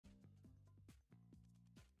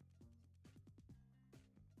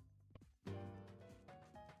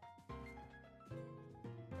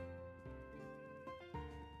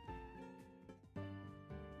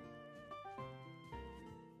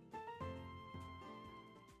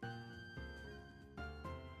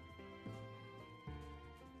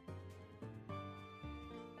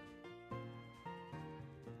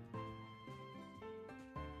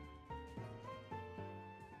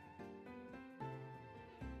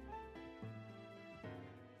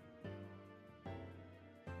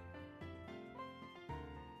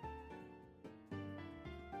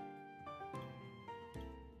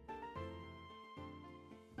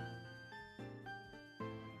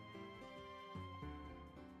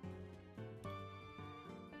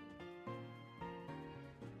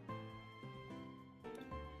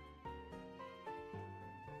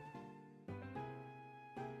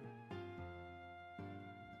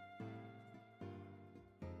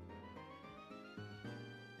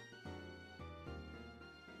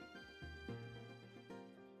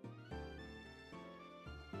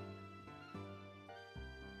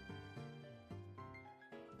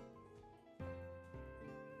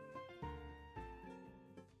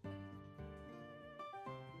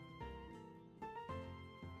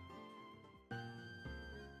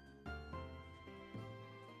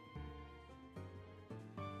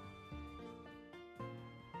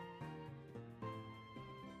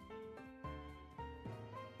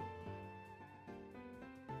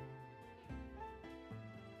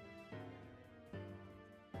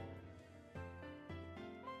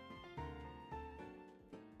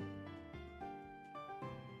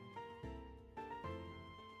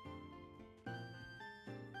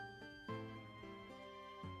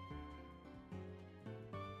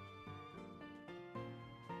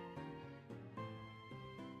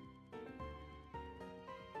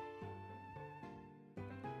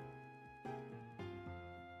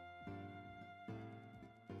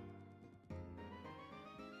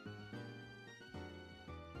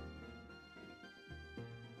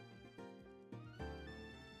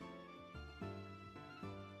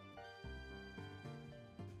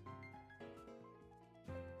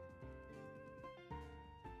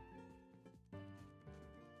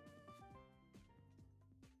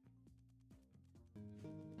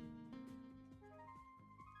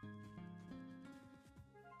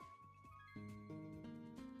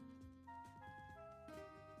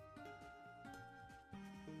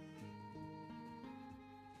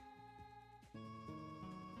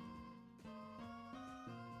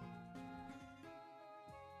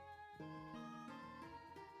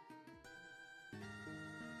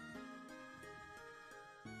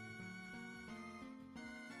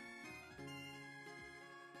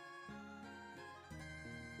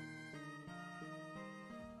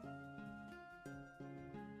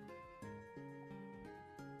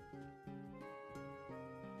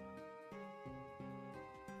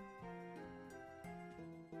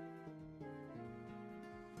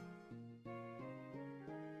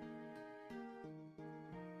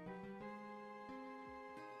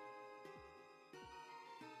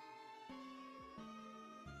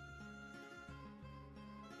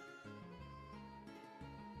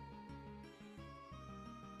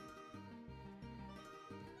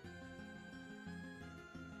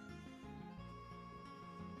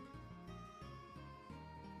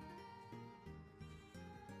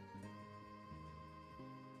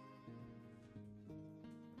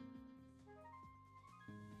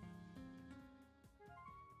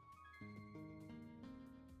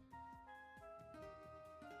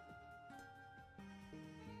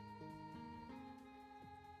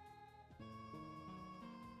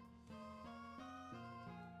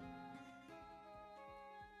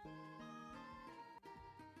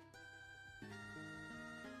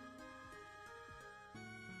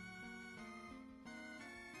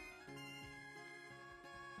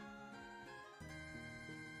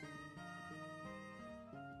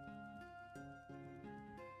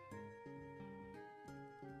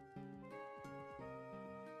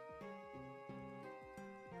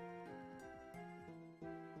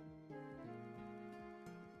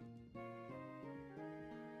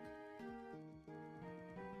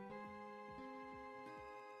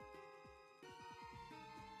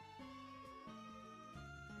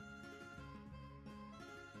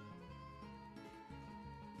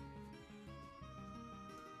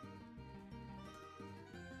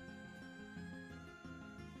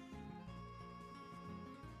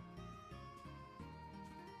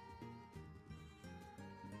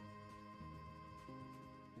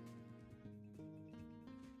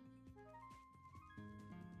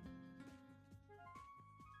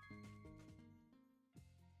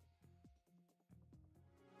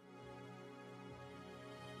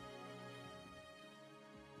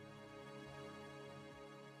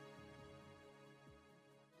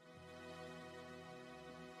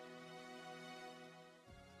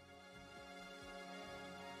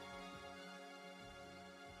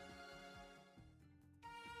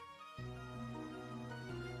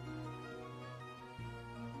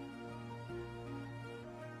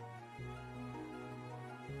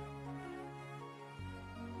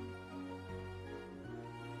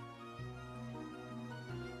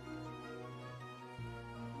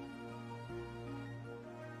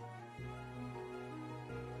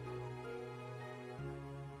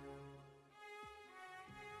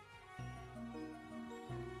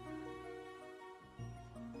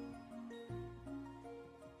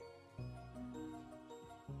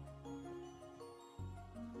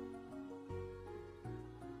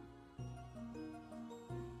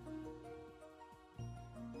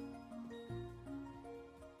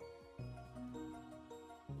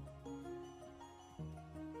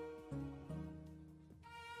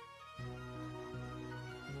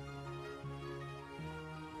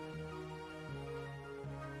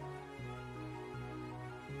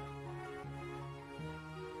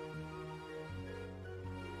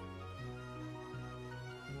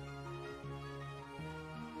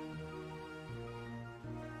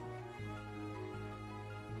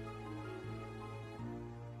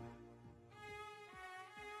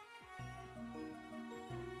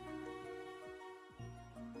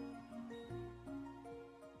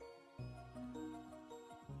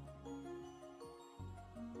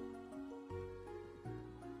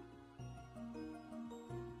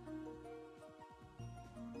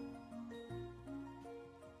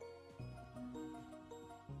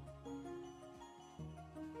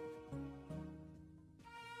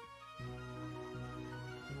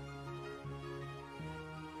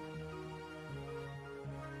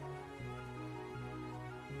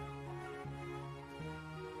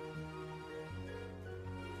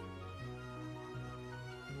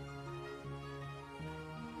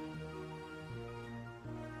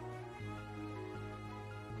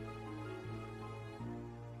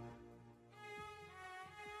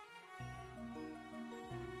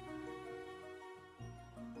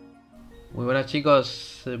Muy buenas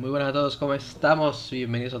chicos, muy buenas a todos, ¿cómo estamos?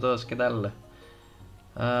 Bienvenidos a todos, ¿qué tal?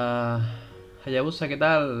 Ah, Hayabusa, ¿qué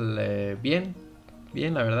tal? Bien,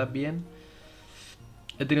 bien, la verdad, bien.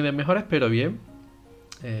 He tenido días mejores, pero bien.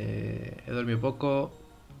 He dormido poco,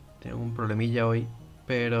 tengo un problemilla hoy,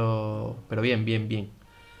 pero bien, bien, bien.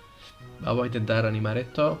 Vamos a intentar animar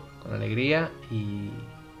esto con alegría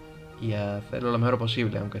y hacerlo lo mejor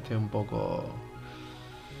posible, aunque esté un poco...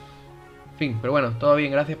 En fin, pero bueno, todo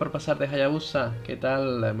bien, gracias por pasar de Hayabusa. ¿Qué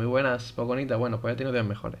tal? Muy buenas, poco bonita. Bueno, pues he tenido días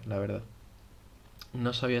mejores, la verdad.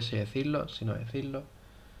 No sabía si decirlo, si no decirlo.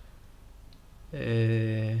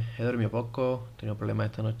 He dormido poco, he tenido problemas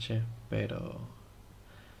esta noche, pero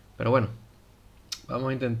bueno, vamos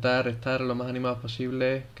a intentar estar lo más animados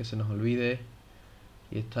posible, que se nos olvide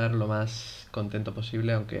y estar lo más contento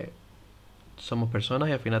posible, aunque somos personas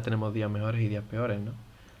y al final tenemos días mejores y días peores, ¿no?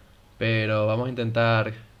 Pero vamos a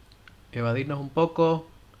intentar evadirnos un poco,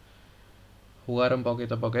 jugar un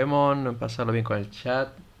poquito a Pokémon, pasarlo bien con el chat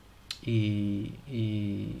y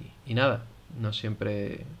nada, no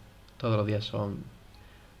siempre todos los días son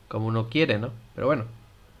como uno quiere, ¿no? Pero bueno.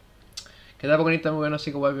 ¿Qué tal, Pokémonita? Muy bueno,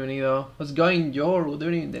 así como bienvenido. What's going, Your? What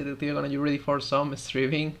doing, Detective? Are you ready for some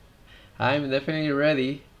streaming? I'm definitely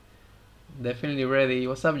ready. Definitely ready.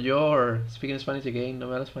 What's up, Your? Speaking Spanish again, no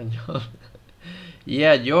me hablo español.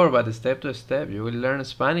 Yeah, Your, but step to step. You will learn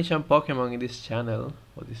Spanish and Pokemon in this channel.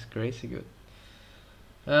 Oh, this is crazy good.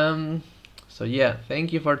 Um, so yeah,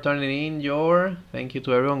 thank you for turning in, Your. Thank you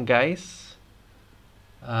to everyone, guys.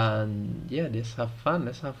 And yeah, let's have fun.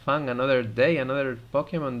 Let's have fun. Another day, another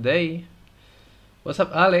Pokemon day. What's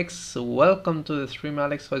up, Alex? Welcome to the stream,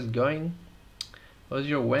 Alex. How's it going? How's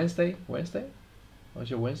your Wednesday? Wednesday?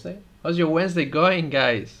 How's your Wednesday? How's your Wednesday going,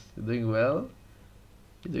 guys? You doing well?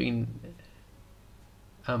 You doing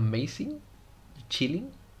amazing? You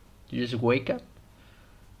chilling? You just wake up?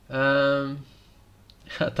 Hasta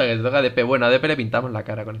que te toca DP. Bueno, a DP le pintamos la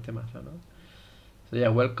cara con este mazo, ¿no? So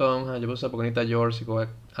yeah, welcome. Hayabusa, Pokémonita, George,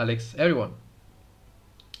 Alex, everyone.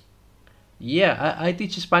 Yeah, I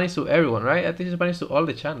teach Spanish to everyone, right? I teach Spanish to all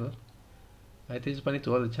the channel. I teach Spanish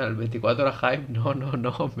to all the channel. 24 horas hype, no, no,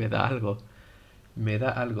 no, me da algo. Me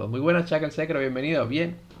da algo. Muy buenas, Chacal Secro, bienvenido.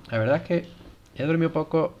 Bien, la verdad es que he dormido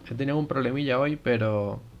poco, he tenido un problemilla hoy,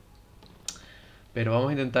 pero vamos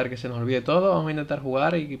a intentar que se nos olvide todo, vamos a intentar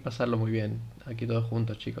jugar y pasarlo muy bien. Aquí todos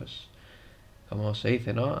juntos, chicos. Como se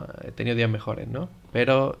dice, ¿no? He tenido días mejores, ¿no?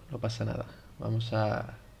 Pero no pasa nada. Vamos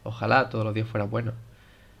a... Ojalá todos los días fueran buenos.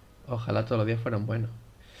 Ojalá todos los días fueran buenos.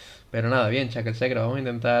 Pero nada, bien, Chacal Secro, vamos a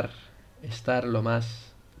intentar estar lo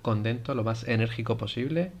más contento, lo más enérgico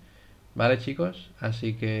posible. ¿Vale, chicos?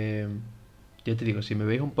 Así que yo te digo, si me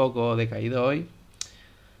veis un poco decaído hoy,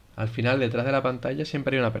 al final detrás de la pantalla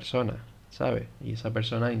siempre hay una persona, ¿sabes? Y esa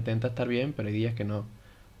persona intenta estar bien, pero hay días que no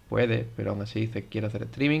puede, pero aún así dice, quiero hacer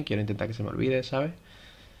streaming, quiero intentar que se me olvide, ¿sabes?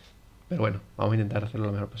 Pero bueno, vamos a intentar hacerlo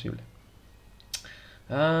lo mejor posible.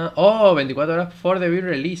 24 horas for the big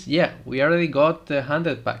release. Yeah, we already got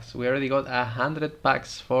 100 packs. We already got 100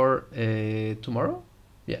 packs for tomorrow?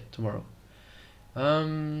 Yeah, tomorrow.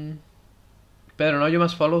 Pedro, now you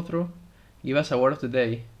must follow through. Give us a word of the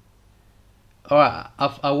day. Oh,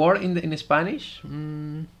 a word in Spanish?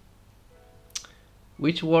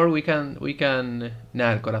 Which word we can...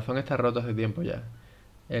 Nah, el corazón está roto hace tiempo ya.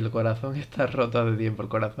 El corazón está roto hace tiempo, el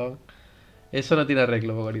corazón. Eso no tiene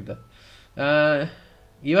arreglo, Pocorita.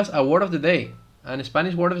 Give us a word of the day. An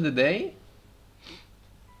Spanish word of the day?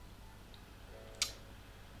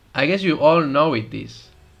 I guess you all know it this.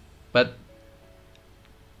 But...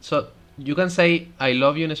 So, you can say I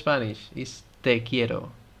love you in Spanish. It's te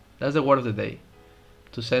quiero. That's the word of the day.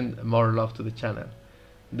 To send more love to the channel.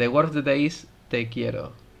 The word of the day is te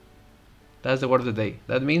quiero. That's the word of the day.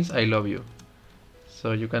 That means I love you.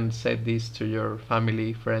 So you can say this to your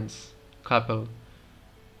family, friends, couple.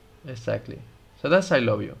 Exactly. So that's I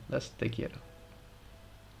love you. That's te quiero.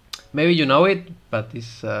 Maybe you know it, but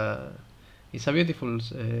it's a beautiful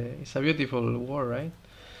word, right?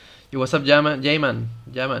 What's up, Jaman? Jaman.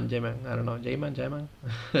 I don't know. Jaman.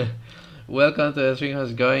 Welcome to the stream.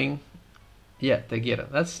 How's it going? Yeah, te quiero.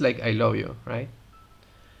 That's like I love you, right?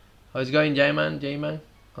 How's it going, Jaman?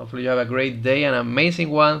 Hopefully you have a great day, an amazing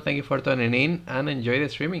one. Thank you for tuning in and enjoy the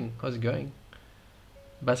streaming. How's it going?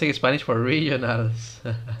 Basic Spanish for regionals.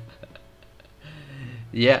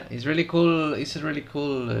 Yeah, it's really cool. It's a really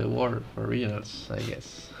cool word for regionals, I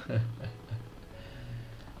guess.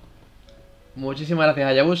 Muchísimas gracias,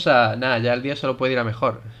 Hayabusa. Nada, ya el día solo puede ir a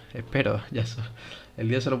mejor. Espero, el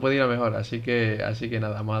día solo puede ir a mejor. Así que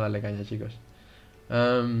nada, vamos a darle caña, chicos.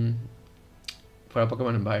 For a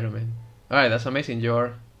Pokemon environment. Alright, that's amazing,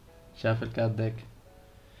 your Shuffle Cat deck.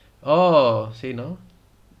 Oh, sí, ¿no?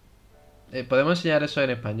 Podemos enseñar eso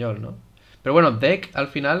en español, ¿no? Pero bueno, deck al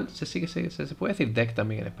final se puede decir deck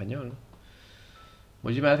también en español, ¿no?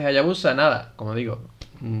 Muchísimas gracias, Hayabusa. Nada, como digo,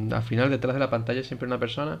 al final detrás de la pantalla siempre una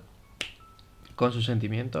persona con sus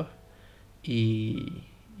sentimientos. Y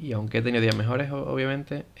aunque he tenido días mejores,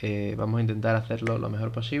 obviamente, vamos a intentar hacerlo lo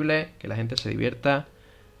mejor posible, que la gente se divierta,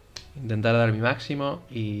 intentar dar mi máximo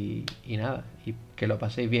y nada, y que lo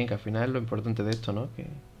paséis bien, que al final es lo importante de esto, ¿no?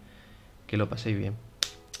 Que lo paséis bien.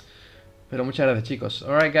 Pero muchas gracias, chicos.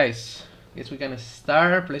 Alright, guys. Guess we can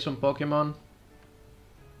start. Play some Pokémon.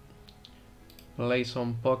 Play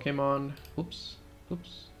some Pokémon. Oops.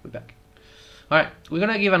 We're back. Alright, we're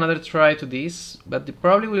gonna give another try to this, but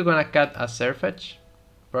probably we're gonna cut a Surfetch.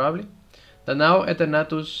 Probably. That now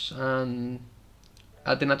Eternatus and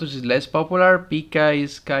Eternatus is less popular. Pika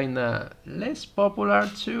is kinda less popular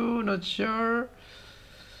too, not sure.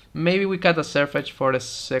 Maybe we cut a Surfetch for the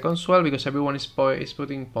second swell because everyone is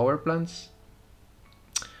putting power plants.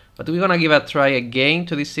 But we're gonna give a try again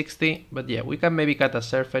to this 60. But yeah, we can maybe cut a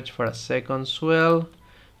Surfetch for a second swell.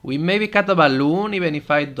 We maybe cut a balloon even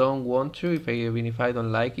if I don't want to, even if I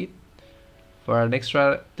don't like it. For an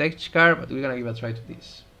extra tech card, but we're gonna give a try to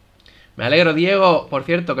this. Me alegro, Diego. Por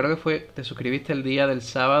cierto, creo que te suscribiste el día del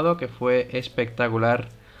sábado, que fue espectacular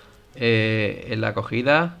en la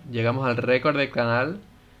acogida. Llegamos al récord del canal.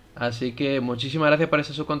 Así que muchísimas gracias por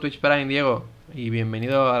ese sub con Twitch Prime, Diego. Y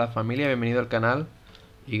bienvenido a la familia, bienvenido al canal.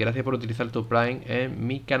 Y gracias por utilizar tu Prime en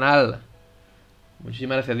mi canal.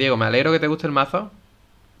 Muchísimas gracias, Diego. Me alegro que te guste el mazo.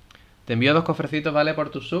 Te envío 2 cofrecitos, ¿vale? Por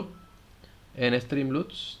tu sub en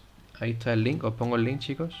Streamloots. Ahí está el link, os pongo el link,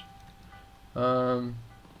 chicos.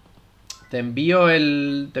 Te envío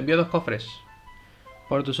 2 cofres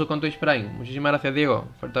por tu sub con Twitch Prime. Muchísimas gracias, Diego.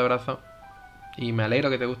 Fuerte abrazo. Y me alegro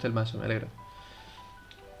que te guste el mazo, me alegro.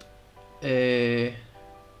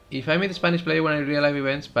 If I meet Spanish player when I real life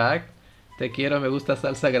events back, te quiero, me gusta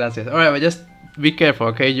salsa, gracias. Alright, but just be careful,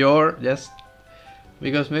 okay? You're just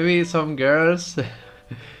because maybe some girls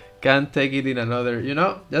can't take it in another, you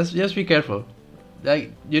know? Just be careful.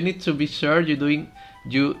 Like you need to be sure you're doing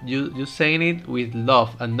you saying it with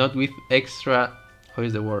love and not with extra, how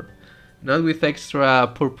is the word? Not with extra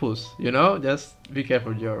purpose, you know? Just be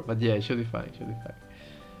careful, but yeah, it should be fine,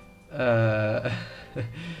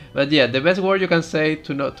 but yeah, the best word you can say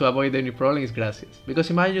to avoid any problem is gracias. Because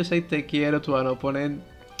imagine you say te quiero to an opponent,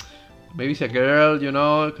 maybe it's a girl, you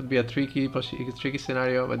know, it could be a tricky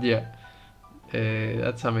scenario, but yeah,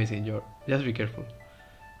 that's amazing, George. Just be careful.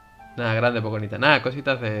 Nada, grande, poconita. Nada,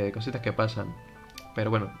 cositas que pasan. Pero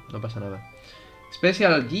bueno, no pasa nada.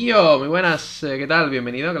 Special Gio, muy buenas, ¿qué tal?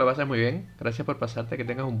 Bienvenido, que lo pases muy bien. Gracias por pasarte, que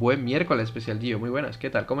tengas un buen miércoles, Special Gio. Muy buenas, ¿qué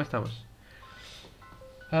tal? ¿Cómo estamos?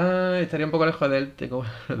 Estaría un poco lejos de él, tengo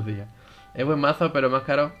buenos días. Es buen mazo, pero más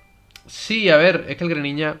caro. Sí, a ver, es que el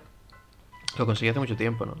Greninja lo conseguí hace mucho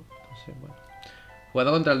tiempo, ¿no? Entonces, bueno.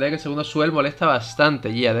 Jugando contra el deck, el segundo swell molesta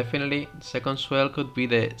bastante. Yeah, definitely, second swell could be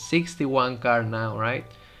the 61 card now, right?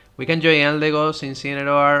 We can join Eldegos,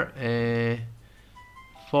 Incineroar,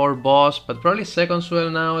 4 boss, but probably second swell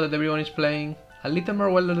now that everyone is playing. A little more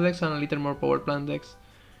welder decks and a little more power plant decks.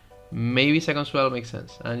 Maybe second swell makes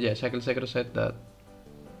sense. And yeah, Shackle Secro said that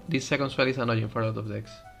this second swell is annoying for a lot of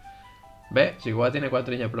decks. Ve, Chihuahua tiene 4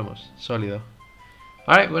 niñas promos. Sólido.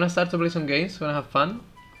 Alright, we're gonna start to play some games. We're gonna have fun.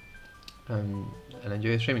 And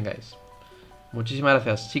enjoy the streaming, guys. Muchísimas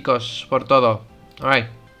gracias, chicos, por todo. Alright,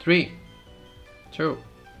 3, 2,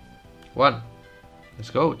 1. Let's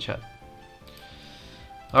go, chat.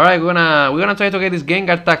 Alright, we're gonna try to get this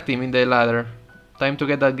Gengar tag team in the ladder. Time to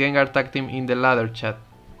get that Gengar tag team in the ladder, chat.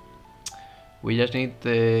 We just need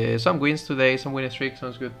some wins today, some win streak,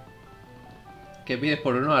 sounds good. ¿Qué pides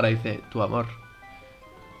por uno? Ahora dice, tu amor.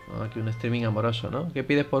 Oh, aquí un streaming amoroso, ¿no? ¿Qué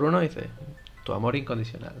pides por uno? Dice, tu amor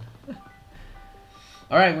incondicional.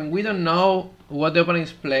 Alright, when we don't know what the opponent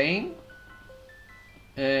is playing,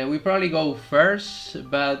 we probably go first,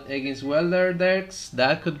 but against welder decks,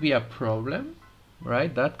 that could be a problem,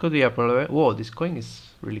 right? That could be a problem. Whoa, this coin is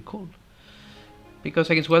really cool.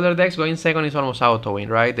 Because against welder decks, going second is almost auto-win,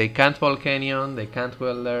 right? They can't Volcanion, they can't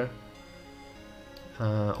welder.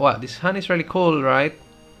 Wow, this hand is really cool, right?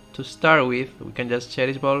 To start with, we can just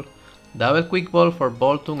Cherish Ball, double Quick Ball for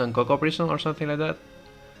Boltung and Coco Prison or something like that.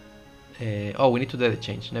 Oh, we need to do the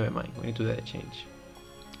change. Never mind. We need to do the change.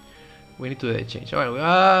 Alright,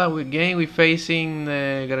 we're facing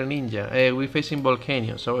Greninja. We're facing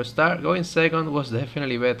Volcanion. So going second was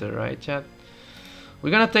definitely better, right, chat?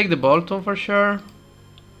 We're gonna take the Bolton for sure.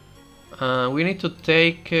 We need to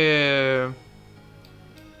take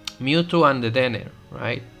Mewtwo and the Denner,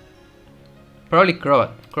 right? Probably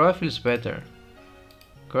Crobat. Crobat feels better.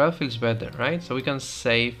 Corral feels better, right? So we can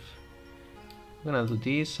save. I'm gonna do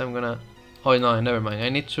this. I'm gonna. Oh no, never mind. I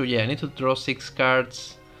need to. Yeah, I need to draw 6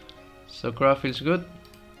 cards. So Corral feels good.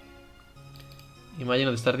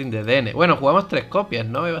 Imagino starting the DN. Bueno, jugamos 3 copias,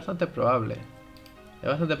 ¿no? Es bastante probable. Es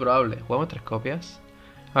bastante probable. Jugamos 3 copias.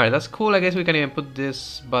 Alright, that's cool. I guess we can even put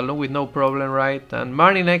this balloon with no problem, right? And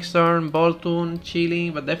Marnie next turn, Boltun,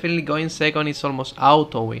 chilling, but definitely going second is almost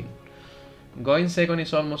auto win. Going second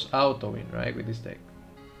is almost auto win, right? With this deck.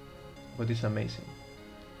 But it's amazing.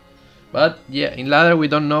 But yeah, in ladder we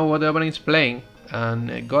don't know what the opponent is playing.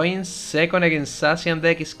 And going second against Sassian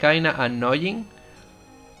deck is kinda annoying.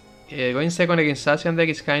 Going second against Sassian deck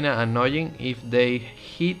is kinda annoying if they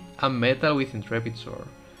hit a metal with Intrepid Sword.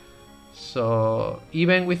 So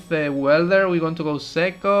even with the welder we want to go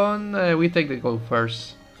second, we take the go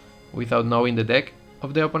first without knowing the deck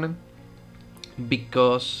of the opponent.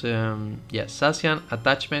 Because yeah, Sassian,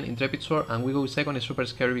 attachment, Intrepid Sword, and we go second is super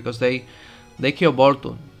scary because they kill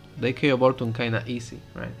Boltun. They kill Boltun kinda easy,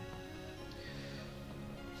 right?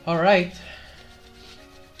 Alright.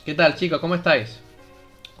 ¿Qué tal, chicos? ¿Cómo estáis?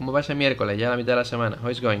 ¿Cómo va ese miércoles? Ya la mitad de la semana. How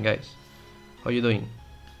is it going, guys? How you doing?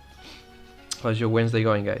 How's your Wednesday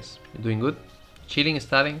going, guys? You doing good? Chilling,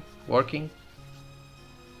 studying, working,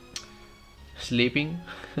 sleeping?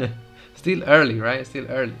 Still early, right? Still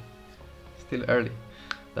early. Still early.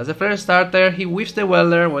 That's the first starter. He whiffs the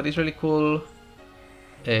welder, what is really cool.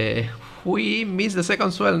 We miss the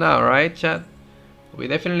second swell now, right, chat? We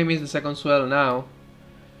definitely miss the second swell now.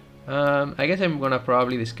 I guess I'm gonna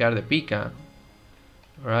probably discard the Pika.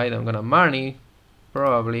 Right, I'm gonna Marnie,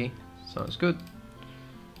 probably. Sounds good.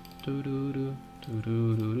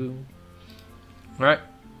 Right,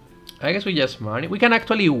 I guess we just Marnie. We can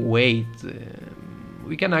actually wait.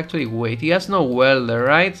 We can actually wait. He has no welder,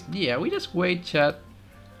 right? Yeah, we just wait, chat.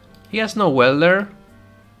 He has no welder.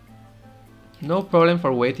 No problem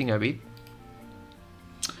for waiting a bit.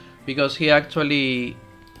 Because he actually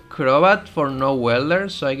Crobat for no welder,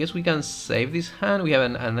 so I guess we can save this hand. We have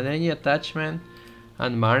an energy attachment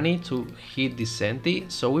and Marnie to hit the Senti,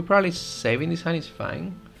 so we probably saving this hand is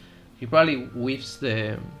fine. He probably whiffs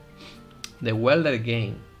the welder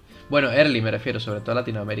game. Bueno, early me refiero, sobre todo a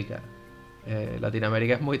Latinoamérica.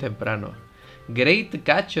 Latinoamérica es muy temprano. Great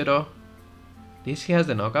Cachero. This he has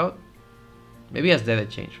the knockout. Maybe he has Dead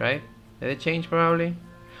Change, right? Dead Change probably.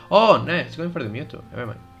 Oh no, he's going for the Mewtwo. Never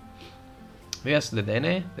mind. Maybe he has the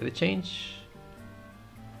Dene, Dead Change.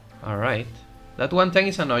 Alright. That 110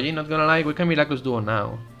 is annoying, not gonna lie. We can Miraculous Duo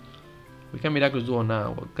now. We can Miraculous Duo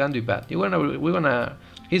now. What can do bad? We're gonna.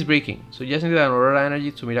 He's breaking, so you just need an Aurora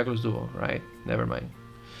energy to Miraculous Duo, right? Never mind.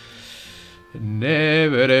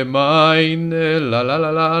 Never mind. La la la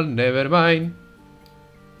la. Never mind.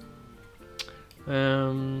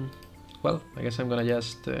 Well, I guess I'm gonna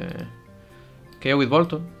just KO with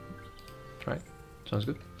Boltun. Right. Sounds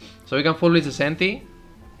good. So we can full list the Senti.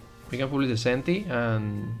 We can full list the Senti,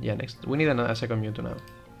 and yeah, next we need a second Mewtwo now.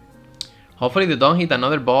 Hopefully they don't hit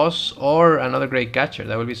another boss or another great catcher.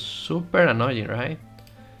 That will be super annoying, right?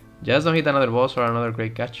 Just don't hit another boss or another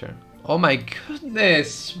great catcher. Oh my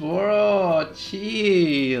goodness, bro,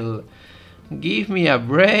 chill. Give me a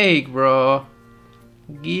break, bro.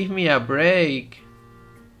 Give me a break.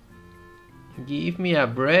 Give me a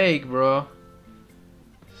break, bro.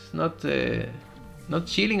 It's not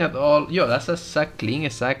chilling at all. Yo, that's a clean,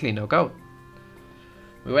 exactly knockout.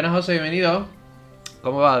 Muy buenas, José, bienvenido.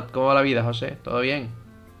 ¿Cómo va la vida, José? ¿Todo bien?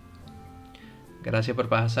 Gracias por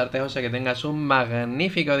pasarte, José. Que tengas un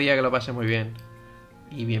magnífico día, que lo pases muy bien.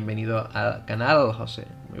 Y bienvenido al canal, José.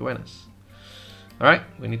 Muy buenas. Alright,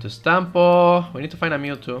 we need to Stampo. We need to find a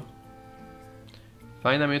Mewtwo.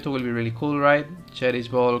 Find a Mewtwo will be really cool, right? Cherish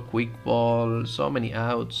Ball, Quick Ball, so many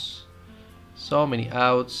outs. So many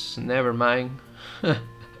outs, never mind.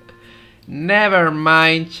 Never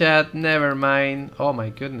mind, chat, never mind. Oh my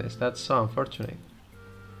goodness, that's so unfortunate.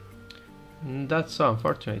 That's so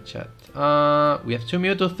unfortunate, chat. We have 2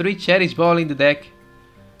 Mewtwo, 3 Cherish Ball in the deck.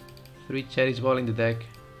 3 Cherish Ball in the deck,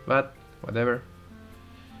 but whatever.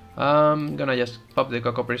 I'm gonna just pop the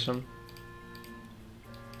Coco Prism.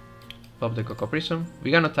 Pop the Coco Prism.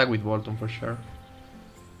 We're gonna attack with Boltun for sure.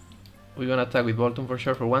 We're gonna attack with Boltun for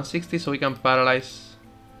sure for 160, so we can paralyze.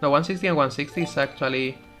 No, 160 and 160 is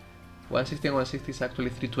actually 160 and 160 is actually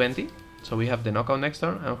 320. So we have the knockout next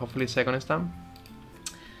turn and hopefully second stamp.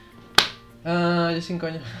 Yo sin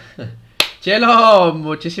coño. Chelo,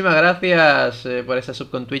 muchísimas gracias por esa sub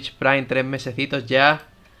con Twitch Prime, 3 mesecitos ya.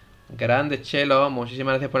 Grande, Chelo,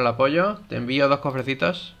 muchísimas gracias por el apoyo. Te envío 2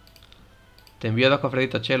 cofrecitos. Te envío 2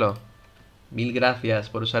 cofrecitos, Chelo. Mil gracias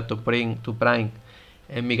por usar tu Prime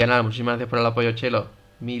en mi canal. Muchísimas gracias por el apoyo, Chelo.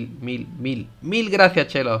 Mil gracias,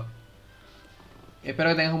 Chelo.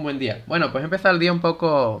 Espero que tengas un buen día. Bueno, pues he empezado el día un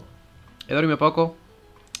poco... He dormido poco,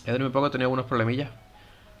 he tenido algunos problemillas.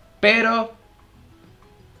 Pero...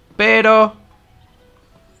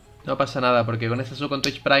 No pasa nada, porque con este sub con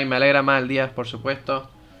Twitch Prime me alegra más el día, por supuesto.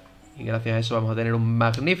 Y gracias a eso vamos a tener un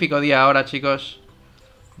magnífico día ahora, chicos.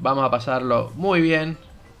 Vamos a pasarlo muy bien.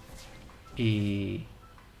 Y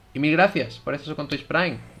mil gracias por este sub con Twitch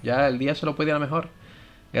Prime. Ya el día solo puede ir a mejor.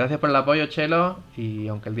 Gracias por el apoyo, Chelo. Y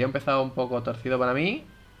aunque el día ha empezado un poco torcido para mí,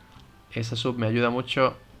 ese sub me ayuda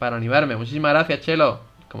mucho para animarme. Muchísimas gracias, Chelo.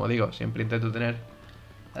 Como digo, siempre intento tener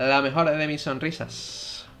la mejor de mis sonrisas.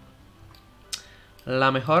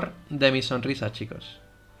 La mejor de mis sonrisas, chicos.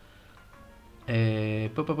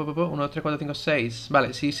 1, 2, 3, 4, 5, 6.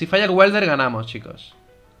 Vale, si falla el welder ganamos, chicos.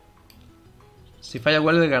 Si falla el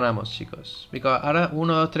welder ganamos, chicos. Ahora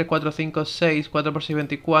 1, 2, 3, 4, 5, 6. 4 por 6,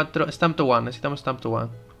 24. Stamp to 1, necesitamos stamp to 1.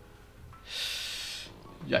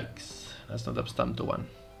 Yikes. That's not a stamp to 1.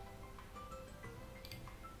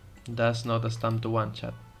 That's not a stamp to 1,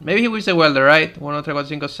 chat. Maybe he wins the welder, right? 1, 2, 3, 4,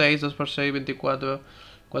 5, 6. 2 por 6, 24.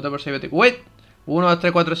 4 por 6, 24. Wait! 1, 2,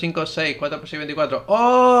 3, 4, 5, 6, 4 por 6, 24.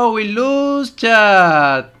 Oh, we lose,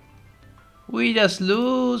 chat. We just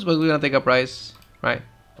lose, but we're gonna take a prize. Right,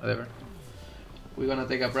 whatever. We're gonna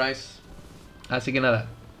take a prize. Así que nada.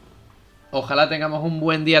 Ojalá tengamos un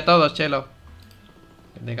buen día todos, Chelo.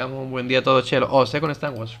 Que tengamos un buen día todos, Chelo. Oh, second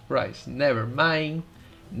stand was prize. Never mind.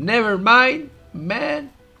 Never mind,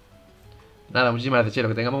 man. Nada, muchísimas gracias, Chelo.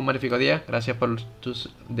 Que tengamos un magnífico día. Gracias por tus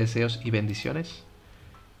deseos y bendiciones.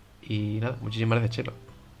 Y nada, muchísimas gracias, Chelo,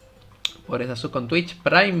 por esa sub con Twitch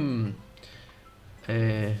Prime.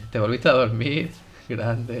 Te volviste a dormir.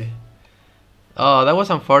 Grande. Oh, that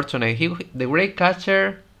was unfortunate. The great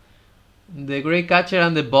catcher and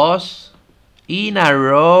the boss in a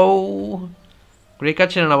row. Great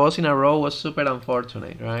catcher and a boss in a row was super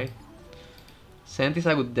unfortunate, right? Sent is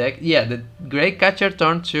a good deck. Yeah, the great catcher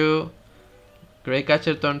turn 2. Great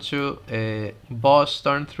catcher turn 2, boss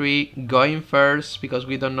turn 3, going first because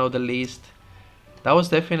we don't know the list. That was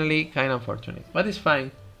definitely kind of unfortunate, but it's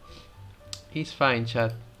fine. It's fine,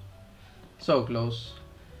 chat. So close.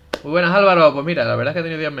 Muy buenas, Álvaro. Pues mira, la verdad es que he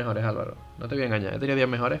tenido días mejores, Álvaro. No te voy a engañar, he tenido días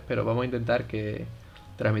mejores, pero vamos a intentar que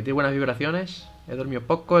transmitir buenas vibraciones. He dormido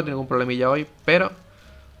poco, he tenido un problemilla hoy, pero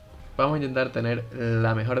vamos a intentar tener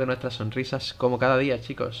la mejor de nuestras sonrisas como cada día,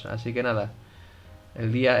 chicos. Así que nada.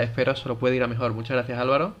 El día, espero, solo puede ir a mejor. Muchas gracias,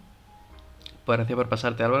 Álvaro. Pues gracias por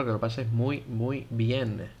pasarte, Álvaro. Que lo pases muy, muy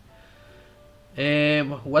bien.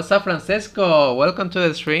 What's up, Francesco? Welcome to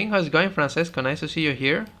the stream. How's it going, Francesco? Nice to see you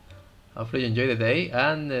here. Hopefully you enjoy the day.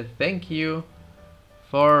 And thank you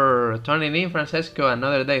for turning in, Francesco.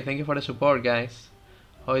 Another day. Thank you for the support, guys.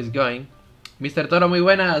 How is it going? Mr. Toro, muy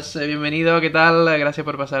buenas. Bienvenido. ¿Qué tal? Gracias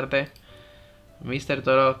por pasarte. Mr.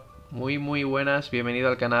 Toro, muy, muy buenas. Bienvenido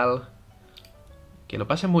al canal. Que lo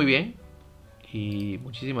pasen muy bien. Y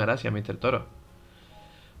muchísimas gracias, Mr. Toro.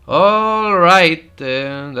 Alright.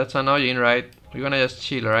 That's annoying, right? We're gonna just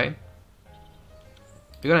chill, right?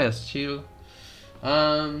 We're gonna just chill.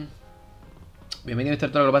 Bienvenido,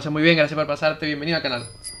 Mr. Toro. Que lo pasen muy bien. Gracias por pasarte. Bienvenido al canal.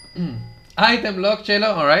 Item block,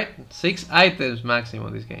 Chelo. Alright. 6 items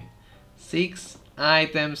maximum this game. 6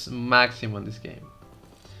 items maximum this game.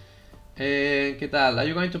 ¿Qué tal? Are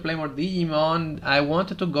you going to play more Digimon? I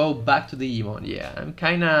wanted to go back to Digimon. Yeah, I'm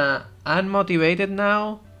kinda unmotivated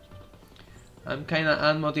now.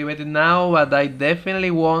 But I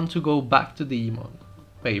definitely want to go back to Digimon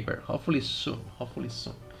Paper. Hopefully soon.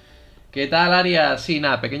 ¿Qué tal, Arias? Sí,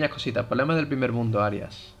 nada, pequeñas cositas. Problemas del primer mundo,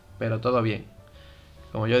 Arias. Pero todo bien.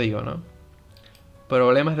 Como yo digo, ¿no?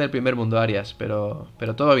 Problemas del primer mundo, Arias. Pero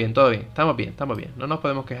todo bien, todo bien. Estamos bien. No nos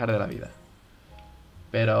podemos quejar de la vida.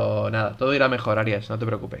 Pero nada, todo irá mejor, Arias, no te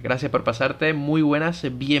preocupes. Gracias por pasarte, muy buenas,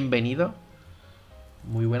 bienvenido.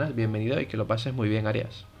 Muy buenas, bienvenido y que lo pases muy bien,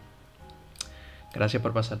 Arias. Gracias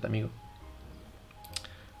por pasarte, amigo.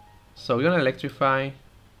 So, we're gonna electrify.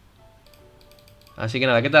 Así que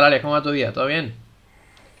nada, ¿qué tal, Arias? ¿Cómo va tu día? ¿Todo bien?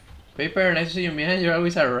 Paper, nice to see you, man. You're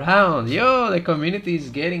always around. Yo, the community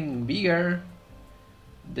is getting bigger.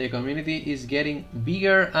 The community is getting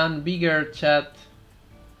bigger and bigger, chat.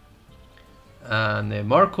 And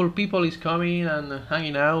more cool people is coming and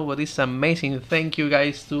hanging out. But it's amazing. Thank you,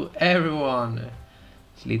 guys, to everyone.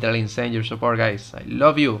 It's literally insane, your support, guys. I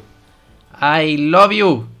love you. I love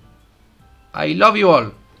you. I love you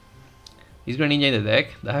all. Is Greninja in the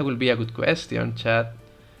deck? That will be a good question, chat.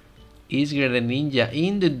 Is Greninja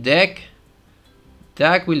in the deck?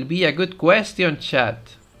 That will be a good question,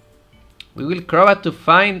 chat. We will crawl to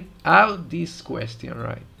find out this question,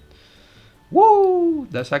 right? Woo!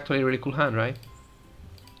 That's actually a really cool hand, right?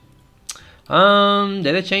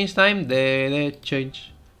 The change time. The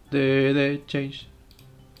change. The change.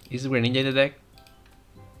 Is Greninja in the deck?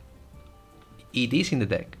 It is in the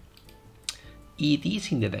deck. It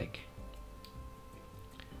is in the deck.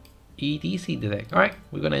 It is in the deck. Alright,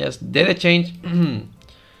 we're gonna just do the change.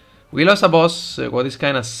 We lost a boss. What is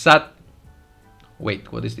kind of sad.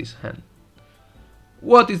 Wait, what is this hand?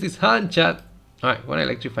 What is this hand, chat? Alright, we're gonna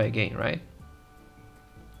electrify again, right?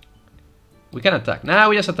 We can attack. Nah,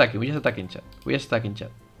 we just attacking. We just attacking, chat. We just attacking,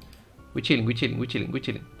 chat. We chilling, we chilling, we chilling, we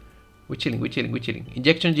chilling. We chilling, we chilling, we chilling.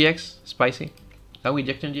 Injection GX, spicy. Can we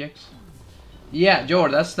injection GX? Yeah,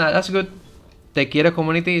 George, that's good. Te quiero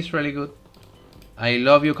community is really good. I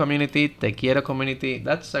love you community. Te quiero community.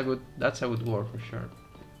 That's a good word for sure.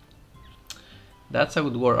 That's a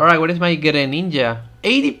good word. Alright, what is my Greninja?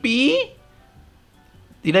 ADP?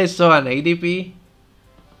 Did I saw an ADP?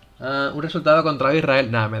 Un resultado contra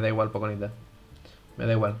Israel. Nah, me da igual, Poconita. Me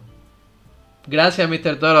da igual. Gracias,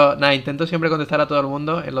 Mr. Toro. Nah, intento siempre contestar a todo el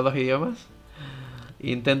mundo en los dos idiomas.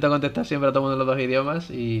 Intento contestar siempre a todo el mundo en los dos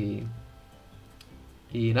idiomas y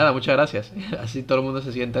nada, muchas gracias. Así todo el mundo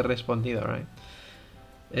se siente respondido, right?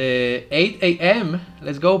 8 a.m.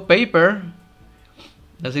 Let's go, Paper.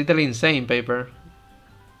 That's literally insane, Paper.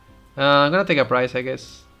 I'm gonna take a prize, I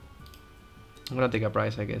guess.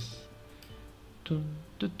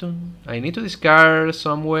 I need to discard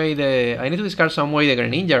some way the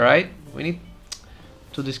Greninja, right? We need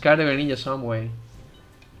to discard the Greninja some way.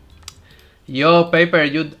 Yo, Paper,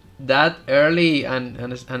 you that early and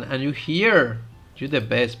you here. You the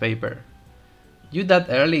best, Paper. You that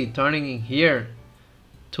early turning in here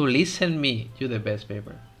to listen me. You the best,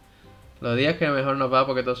 Paper. Los días que mejor nos va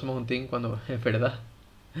porque todos somos un team cuando es verdad.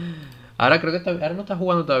 Ahora creo que ahora no está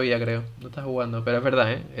jugando todavía, creo. No está jugando, pero es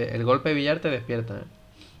verdad, El golpe de billar te despierta,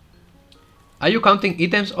 Are you counting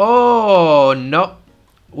items? Oh, no.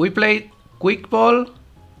 We played quick ball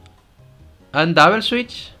and double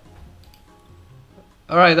switch.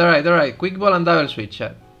 Alright. Quick ball and double switch,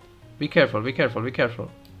 chat. Be careful. Quick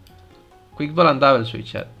ball and double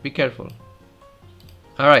switch, chat. Be careful.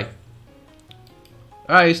 Alright,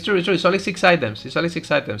 it's true. It's only 6 items.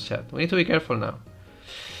 Chat. We need to be careful now.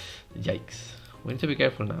 Yikes. We need to be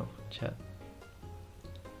careful now, chat.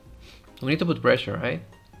 We need to put pressure, right?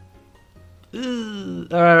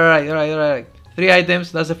 Alright. 3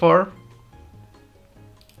 items, that's the 4.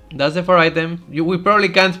 That's the 4 item. We probably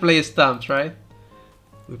can't play stamps, right?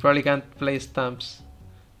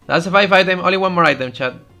 That's the 5 item, only 1 more item,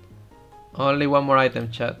 chat.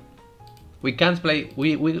 We can't play,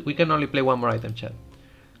 we can only play 1 more item, chat.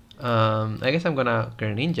 I guess I'm gonna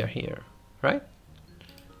Greninja here, right?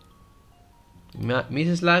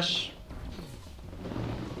 Mrs. Slash.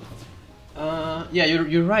 Yeah,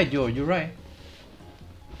 you're right, Joe. You're right.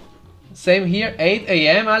 Same here. 8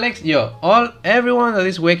 a.m. Alex. Yo, everyone that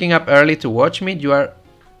is waking up early to watch me, you are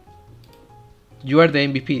the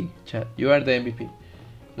MVP, chat. You are the MVP.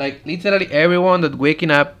 Like literally everyone that waking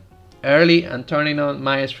up early and turning on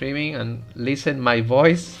my streaming and listen my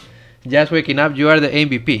voice, just waking up, you are the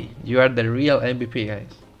MVP. You are the real MVP, guys.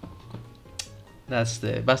 That's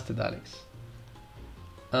the busted Alex.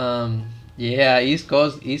 Yeah, East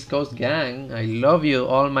Coast gang. I love you,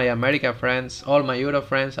 all my American friends, all my Euro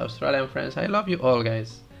friends, Australian friends. I love you all,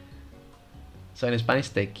 guys. So in Spanish,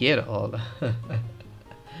 te quiero all.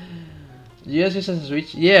 You just use a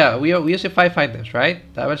switch. Yeah, we use 5 items, right?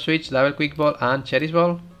 Double switch, double quick ball, and cherries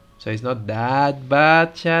ball. So it's not that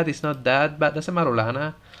bad, chat. It's not that bad. That's a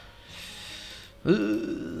Marulana.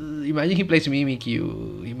 Imagine he plays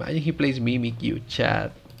Mimikyu.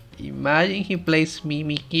 Chat. Imagine he plays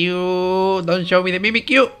Mimikyu. Don't show me the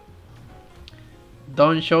Mimikyu.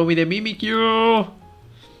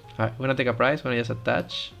 Alright, we're gonna take a prize. We're gonna just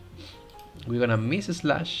attach. We're gonna miss a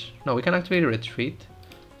slash. No, we can actually retreat.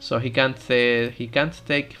 So he can't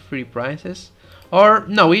take free prizes. Or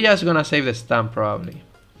no, we're just gonna save the stamp probably.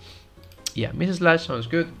 Yeah, miss slash sounds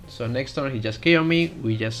good. So next turn he just KO me.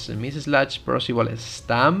 We just miss slash possible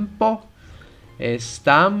estampo.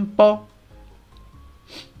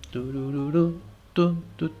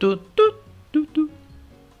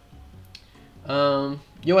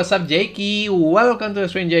 Yo, what's up, Jakey? Welcome to the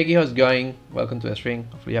stream, Jakey. How's it going? Welcome to the stream.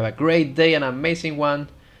 Hopefully you have a great day, an amazing one.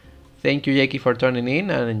 Thank you, Jakey, for turning in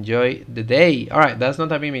and enjoy the day. Alright, that's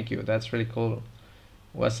not a Mimikyu. That's really cool.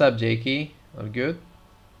 What's up, Jakey? All good?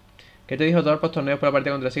 ¿Qué te dijo Thor post torneo por la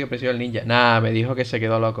partida contra sí que presidió el ninja? Nah, me dijo que se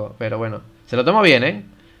quedó loco. Pero bueno, se lo tomó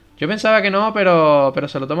bien, Yo pensaba que no, pero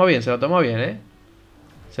se lo tomó bien, Se lo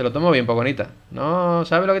tomó bien, Poconita. No,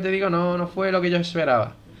 ¿sabes lo que te digo? No fue lo que yo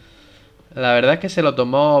esperaba. La verdad es que se lo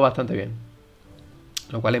tomó bastante bien.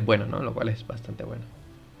 Lo cual es bueno, ¿no? Lo cual es bastante bueno.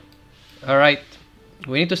 Alright.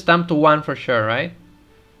 We need to stamp to 1 for sure, right?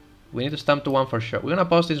 We need to stamp to 1 for sure. We're gonna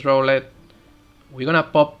pause this roulette. We're gonna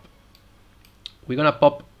pop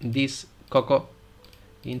this Coco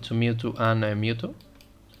into Mewtwo and Mewtwo.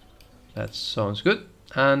 That sounds good.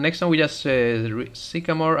 And next time we just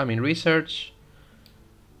research.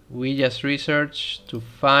 We just research to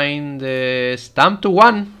find the stamp to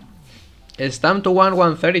 1. A stamp to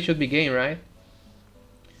 130 should be game, right?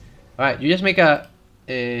 Alright, you just make a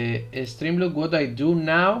stream look what I do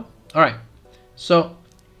now. Alright, so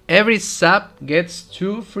every sub gets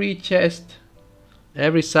 2 free chests.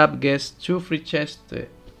 Every sub gets 2 free chests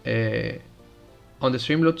on the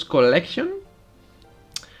Streamloots collection.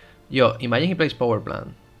 Yo, imagine he plays Power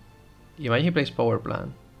Plant. Imagine he plays Power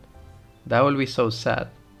Plant. That will be so sad.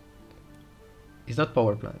 It's not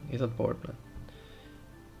Power Plant. It's not Power Plant.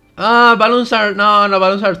 Balloons are... No,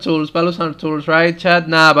 balloons are tools. Balloons are tools, right, chat?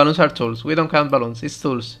 Nah, balloons are tools. We don't count balloons. It's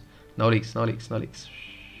tools. No leaks, no leaks, no leaks.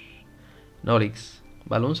 No leaks.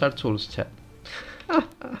 Balloons are tools, chat.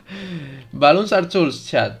 Balloons are tools,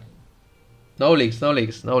 chat. No leaks, no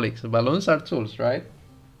leaks, no leaks. Balloons are tools, right?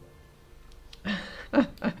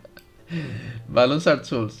 Balloons are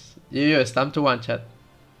tools. Yeah, stamp to 1, chat.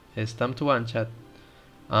 Stamp to 1, chat.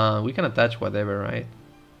 We can attach whatever, right?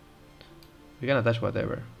 We can attach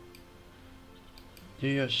whatever.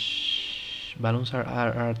 Yo, shh. Balloons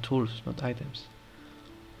are tools, not items.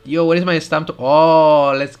 Yo, what is my stamp to...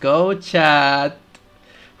 Oh, let's go, chat.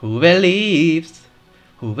 Who believes?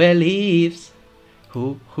 Who believes?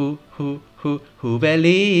 Who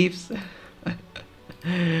believes?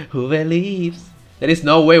 Who believes? There is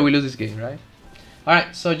no way we lose this game, right?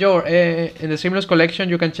 Alright, so Joe, in the Streamlabs collection,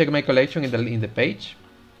 you can check my collection in the page.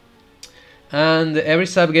 And every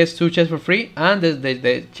sub gets 2 chests for free, and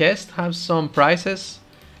the chest has some prizes.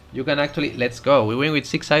 You can actually, let's go, we win with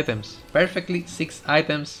 6 items. Perfectly 6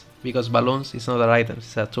 items, because balloons is not an item,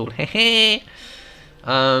 it's a tool.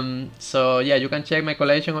 So yeah, you can check my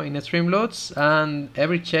collection in the Streamlabs, and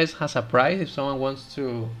every chest has a price. If someone wants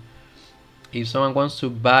to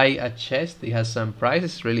buy a chest, it has some price.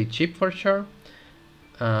 It's really cheap for sure.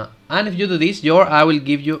 And if you do this, I will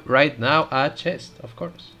give you right now a chest, of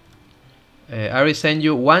course. I will send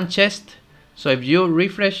you 1 chest. So if you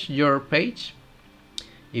refresh your page,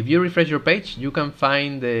 you can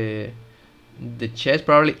find the chest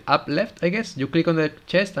probably up left, I guess. You click on the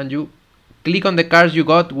chest and you click on the cards you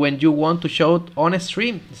got when you want to show it on a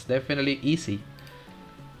stream. It's definitely easy.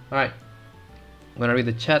 Alright, I'm gonna read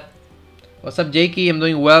the chat. What's up, Jakey? I'm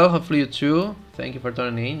doing well. Hopefully you too. Thank you for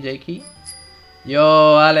tuning in, Jakey.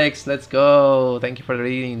 Yo, Alex, let's go. Thank you for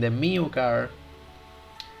reading the Mew card.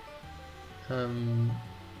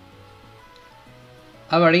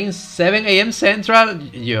 Aberdeen, 7 AM Central.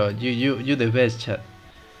 Yo, you the best, chat.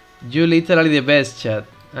 You literally the best, chat.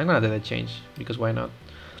 I'm gonna do the change because why not?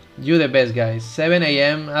 You the best, guys. 7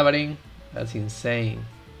 AM Aberdeen. That's insane.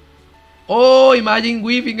 Oh, imagine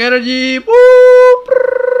weaving energy.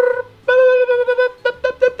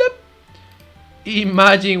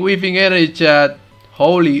 Imagine weaving energy, chat.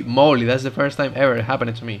 Holy moly, that's the first time ever it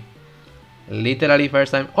happened to me. Literally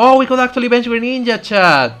first time. Oh, we could actually bench Greninja,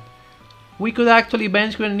 chat. We could actually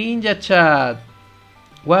bench Greninja, chat.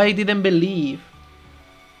 Why I didn't believe?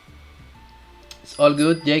 It's all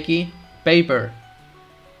good, Jakey. Paper.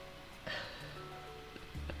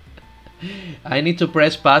 I need to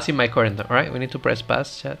press pass in my current, alright? We need to press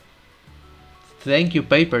pass, chat. Thank you,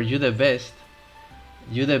 Paper. You the best.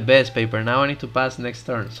 You the best, Paper. Now I need to pass next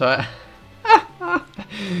turn. So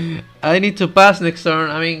I need to pass next turn.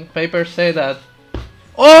 I mean, Paper said that.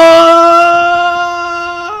 Oh,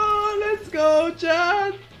 let's go,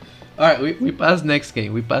 chat. Alright, we pass next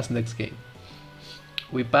game. We pass next game.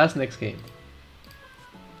 We pass next game.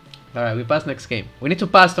 Alright, we pass next game. We need to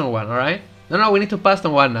pass turn 1, alright? No, we need to pass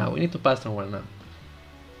turn 1 now. We need to pass turn 1 now.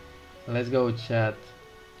 Let's go, chat.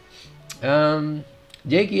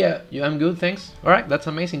 Jakey, I'm good, thanks. Alright, that's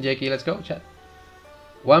amazing, Jakey. Let's go, chat.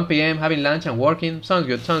 1 PM, having lunch and working. Sounds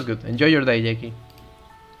good, sounds good. Enjoy your day, Jakey.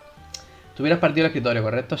 Tuvieras partido el escritorio,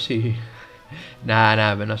 ¿correcto? Sí.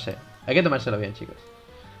 Nah, pero no sé. Hay que tomárselo bien, chicos.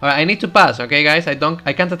 Alright, I need to pass, okay, guys? I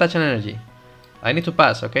can't attach an energy. I need to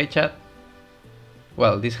pass, okay, chat?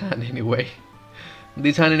 Well, this hand anyway.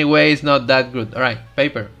 This hand anyway is not that good. Alright,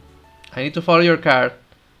 Paper. I need to follow your card.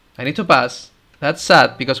 I need to pass. That's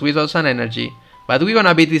sad because we lost an energy. But we're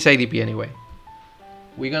gonna beat this ADP anyway.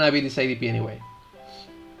 We're gonna beat this ADP anyway.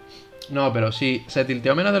 No, pero sí, se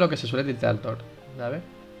tilteó menos de lo que se suele tiltear el Thor. A ver.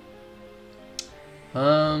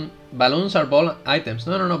 Balloons are ball items.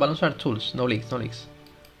 No, balloons are tools. No leaks, no leaks.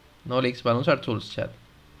 No leaks, balloons are tools, chat.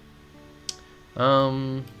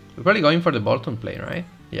 We're probably going for the Bolton play, right?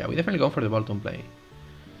 Yeah, we definitely go for the Bolton play.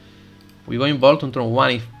 We're going Bolton turn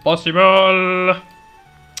 1 if possible.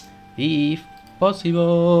 If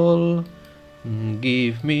possible.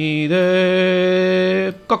 Give me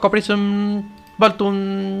the Coco Prism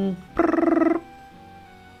Bolton.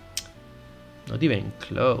 Not even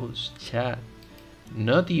close, chat.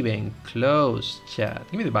 Not even close, chat.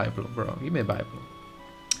 Give me the Viplum, bro. Give me the Viplum.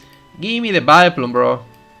 Give me the Viplum, bro.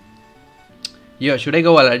 Yo, should I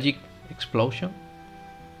go Allergic Explosion?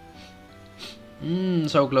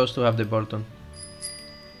 So close to have the Bolton.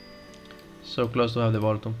 So close to have the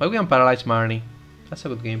Bolton. But we can paralyze Marnie. That's a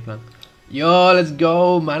good game plan. Yo, let's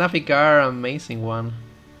go. Manaficar, amazing one.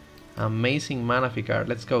 Amazing Manaficar.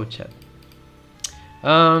 Let's go, chat.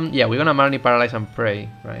 Yeah, we're gonna Marnie, paralyze, and pray,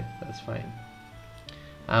 right? That's fine.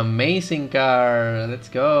 Amazing card. Let's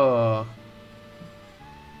go.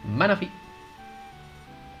 Manafi.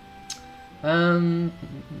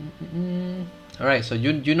 Alright, so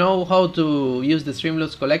you know how to use the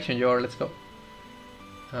Streamloots collection, Yor. Let's go.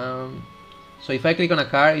 So if I click on a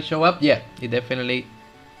card, it show up? Yeah, it definitely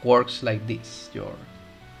works like this, Yor.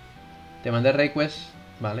 Te mandé request.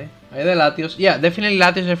 Vale. Hay de Latios. Yeah, definitely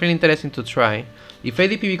Latios is definitely interesting to try. If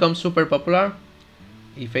ADP becomes super popular,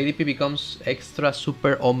 if ADP becomes extra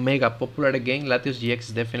super omega popular again, Latios GX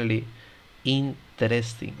is definitely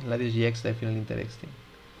interesting. Latios GX definitely interesting.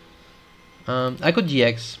 I could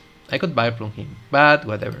GX. I could Viplum him, but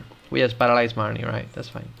whatever. We just paralyze Marnie, right? That's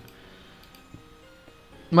fine.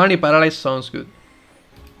 Marnie paralyze sounds good.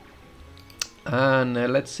 And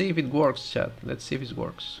let's see if it works, chat. Let's see if it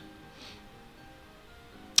works.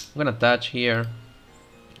 I'm gonna touch here.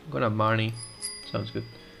 I'm gonna Marnie. Sounds good.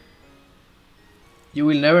 You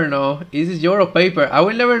will never know. Is this your paper? I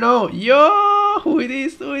will never know. Yo, who it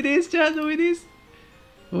is? Who it is, chat? Who it is?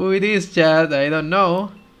 Who it is, chat? I don't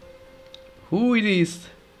know. Who it is?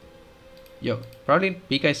 Yo, probably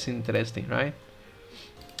Pika is interesting, right?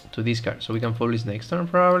 To discard, so we can fold this next turn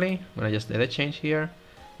probably. I'm gonna just delete change here.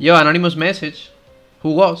 Yo, anonymous message.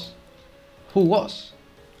 Who was? Who was?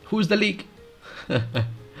 Who's the leak?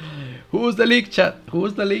 Who's the leak, chat?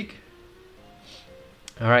 Who's the leak?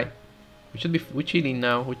 Alright. We're chilling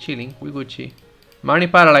now. We're chilling. We're Gucci.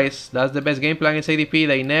 Marnie Paralyze. That's the best game plan in ADP.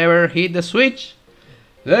 They never hit the switch.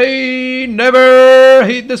 They never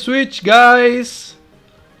hit the switch, guys.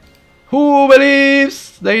 Who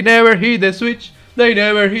believes? They never hit the switch. They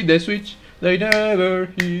never hit the switch. They never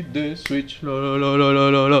hit the switch. Lo, lo, lo, lo,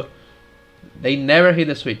 lo, lo. They never hit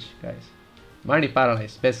the switch, guys. Marnie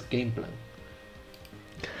Paralyze. Best game plan.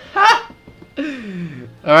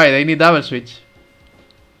 Alright, they need double switch.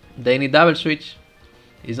 They need double switch.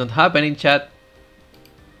 It's not happening, chat.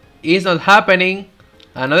 It's not happening.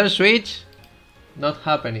 Another switch. Not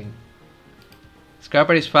happening.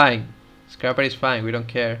 Scrapper is fine. Scrapper is fine. We don't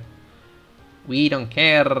care. We don't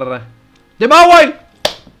care. The Mawile!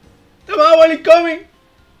 The Mawile is coming!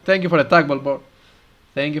 Thank you for the tag ball, bro.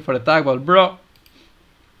 Thank you for the tag ball, bro.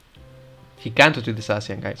 He can't retreat the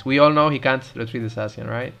Sassian, guys. We all know he can't retreat the Sassian,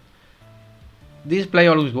 right? This play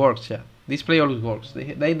always works, chat. This play always works.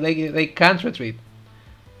 They can't retreat.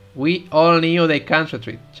 We all knew they can't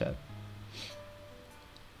retreat, chat.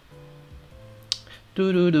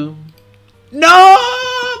 Doo-doo-doo. No,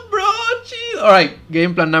 bro, chill. Alright,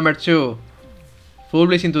 game plan number 2. Full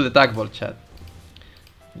Blaze into the tag vault, chat.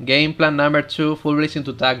 Game plan number 2, full Blaze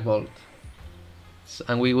into tag vault.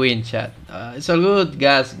 And we win, chat. It's all good,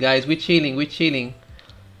 guys. We're chilling, we're chilling.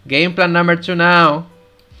 Game plan number 2 now.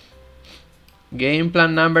 Game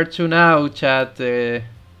plan number 2 now, chat.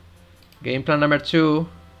 Game plan number 2.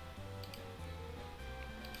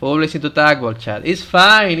 Full Blaze into tag vault, chat. It's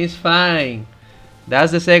fine, it's fine.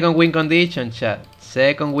 That's the second win condition, chat.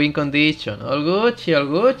 Second win condition. All Gucci, all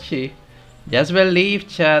Gucci. Just believe,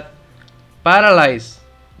 chat. Paralyze.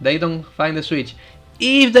 They don't find the switch.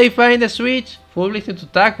 If they find the switch, full Blaze into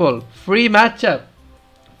tackle. Free matchup.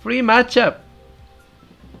 Free matchup.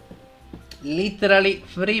 Literally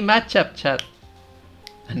free matchup, chat.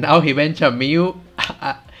 And now he bench a Mew.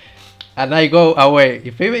 And I go away.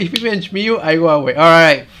 If he bench Mew, I go away.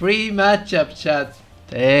 Alright. Free matchup, chat.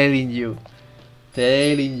 Telling you.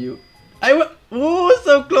 Telling you. Ooh,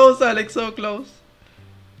 so close, Alex. So close.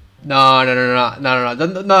 No.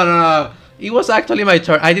 It was actually my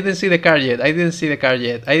turn. I didn't see the card yet. I didn't see the card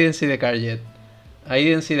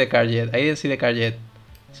yet.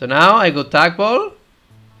 So now I go tag ball.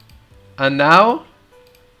 And now...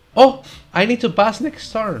 Oh! I need to pass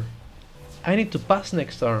next turn.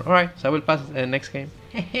 Alright, so I will pass next game.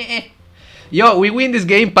 Yo, we win this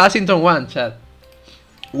game passing turn 1, chat.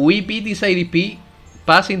 We beat this ADP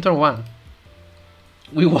passing turn 1.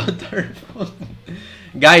 We won turn 1.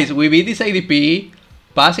 Guys, we beat this ADP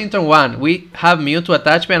Passing turn 1. We have Mewtwo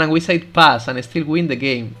attachment and we said pass and still win the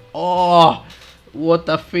game. Oh, what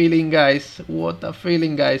a feeling, guys. What a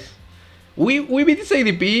feeling, guys. We beat this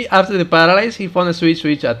ADP after the paralyze. He found a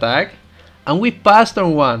switch attack. And we passed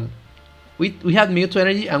turn 1. We had Mewtwo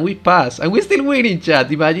energy and we passed. And we still winning,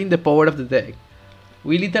 chat. Imagine the power of the deck.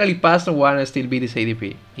 We literally passed turn 1 and still beat this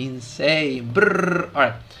ADP. Insane.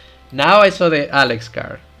 Alright. Now I saw the Alex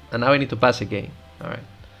card. And now I need to pass again. Alright.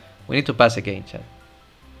 We need to pass again, chat.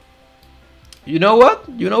 You know what?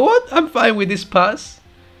 You know what? I'm fine with this pass.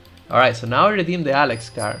 Alright, so now I redeem the Alex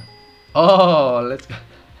card. Oh, let's go.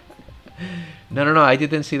 No, I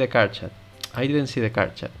didn't see the card, chat. I didn't see the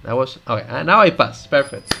card, chat. That was... Okay, and now I pass.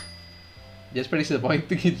 Perfect. Just pretty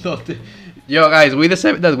disappointing. Yo, guys, we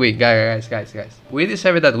deserve that win. Guys. We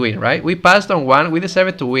deserve that win, right? We passed on 1. We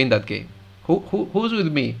deserve to win that game. Who's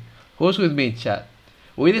with me? Who's with me, chat?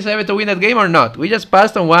 We deserve to win that game or not? We just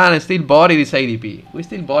passed on 1 and still bodied this ADP. We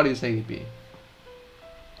still bodied this ADP.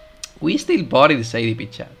 We still bodied this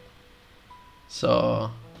ADP, chat.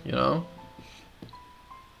 So, you know.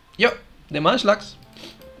 Yo, the Munchlax.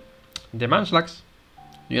 The Munchlax.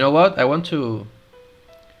 You know what? I want to...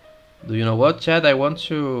 Do you know what, chat? I want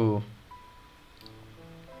to...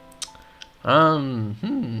 So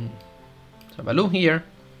balloon here.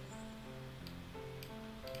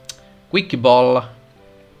 Quick Ball.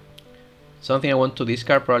 Something I want to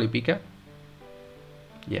discard, probably Pika.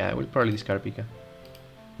 Yeah, I will probably discard Pika.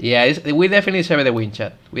 Yeah, we definitely deserve the win,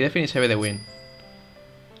 chat. We definitely deserve the win.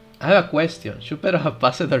 I have a question. Should Pedro have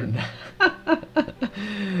passed it or not?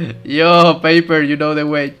 Yo, Paper, you know the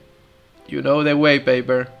way. You know the way,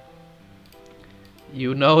 Paper.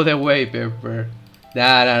 You know the way, Paper.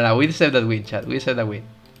 Nah. We deserve that win, chat. We deserve that win.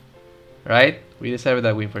 Right? We deserve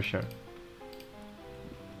that win for sure.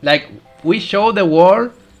 Like, we show the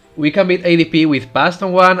world we can beat ADP with passed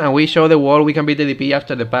on 1, and we show the world we can beat ADP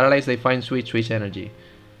after the paralyze they find switch energy.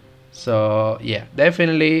 So, yeah,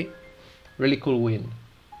 definitely really cool win.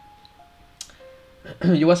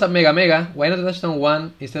 You was at Mega. Why not touch on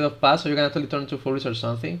 1 instead of pass so you can actually turn to full or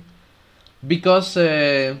something? Because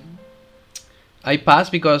I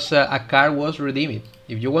passed because a card was redeemed.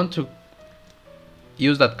 If you want to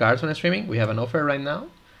use that card on streaming, we have an offer right now.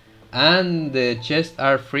 And the chests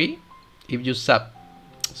are free if you sub.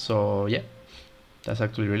 So yeah, that's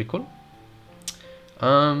actually really cool.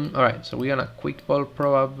 Alright, so we're gonna quick ball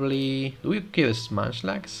probably. Do we kill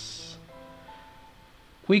Munchlax?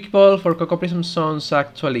 Quick ball for Coco Prism sounds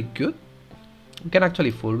actually good. We can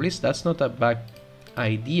actually full blitz. That's not a bad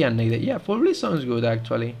idea neither. Yeah, full blitz sounds good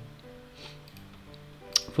actually.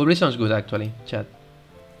 Full blitz sounds good actually, chat.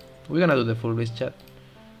 We're gonna do the full blitz, chat.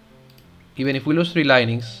 Even if we lose 3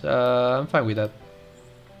 lightnings, I'm fine with that.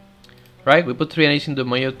 Right, we put 3 energies into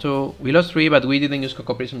Mewtwo. We lost 3, but we didn't use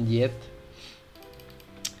Coco Prism yet.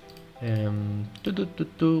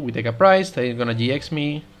 We take a prize. They're gonna GX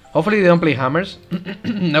me. Hopefully they don't play hammers.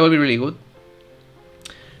 That will be really good.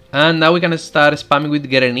 And now we can start spamming with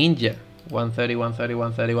Greninja. 130, 130,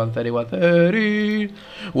 130, 130, 130,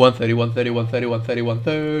 130, 130, 130,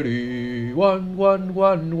 130,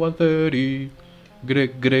 130, 130.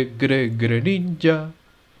 Greninja.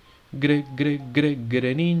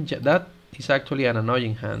 Greninja. That is actually an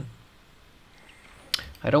annoying hand.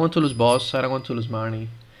 I don't want to lose boss. I don't want to lose money.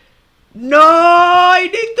 No, I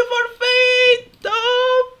need to forfeit.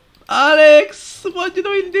 No, Alex, what you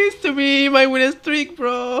doing this to me? My win streak,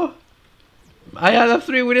 bro. I had a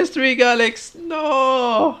 3 win streak, Alex.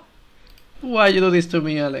 No. Why you do this to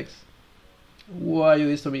me, Alex? Why you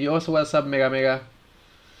do this to me? You also what's up, Mega.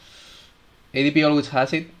 ADP always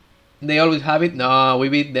has it. They always have it. No, we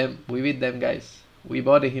beat them. We beat them, guys. We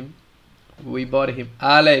bought him. We bought him.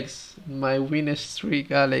 Alex, my win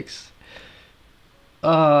streak, Alex.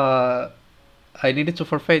 I needed to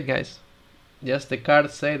forfeit, guys. Just the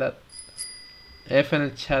cards say that.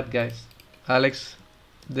 FNL chat, guys. Alex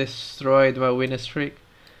destroyed my win streak.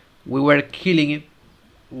 We were killing it.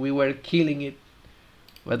 We were killing it.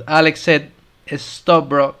 But Alex said, stop,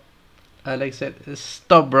 bro. Alex said,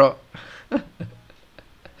 stop, bro.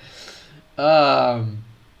 Oh,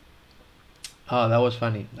 that was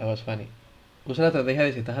funny. That was funny. Usa la estrategia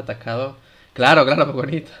de si estás atacado. Claro,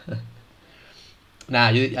 Poconita. Nah,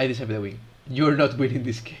 I deserve the win. You're not winning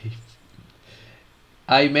this game.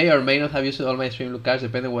 I may or may not have used all my stream look cards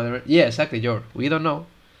depending whether... Yeah, exactly, George. We don't know.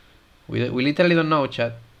 We literally don't know,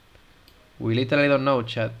 chat. We literally don't know,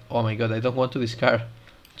 chat. Oh my god, I don't want to discard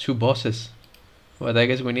 2 bosses. But I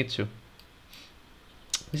guess we need to.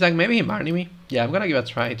 He's like, maybe he marny me. Yeah, I'm gonna give a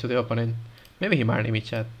try to the opponent. Maybe he marny me,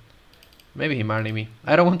 chat. Maybe he marny me.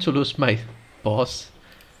 I don't want to lose my boss.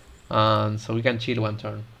 So we can chill 1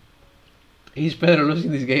 turn. Is Pedro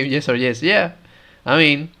losing this game? Yes or yes? Yeah. I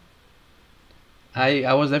mean,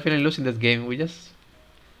 I was definitely losing this game. We just...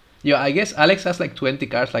 Yo, I guess Alex has like 20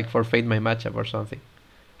 cards like for Fate my matchup or something.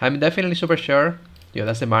 I'm definitely super sure. Yo,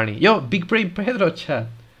 that's the Marnie. Yo, Big Brain Pedro, chat.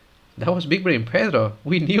 That was Big Brain Pedro.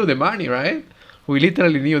 We knew the Marnie, right? We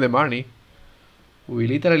literally knew the Marnie. We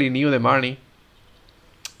literally knew the Marnie.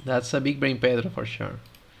 That's a Big Brain Pedro for sure.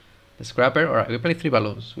 The Scrapper. Alright, we play 3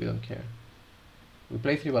 balloons. We don't care. We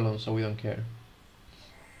play 3 balloons, so we don't care.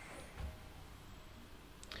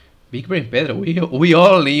 Big Brain Pedro. We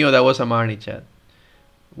all knew that was a Marnie, chat.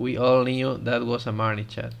 We all knew that was a Marnie,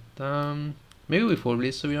 chat. Maybe we full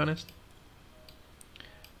blitz, to be honest.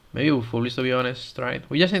 Maybe we full blitz, to be honest, right?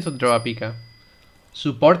 We just need to draw a Pika.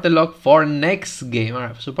 Support the lock for next game.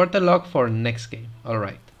 Alright, support the lock for next game.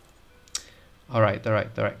 Alright. Alright.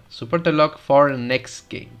 Support the lock for next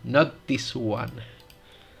game. Not this one.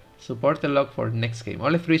 Support the lock for next game.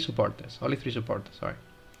 Only 3 supporters. Alright.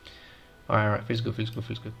 Alright. Feels good.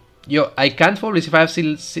 Yo, I can't full blitz if I have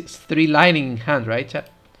still 3 lightning in hand, right, chat?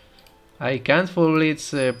 I can't full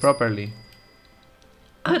blitz properly.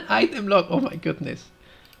 An item lock. Oh my goodness.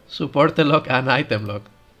 Support the lock and item lock.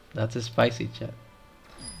 That's a spicy, chat.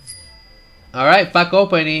 Alright, pack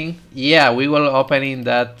opening. Yeah, we will opening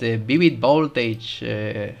that Vivid Voltage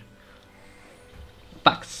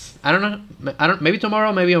packs. I don't know. Maybe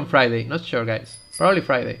tomorrow, maybe on Friday. Not sure, guys. Probably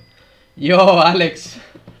Friday. Yo, Alex.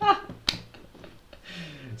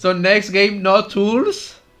 So next game, no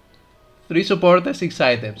tools. 3 supporters, 6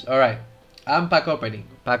 items. Alright. I'm pack opening.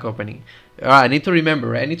 Alright, I need to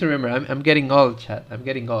remember. I'm getting old, chat. I'm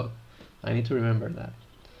getting old. I need to remember that.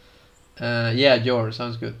 Yeah, George,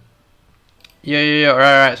 sounds good. Yeah.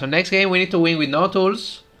 Alright. So next game we need to win with no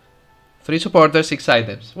tools, 3 supporters, 6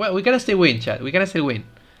 items. Well, we can still win, chat. We can still win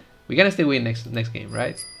next game,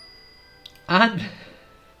 right? And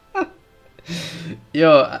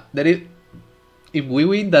yo, if we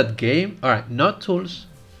win that game, alright, no tools,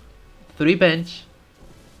 3 bench.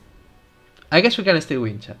 I guess we can still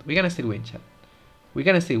win, chat. I guess we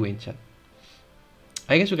can still win,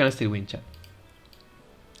 chat.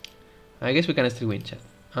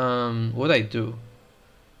 What I do?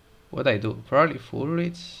 Probably full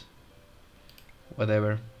reads.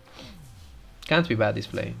 Whatever. Can't be bad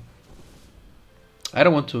display. I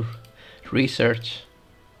don't want to research.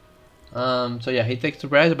 So yeah, he takes 2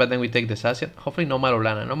 prizes, but then we take the Sassian. Hopefully no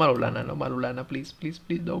Malulana, please,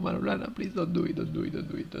 no Malulana, please don't do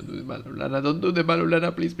the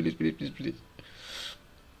Malulana, please.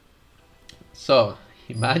 So,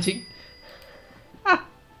 imagine.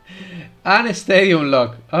 And a stadium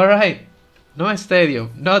lock. Alright. No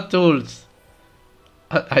stadium, no tools.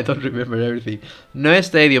 I don't remember everything. No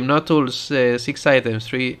stadium, no tools, 6 items,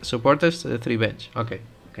 3 supporters, 3 bench. Okay.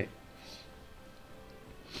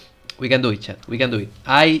 We can do it, chat. We can do it.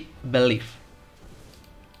 I believe,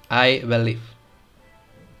 chat. I believe.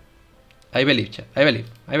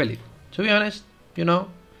 To be honest,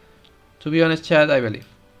 chat, I believe,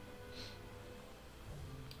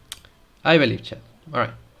 chat.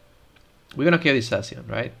 Alright. We're gonna kill this Sassian,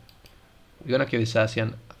 right? We're gonna kill this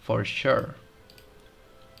Sassian for sure.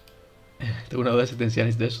 Tengo una duda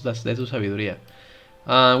existencial de su sabiduría.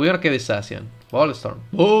 We're gonna kill this Sassian. Ballstorm.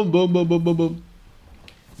 Boom.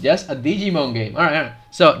 Just a Digimon game. Alright.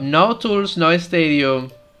 So, no tools, no stadium.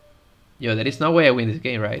 Yo, there is no way I win this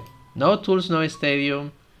game, right? No tools, no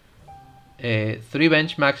stadium. 3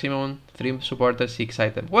 bench maximum, 3 supporters, 6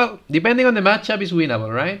 items. Well, depending on the matchup is winnable,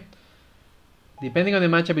 right?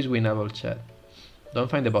 Chat. Don't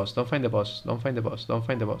find the boss.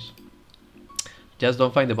 Just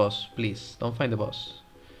don't find the boss, please. Don't find the boss.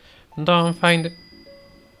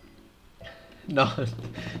 No,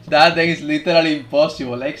 that thing is literally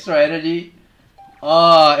impossible. Extra energy.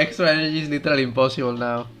 Oh, extra energy is literally impossible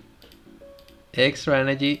now. Extra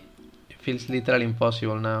energy feels literally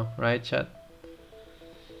impossible now, right, chat?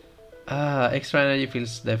 Extra energy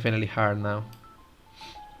feels definitely hard now.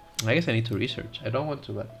 I guess I need to research. I don't want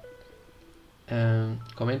to, but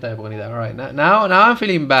comenta de Pokémon. Alright, now I'm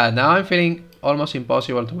feeling bad. Now I'm feeling almost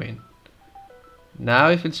impossible to win. Now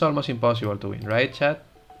it feels almost impossible to win, right, chat?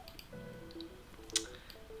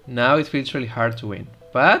 Now it feels really hard to win.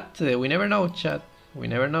 But we never know, chat. Now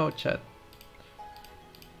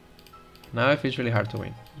it feels really hard to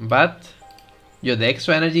win. But yo, the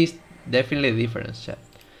extra energy is definitely the difference, chat.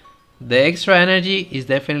 The extra energy is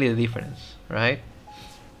definitely the difference, right?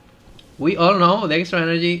 We all know the extra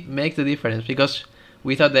energy makes the difference, because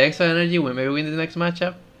without the extra energy we maybe win the next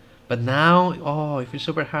matchup. But now, oh, it feels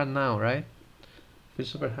super hard now, right?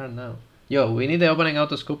 Yo, we need the opening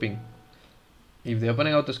auto scooping. If the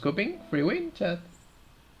opening auto scooping, free win, chat.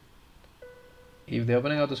 If the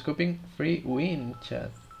opponent auto scooping, free win,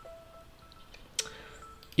 chat.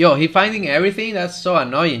 Yo, he finding everything? That's so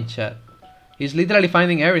annoying, chat. He's literally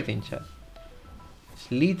finding everything, chat.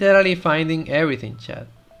 He's literally finding everything, chat.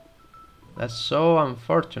 That's so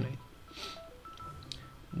unfortunate.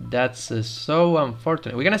 That's so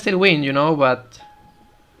unfortunate. We're gonna still win, you know, but...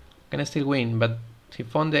 Gonna still win, but he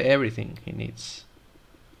found everything he needs.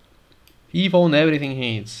 He found everything he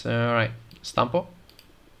needs. Alright. Stampo.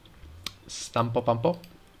 Stampo Pampo.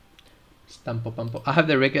 Stampo Pampo. I have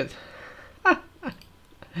the record.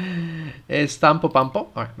 Stampo Pampo.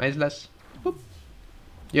 Alright, nice last.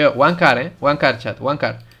 Yo, one card, eh? One card, chat. One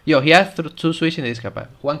card. Yo, he has two switch in this card.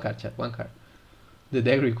 One card, chat. One card. The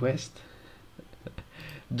deck request.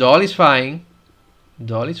 Doll is fine.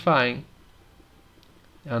 Doll is fine.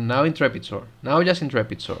 And now Intrepid Sword. Now just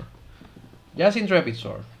Intrepid Sword. Just Intrepid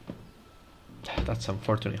Sword. That's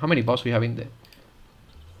unfortunate. How many boss we have in there?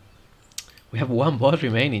 We have one boss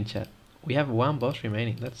remaining, chat. We have one boss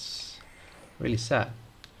remaining. That's really sad.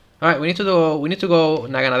 Alright, we need to go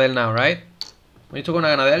Naganadel now, right? We need to go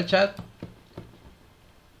Naganadel, chat.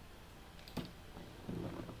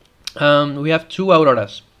 We have 2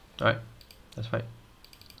 Auroras. Alright, that's fine.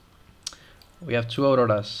 We have 2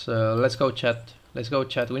 Auroras. Let's go, chat. Let's go,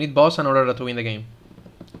 chat. We need boss and Aurora to win the game.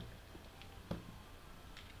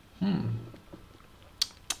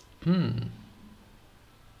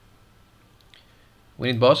 We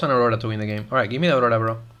need boss and Aurora to win the game. Alright, give me the Aurora,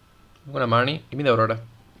 bro. I'm gonna Marnie. Give me the Aurora.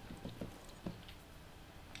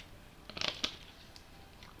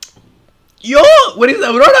 Yo! Where is the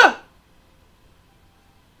Aurora?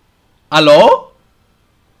 Hello?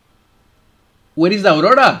 Where is the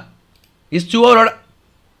Aurora? Is 2 Aurora?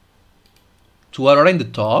 2 Aurora in the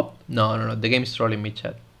top? No, no, no. The game is trolling me,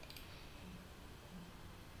 chat.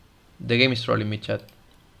 The game is trolling me, chat.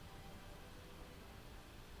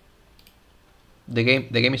 The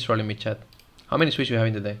game is trolling me, chat. How many switches you have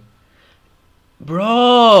in the day?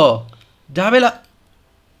 Bro! Davela!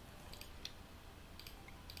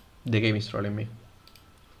 The game is trolling me.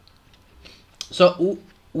 So,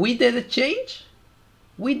 we did a change?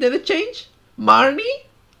 We did a change? Marnie?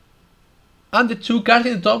 And the 2 cards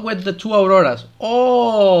in the top with the 2 Auroras.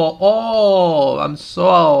 Oh, I'm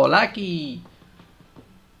so lucky.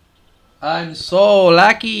 I'm so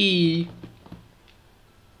lucky.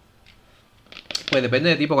 Pues depende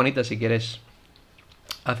de ti, Poconita, si quieres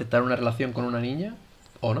aceptar una relación con una niña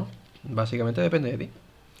o no. Básicamente depende de ti.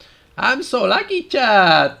 I'm so lucky,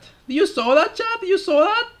 chat. You saw that, chat? You saw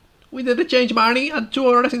that? We did the change, Marnie, and 2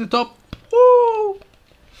 Auroras in the top. Woo!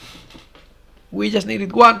 We just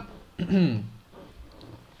needed 1.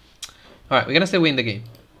 Alright, we're gonna still win the game.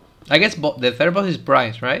 I guess the third boss is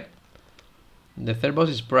Bryce, right? The third boss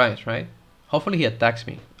is Bryce, right? Hopefully he attacks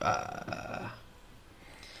me.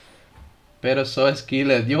 Pero so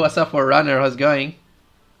skilled. You, what's up for runner? How's it going?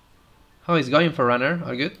 How is going for runner?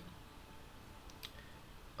 All good?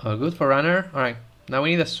 All good for runner? Alright, now we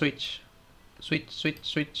need a switch.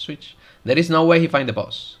 Switch. There is no way he find the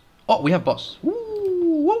boss. Oh, we have boss. Woo,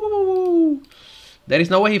 woo, woo, woo. There is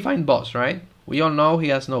no way he find boss, right? We all know he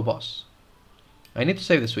has no boss. I need to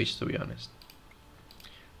save the switch, to be honest.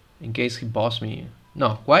 In case he boss me.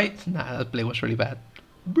 No, quite? Nah, that play was really bad.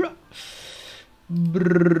 Bruh.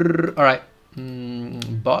 Alright.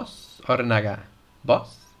 Boss or Naga?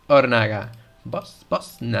 Boss or Naga? Boss,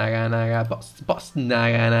 Naga, boss,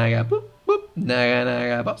 Naga, boop, boop,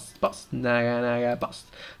 Naga, boss, Naga, boss.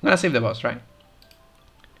 I'm gonna save the boss, right?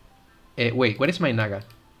 Wait, where is my Naga?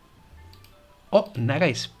 Oh, Naga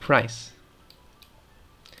is Price.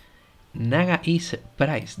 Naga is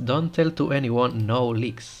Price. Don't tell to anyone, no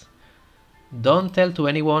leaks. Don't tell to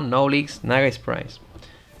anyone, no leaks. Naga is Price.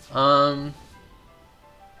 I'm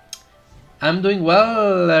doing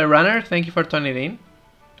well, runner. Thank you for tuning in.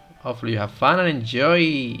 Hopefully you have fun and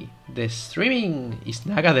enjoy the streaming. Is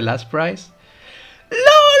Naga the last prize?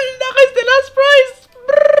 LOL! Naga is the last prize!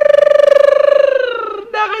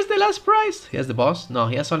 Brrr, Naga is the last prize. He has the boss? No,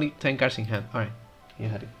 he has only 10 cards in hand. Alright, he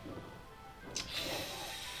had it.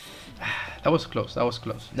 That was close, that was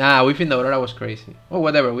close. Nah, we think the Aurora was crazy. Oh,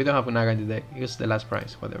 whatever, we don't have a Naga in the deck. It was the last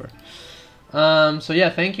prize, whatever. So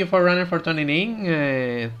yeah, thank you for runner for tuning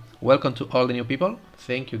in. Welcome to all the new people.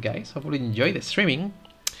 Thank you guys. Hopefully you enjoy the streaming.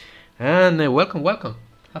 And welcome.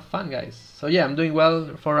 Have fun, guys. So yeah, I'm doing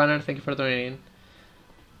well for runner. Thank you for tuning in.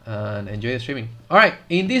 And enjoy the streaming. Alright,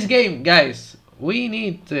 in this game, guys, we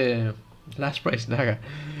need last prize Naga.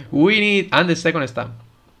 We need, and the second stamp.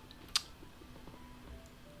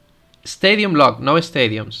 Stadium lock, no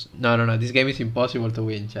stadiums. No. This game is impossible to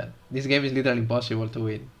win, chat. This game is literally impossible to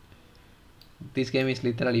win. This game is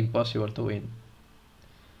literally impossible to win.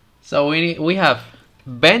 So we have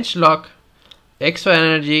bench lock, extra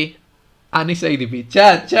energy, and it's ADP.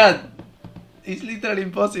 Chat. It's literally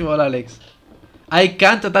impossible, Alex. I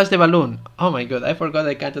can't attach the balloon. Oh my god, I forgot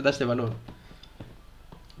I can't attach the balloon.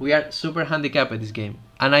 We are super handicapped at this game,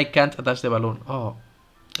 and I can't attach the balloon. Oh,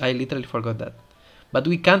 I literally forgot that. But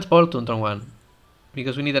we can't bolt on turn 1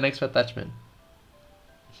 because we need an extra attachment.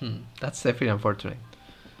 That's definitely unfortunate.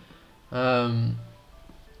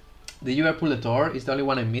 Did you ever pull the door? Is the only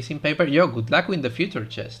one I'm missing, Paper? Yo, good luck with the future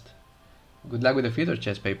chest. Good luck with the future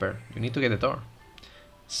chest, Paper. You need to get the door.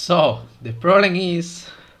 So, the problem is...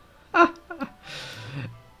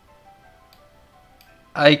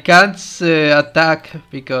 I can't attack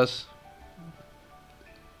because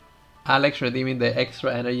Alex redeeming the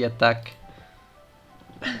extra energy attack.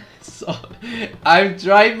 So, I'm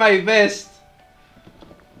trying my best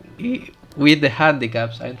with the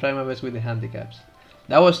handicaps. I'm trying my best with the handicaps.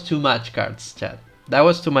 That was too much cards, chat. That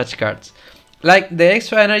was too much cards. Like, the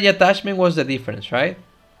extra energy attachment was the difference, right?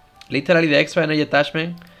 Literally, the extra energy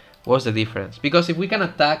attachment was the difference. Because if we can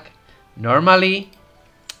attack normally,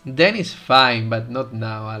 then it's fine, but not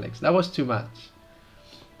now, Alex. That was too much.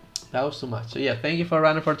 That was too much. So yeah, thank you for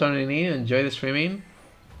running for tuning in. Enjoy the streaming.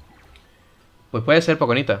 Pues puede ser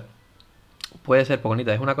Poconita. Puede ser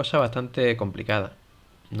Poconita. Es una cosa bastante complicada.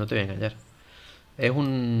 No te voy a engañar. Es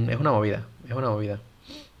una movida. Es una movida.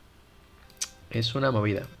 Es una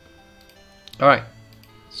movida. Alright.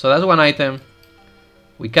 So that's one item.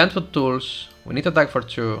 We can't put tools. We need to attack for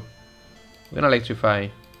 2. We're gonna electrify.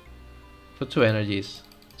 Put 2 energies.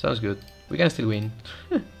 Sounds good. We can still win.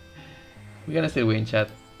 We can still win, chat.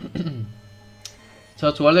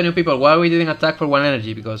 So to all the new people, why we didn't attack for 1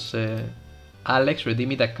 energy? Because Alex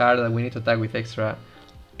redeemed a card that we need to attack with extra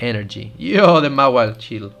energy. Yo, the Mawal,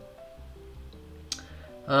 chill.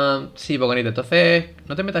 Sí, Poconita. Entonces,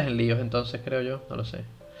 no te metas en líos entonces, creo yo. No lo sé.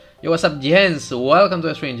 Yo, what's up, Jens? Welcome to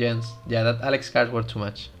the stream, Jens. Yeah, that Alex cards were too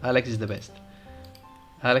much. Alex is the best.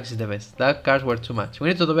 Alex is the best. That cards were too much. We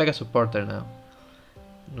need to top deck a supporter now.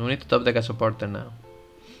 We need to top deck a supporter now.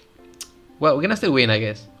 Well, we're gonna still win, I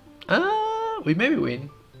guess. We maybe win.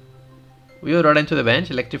 We will run into the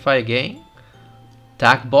bench, electrify again.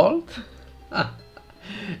 Tag bolt?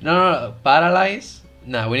 No. Paralyze?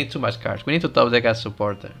 No, we need too much cards. We need to top deck as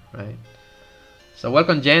supporter, right? So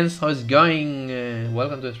welcome, Jens. How's it going?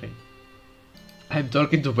 Welcome to the stream. I'm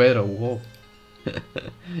talking to Pedro. Whoa.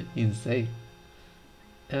 Insane.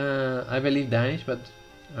 I believe Danish, but...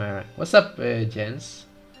 Alright. What's up, Jens?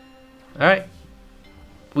 Alright.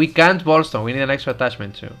 We can't Ballstone. We need an extra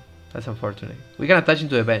attachment too. That's unfortunate. We can attach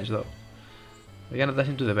into the bench though. We can attach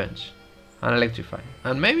into the bench. And electrify.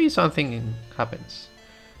 And maybe something happens.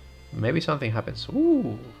 Maybe something happens.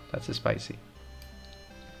 Ooh, that's spicy.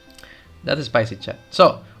 That's a spicy, chat.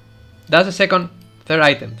 So, that's the third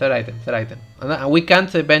item. And we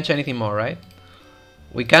can't bench anything more, right?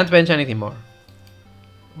 We can't bench anything more.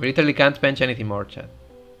 We literally can't bench anything more, chat.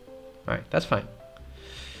 Alright, that's fine.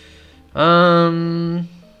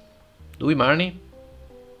 Do we Marnie?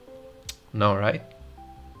 No, right?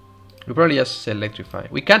 We probably just electrify.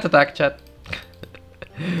 We can't attack, chat.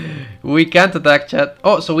 We can't attack, chat.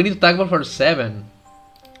 Oh, so we need to attack ball for 7.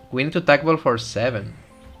 We need to attack ball for 7.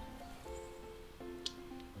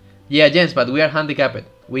 Yeah, Jens, but we are handicapped.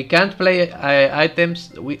 We can't play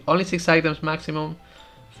items. We only 6 items maximum.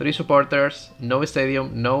 3 supporters. No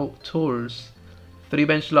stadium. No tools. 3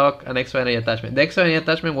 bench lock and extra energy attachment. The extra energy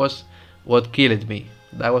attachment was what killed me.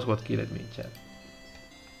 That was what killed me, chat.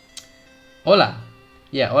 Hola.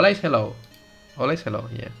 Yeah, hola is hello. Hola is hello,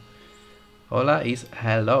 yeah. Hola is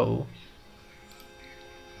hello.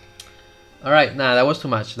 Alright, nah, that was too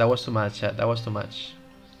much. That was too much, chat. That was too much.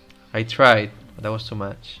 I tried, but that was too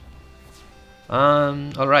much.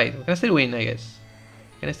 Alright, we can still win, I guess.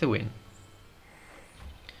 We can still win.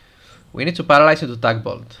 We need to paralyze into tag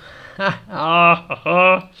bolt.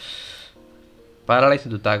 Paralyze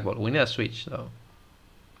into tag bolt. We need a switch though.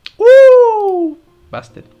 Woo!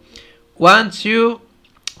 Busted. 1, 2,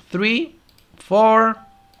 3, 4.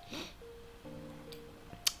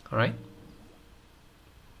 Alright.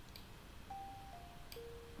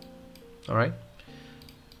 Alright.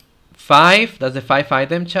 5. That's the 5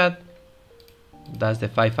 item, chat. That's the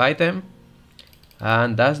 5 item.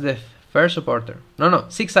 And that's the first supporter. No,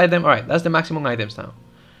 6 item. Alright, that's the maximum items now.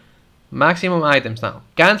 Maximum items now.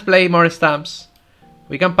 Can't play more stamps.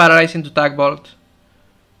 We can paralyze into tag bolt.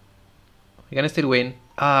 We can still win.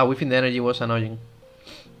 Whiffing the energy was annoying.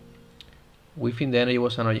 Whiffing the energy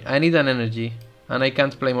was annoying. I need an energy. And I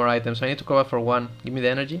can't play more items. So I need to cover for 1. Give me the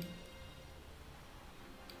energy.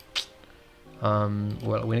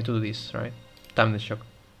 Well, we need to do this, right? Time the shock.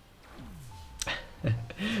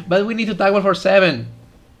 But we need to tag ball for 7.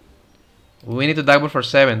 We need to tag ball for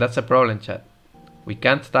 7. That's a problem, chat. We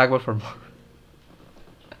can't tag ball for more.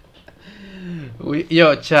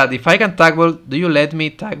 Yo, chat, if I can tag ball, do you let me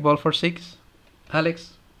tag ball for 6?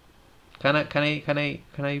 Alex? Can I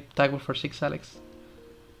tag ball for 6, Alex?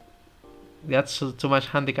 That's too much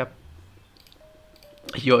handicap.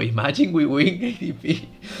 Yo, imagine we win ADP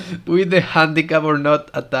with the handicap or not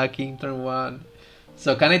attacking turn 1.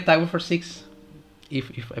 So can I tag ball for 6?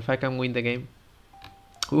 If I can win the game?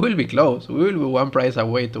 We will be close. We will be 1 prize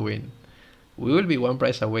away to win. We will be 1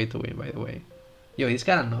 prize away to win, by the way. Yo, he's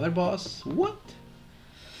got another boss. What?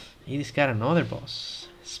 He's got another boss.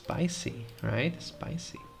 Spicy, right?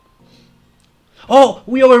 Spicy. Oh,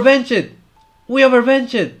 we overbenched. We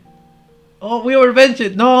overbenched. Oh, we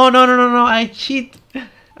overbenched. No. I cheat.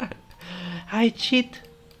 I cheat.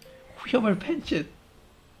 We overbenched.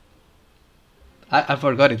 I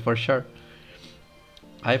forgot it for sure.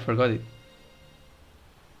 I forgot it.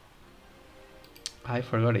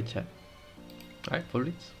 Chat. Alright, full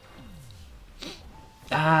blitz.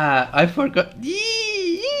 I forgot.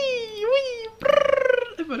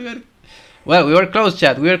 I forgot it. Well, we were close,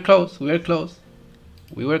 chat. We were close,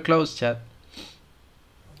 chat.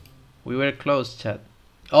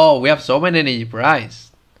 Oh, we have so many energy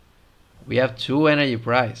prize. We have 2 energy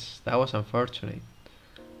prize. That was unfortunate.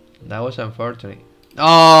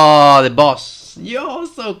 Oh, the boss. Yo,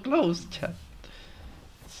 so close, chat.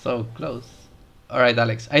 So close. Alright,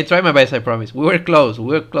 Alex. I tried my best, I promise. We were close.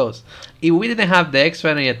 If we didn't have the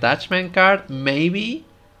extra energy attachment card, maybe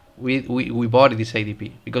we bought this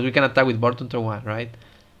ADP. Because we can attack with Borton turn 1, right?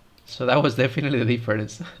 So that was definitely the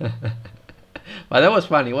difference. But that was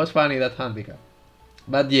funny. It was funny, that handicap.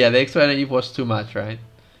 But yeah, the extra energy was too much, right?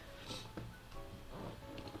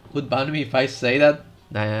 Would ban me if I say that?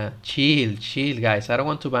 Nah, chill, guys. I don't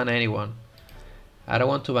want to ban anyone.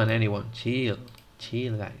 Chill,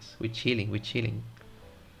 guys. We're chilling.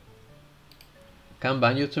 Can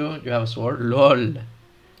ban you too? You have a sword? LOL.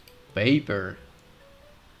 Paper.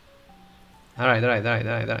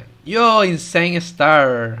 Alright. Yo, insane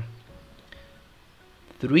star.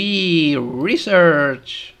 3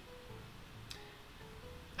 research.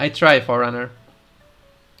 I try Forerunner.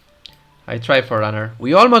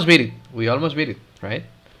 We almost beat it, right?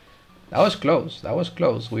 That was close.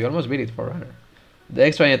 We almost beat it, Forerunner. The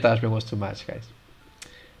extra attachment was too much, guys.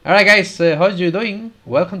 Alright, guys, how's you doing?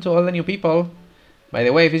 Welcome to all the new people. By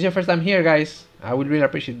the way, if it's your first time here, guys, I would really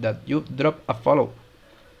appreciate that you drop a follow,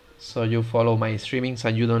 so you follow my streamings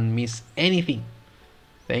and you don't miss anything.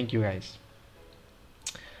 Thank you, guys.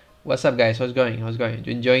 What's up, guys? How's going? You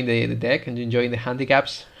enjoying the deck and you enjoying the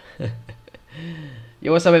handicaps?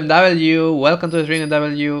 Yo, what's up, MW? Welcome to the stream,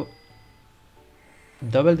 MW.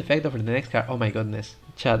 Double defect over the next card. Oh my goodness.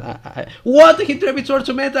 Chat, what? Intrepid Sword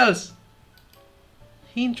to Metals!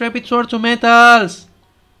 Intrepid Sword to Metals!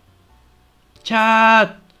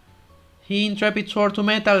 Chat! Intrepid Sword to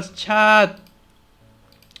Metals, chat!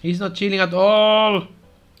 He's not chilling at all!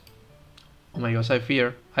 Oh my gosh, I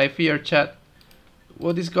fear, chat.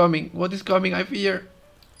 What is coming? I fear.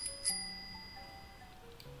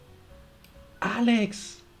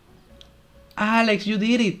 Alex, you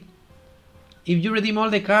did it. If you redeem all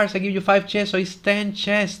the cards, I give you 5 chests, so it's 10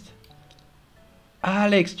 chests.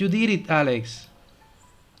 Alex, you did it, Alex.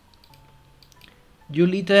 You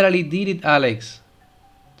literally did it, Alex.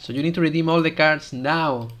 So you need to redeem all the cards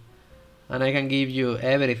now, and I can give you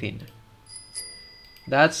everything.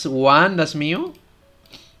 That's 1, that's Mew.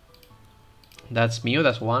 That's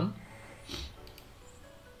 1.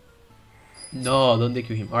 No, don't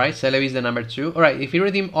DQ him. Alright, Celebi is the number 2. Alright, if you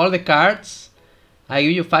redeem all the cards, I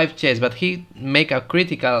give you 5 chests, but he make a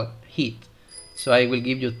critical hit. So I will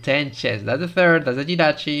give you 10 chests. That's the 3rd, that's the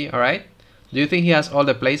Jirachi, alright? Do you think he has all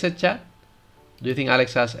the playset, chat? Do you think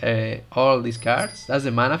Alex has all these cards? That's the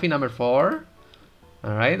Manaphy number 4.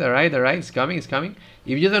 Alright, it's coming. If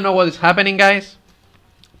you don't know what is happening, guys,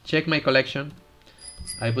 check my collection.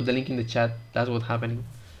 I put the link in the chat. That's what's happening.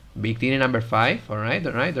 Big Tini number 5. Alright.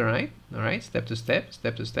 Step to step.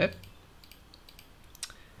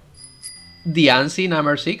 The Ansi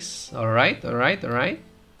number 6. Alright.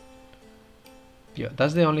 Yeah,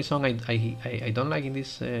 that's the only song I don't like in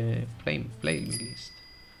this playlist.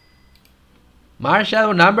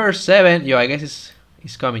 Marshadow number 7. Yo, I guess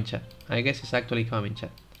it's coming, chat. I guess it's actually coming,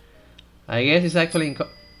 chat. And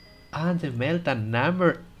the Melta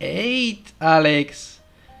number 8, Alex.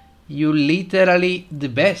 You literally the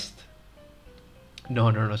best.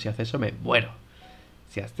 No, si hace eso me muero.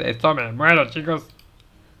 Chicos.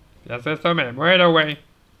 Si hace eso me muero, güey.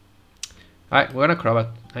 Alright, we're gonna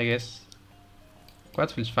Crobat, I guess.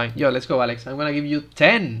 Quad feels fine. Yo, let's go, Alex. I'm gonna give you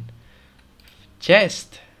 10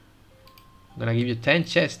 chest. I'm gonna give you 10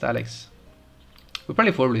 chest, Alex. We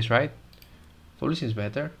probably full release, right? Full release is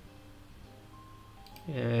better.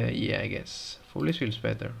 Yeah, I guess. Full release feels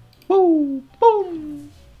better. Woo!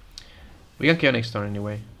 Boom! We can kill next turn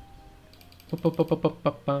anyway.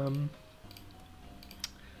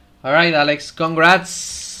 Alright, Alex.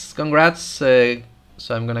 Congrats! Congrats!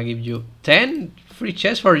 So I'm gonna give you 10 free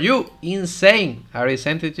chests for you. Insane! I already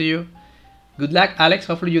sent it to you. Good luck, Alex.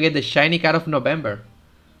 Hopefully you get the shiny card of November.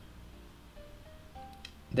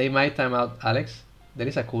 They might time out, Alex. There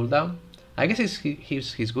is a cooldown. I guess he's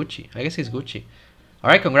Gucci. I guess he's Gucci.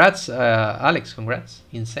 Alright, congrats, Alex. Congrats.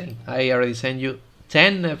 Insane. I already sent you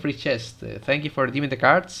 10 free chests. Thank you for redeeming the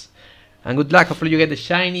cards. And good luck. Hopefully you get the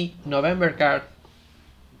shiny November card.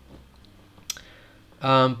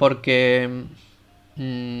 Porque...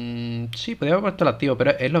 sí, podríamos haber puesto el activo,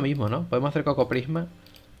 pero es lo mismo, ¿no? Podemos hacer Coco Prisma.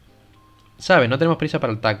 ¿Sabes? No tenemos prisa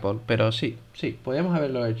para el Tag Ball, pero sí, podríamos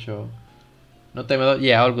haberlo hecho. No te me doy...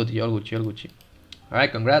 Yeah, all Gucci, all Gucci, all Gucci.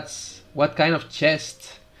 Alright, congrats. What kind of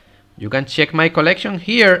chest? You can check my collection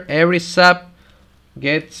here. Every sub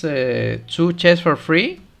gets 2 chests for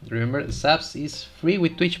free. Remember, the subs is free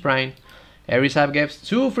with Twitch Prime. Every sub gets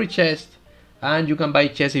 2 free chests. And you can buy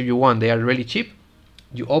chests if you want. They are really cheap.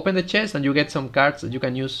 You open the chest and you get some cards that you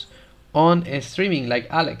can use on streaming like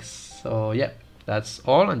Alex. So yeah, that's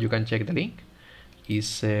all, and you can check the link.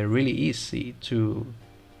 It's really easy to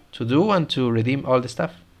do and to redeem all the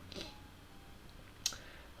stuff.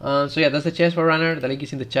 So yeah, that's the chest for runner. The link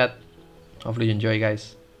is in the chat. Hopefully you enjoy,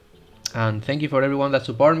 guys. And thank you for everyone that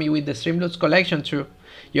support me with the Streamloots collection too.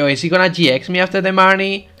 Yo, is he gonna GX me after the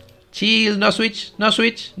Marnie? Chill, no switch, no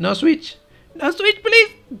switch, no switch. No switch, please.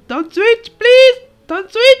 Don't switch, please. Don't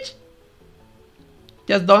switch.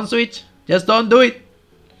 Just don't switch. Just don't do it.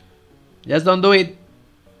 Just don't do it.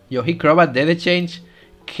 Yo, he Crobat, did it change?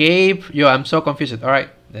 Cape. Yo, I'm so confused. Alright,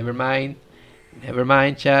 never mind. Never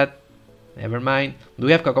mind, chat. Never mind. Do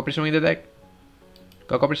we have Coco Prism in the deck?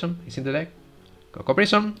 Coco Prism is in the deck. Coco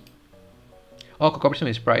Prism. Oh, Coco Prism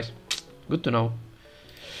is price. Good to know.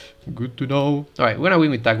 Good to know. Alright, we're gonna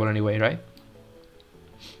win with Tag Ball anyway, right?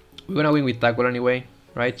 We're gonna win with Tag Ball anyway.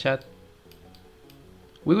 Right, chat?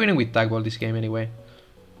 We're winning with Tag Ball this game anyway.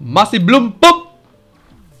 Massive Bloom, boom!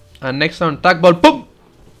 And next turn, Tag Ball, boom!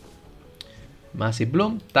 Massive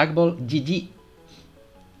Bloom, Tag Ball, GG.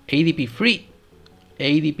 ADP free.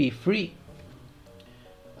 ADP free.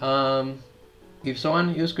 If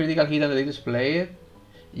someone used critical hit and they display it,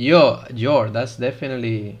 yo, that's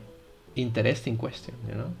definitely interesting question,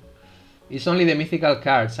 you know? It's only the mythical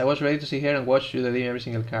cards. I was ready to sit here and watch you redeem every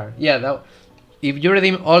single card. Yeah, if you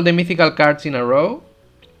redeem all the mythical cards in a row,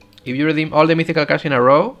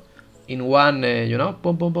 in one, you know,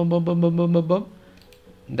 boom, boom, boom, boom, boom, boom, boom, boom, boom,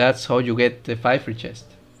 that's how you get the 5 free chests.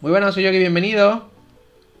 Muy buenas, soy Yogi, bienvenido.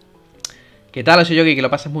 ¿Qué tal, soy Yogi? Que lo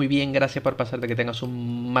pases muy bien, gracias por pasarte, que tengas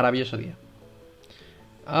un maravilloso día.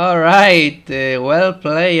 Alright, well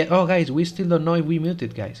played. Oh, guys, we still don't know if we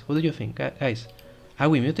muted, guys. What do you think, guys? Are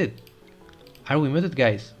we muted? Are we muted,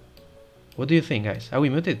 guys? What do you think, guys? Are we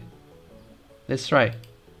muted? Let's try.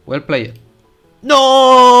 Well played.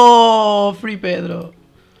 No! Free Pedro.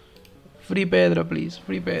 Free Pedro, please.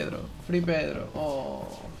 Free Pedro. Free Pedro. Oh,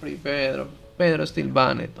 free Pedro. Pedro still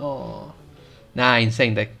banned. Oh. Nah,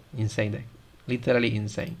 insane deck. Insane deck. Literally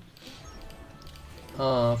insane.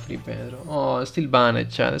 Oh, free Pedro. Oh, still banned,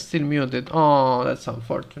 chat. Still muted. Oh, that's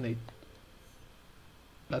unfortunate.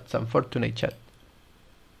 That's unfortunate, chat.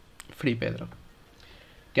 Free Pedro.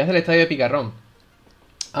 ¿Qué hace el estadio de Picarrón?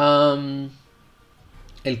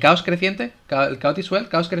 El caos creciente. El Chaotic Swell,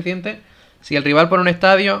 caos creciente. Si el rival pone un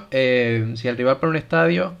estadio.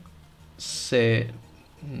 Se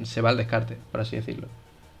va al descarte, por así decirlo.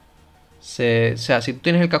 O sea, si tú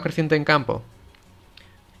tienes el caos creciente en campo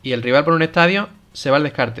y el rival pone un estadio, se va al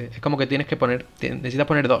descarte. Es como que tienes que poner, necesitas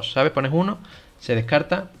poner 2, ¿sabes? Pones 1, se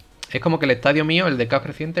descarta. Es como que el estadio mío, el de caos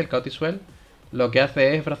creciente, el Chaotic Swell, lo que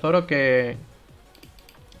hace es, Frazoro, que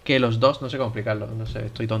los dos, no sé cómo explicarlo, no sé,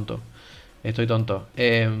 estoy tonto.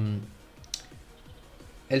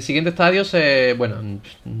 El siguiente estadio se... Bueno,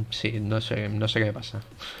 sí, no sé qué me pasa.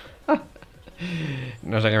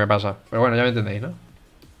 No sé qué me pasa, pero bueno, ya me entendéis, ¿no?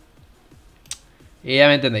 Y ya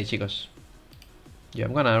me entendéis, chicos. Yeah,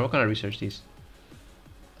 I'm gonna research this.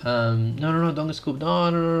 No, don't scoop.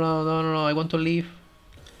 No, I want to leave.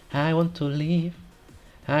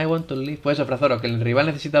 Pues eso, Frazoro, que el rival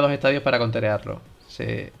necesita 2 estadios para conterearlo.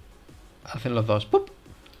 Se hacen los dos. ¡Pup!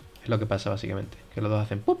 Es lo que pasa, básicamente. Que los dos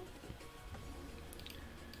hacen ¡pup!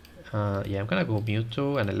 Yeah, I'm gonna go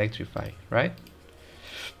Mewtwo and Electrify, right?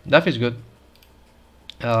 That feels good.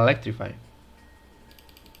 Electrify.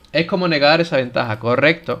 Es como negar esa ventaja.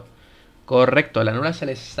 Correcto. Correcto. Le anulas el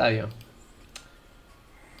estadio.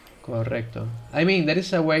 Correcto. I mean, there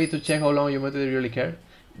is a way to check how long you might really care.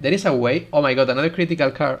 There is a way. Oh my god, another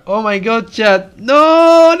critical card. Oh my god, chat.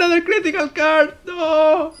 No, another critical card.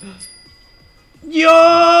 No. Yo,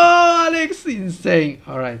 Alex, insane.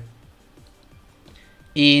 All right.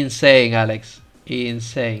 Insane, Alex.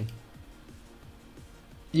 Insane.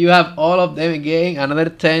 You have all of them again. Another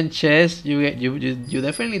 10 chests. You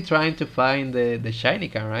definitely trying to find the shiny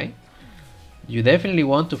card, right? You definitely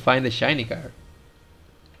want to find the shiny card.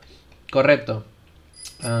 Correcto.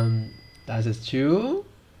 That's true.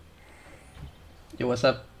 Yo, what's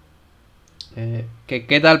up?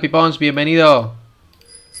 ¿Qué tal, Pipons? Bienvenido.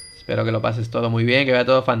 Espero que lo pases todo muy bien, que vaya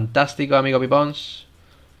todo fantástico, amigo Pipons.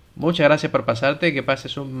 Muchas gracias por pasarte, que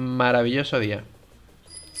pases un maravilloso día.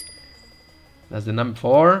 That's the number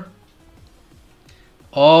 4.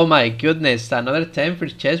 Oh my goodness, another 10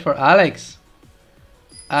 free chests for Alex.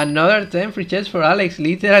 Another 10 free chests for Alex.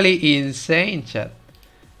 Literally insane, chat.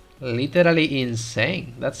 Literally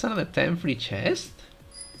insane. That's another 10 free chests.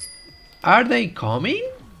 Are they coming?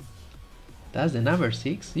 That's the number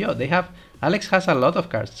 6. Yo, they have... Alex has a lot of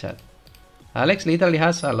cards, chat. Alex literally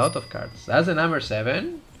has a lot of cards. That's the number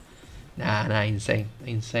 7. Nah, insane.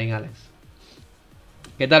 Insane, Alex.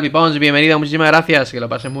 ¿Qué tal, Pipons? Bienvenido, muchísimas gracias. Que lo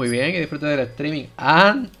pases muy bien, que disfrutes del streaming.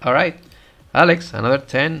 And, alright. Alex, another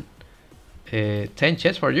 10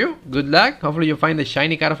 chests for you. Good luck. Hopefully you find the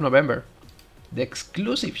shiny card of November. The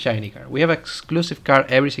exclusive shiny card. We have an exclusive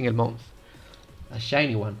card every single month. A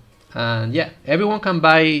shiny one. And yeah, everyone can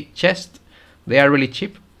buy chests. They are really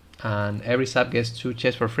cheap. And every sub gets 2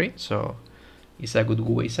 chests for free. So it's a good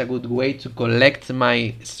way. It's a good way to collect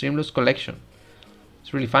my Streamlabs collection.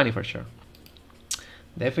 It's really funny for sure.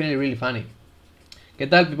 Definitely really funny. ¿Qué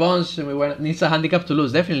tal, Pipons? Muy buena. Needs a handicap to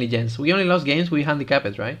lose. Definitely, gents. We only lost games, we handicap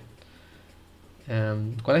it, right?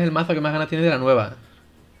 ¿Cuál es el mazo que más ganas tiene de la nueva?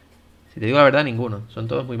 Si te digo la verdad, ninguno. Son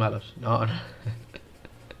todos muy malos. No.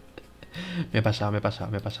 Me he pasado un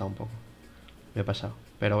poco. Me he pasado.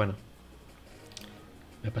 Pero bueno.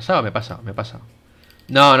 Me he pasado.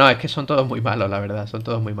 No, es que son todos muy malos, la verdad. Son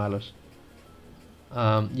todos muy malos.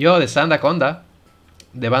 Yo de Sandaconda.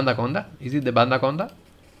 ¿De Bandaconda? ¿Is it de Bandaconda?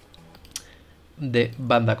 De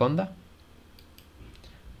Bandaconda.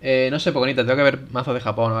 No sé, Poconita, tengo que ver mazos de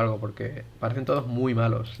Japón o algo, porque parecen todos muy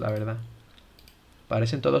malos, la verdad.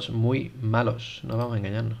 Parecen todos muy malos, no vamos a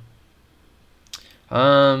engañarnos.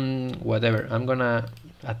 Whatever, I'm gonna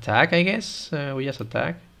attack, I guess. We just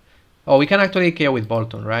attack. Oh, we can actually KO with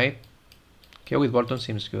Bolton, right? KO with Bolton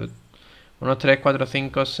seems good. 1, 3, 4,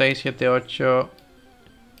 5, 6, 7, 8.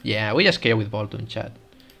 Yeah, we just KO with Bolton, chat.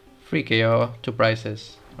 Free KO, 2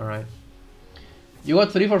 prizes. Alright. You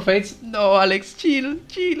got 3 for fates? No, Alex, chill,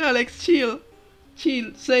 Alex, chill.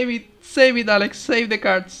 Save it, Alex. Save the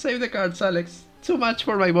cards, Alex. Too much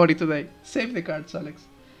for my body today. Save the cards, Alex.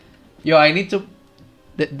 Yo, I need to...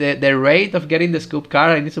 The rate of getting the scoop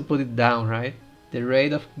card, I need to put it down, right? The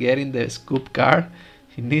rate of getting the scoop card,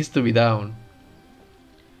 it needs to be down.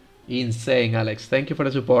 Insane, Alex. Thank you for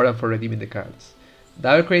the support and for redeeming the cards.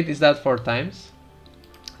 Double credit is that 4 times?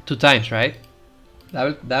 2 times, right?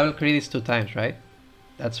 Double credit is 2 times, right?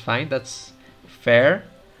 That's fine. That's fair.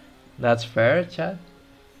 That's fair, chat.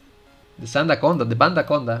 The Sandaconda, the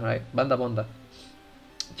Bandaconda, right? Bandaconda.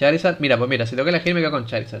 Charizard, mira, pues mira, si tengo que elegir me quedo con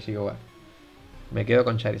Charizard, sigo igual. Me quedo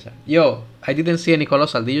con Charizard. Yo, I didn't see any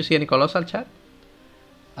Colossal. Did you see any Colossal, chat?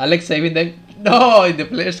 Alex saving them. No, in the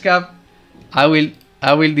Players Cup, I will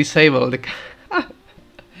disable the...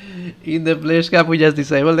 In the Players Cup, we just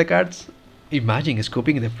disable the cards. Imagine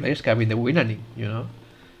scooping in the Players Cup in the winning, you know?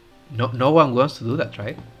 No one wants to do that,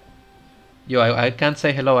 right? Yo, I can't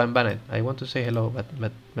say hello, I'm banned. I want to say hello, but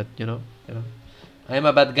you know, I'm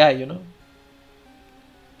a bad guy, you know?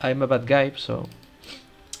 I'm a bad guy, so...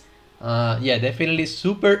 yeah, definitely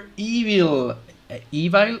super evil.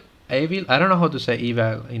 Evil? I don't know how to say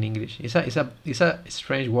evil in English. It's a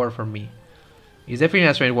strange word for me. It's definitely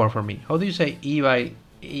a strange word for me. How do you say evil?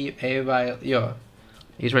 Evil? Yo,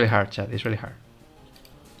 it's really hard, chat. It's really hard.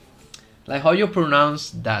 Like how you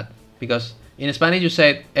pronounce that? Because in Spanish you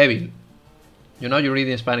said evil. You know, you read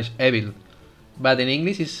in Spanish evil, but in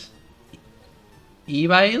English it's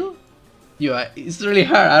evil. Yeah, it's really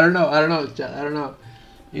hard. I don't know.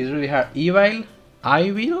 It's really hard.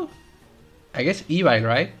 Evil, I guess evil,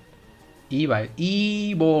 right? Evil.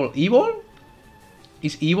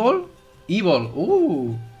 Is evil?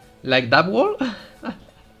 Ooh, like that wall.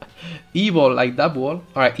 Evil, like that wall.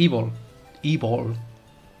 All right, evil. All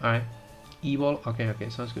right, evil. Okay,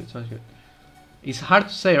 sounds good. It's hard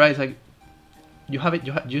to say, right? It's like You have it.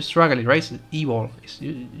 You struggling, right? It's evil.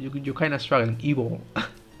 You kind of struggling. Evil.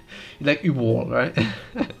 Like evil, right?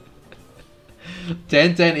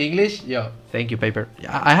 10-10 English. Yo, thank you, Paper.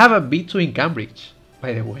 I have a B2 in Cambridge,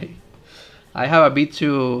 by the way. I have a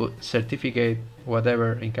B2 certificate,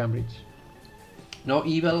 whatever, in Cambridge. No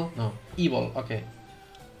evil. No evil. Okay.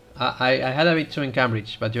 I had a B2 in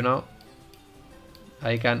Cambridge, but you know,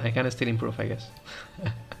 I can still improve, I guess.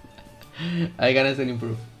 I can still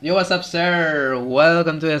improve. Yo, what's up, sir?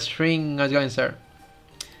 Welcome to the stream. How's it going, sir?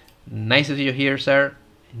 Nice to see you here, sir.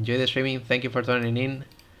 Enjoy the streaming. Thank you for tuning in.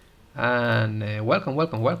 And welcome to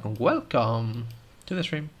the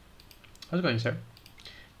stream. How's it going, sir?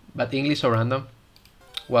 But English or random?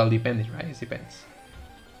 Well, depending, right? It depends.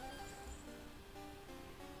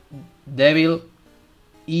 Devil,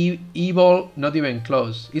 evil, not even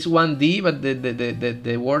close. It's 1D, but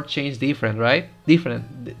the word changed different, right?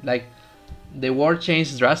 Different, like the word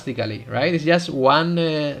changed drastically, right? It's just one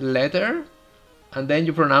letter, and then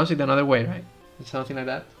you pronounce it another way, right? It's something like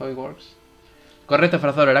that, how it works. Correcto,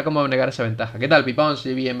 Frazor, era como negar esa ventaja. ¿Qué tal, Pipons?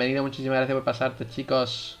 Bienvenido, muchísimas gracias por pasarte,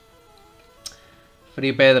 chicos.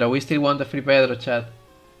 Free Pedro, we still want the Free Pedro, chat.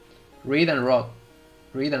 Read and rot.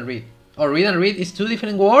 Read and read. Oh, read and read is two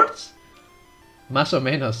different words? Más o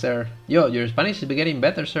menos, sir. Yo, your Spanish is getting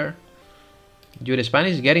better, sir. Your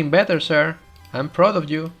Spanish is getting better, sir. I'm proud of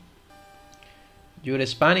you. Your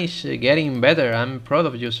Spanish is getting better. I'm proud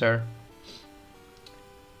of you, sir.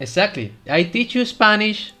 Exactly. I teach you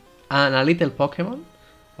Spanish and a little Pokemon.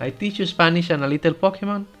 I teach you Spanish and a little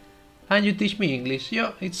Pokemon. And you teach me English.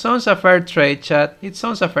 Yo, it sounds a fair trade, chat. It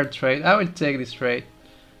sounds a fair trade. I will take this trade.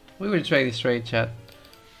 We will trade this trade, chat.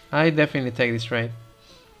 I definitely take this trade.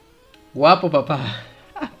 Guapo, papa.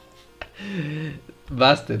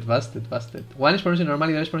 Busted. One is pronounced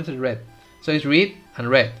normally, the other is pronounced red. So it's read and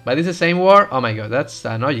red. But it's the same word. Oh my god, that's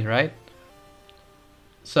annoying, right?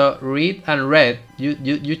 So read and red,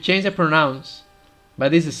 you change the pronouns,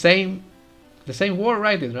 but it's the same word,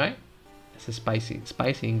 right? It's a spicy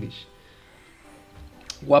English.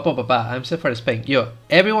 Guapo, papa. I'm set for Spain. Yo,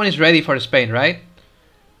 everyone is ready for Spain, right?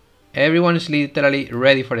 Everyone is literally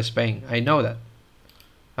ready for Spain. I know that.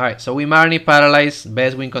 Alright, so we Marnie paralyze,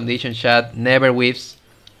 best win condition, chat, never whiffs.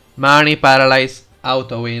 Marnie paralyze,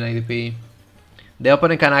 auto win IDP. The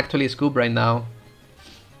opponent can actually scoop right now.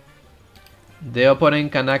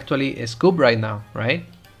 Right?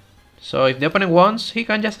 So if the opponent wants, he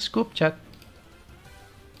can just scoop, chat.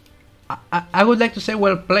 I would like to say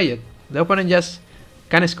well played. The opponent just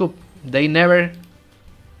can scoop. They never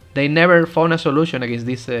found a solution against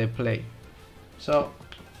this play. So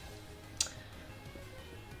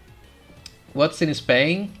what's in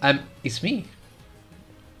Spain? It's me.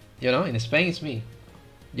 You know, in Spain it's me.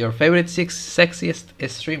 Your favorite sexiest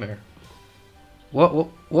streamer. What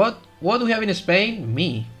do we have in Spain?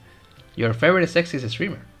 Me. Your favorite sexiest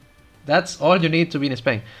streamer. That's all you need to be in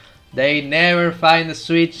Spain. They never find the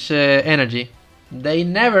switch energy. They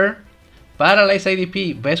never paralyze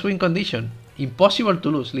IDP. Best win condition. Impossible to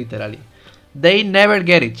lose, literally. They never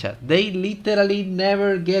get it, chat. They literally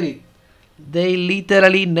never get it.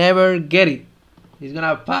 He's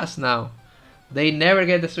gonna pass now. They never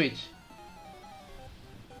get the switch.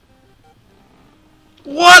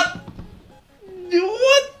 What?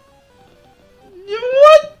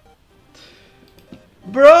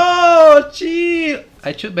 Bro, chill.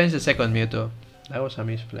 I should bench the second Mewtwo. That was a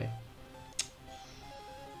misplay.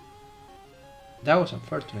 That was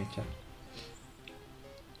unfortunate, chat.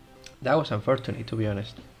 That was unfortunate, to be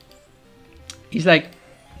honest. It's like,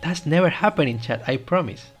 that's never happening, chat. I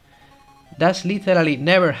promise. That's literally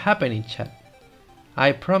never happening, chat.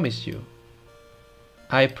 I promise you.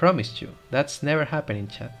 I promised you. That's never happening,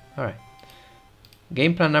 chat. Alright.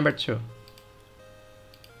 Game plan number 2.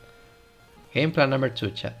 Game plan number 2,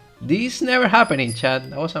 chat. This never happening, chat.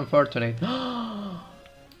 That was unfortunate.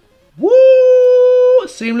 Woo!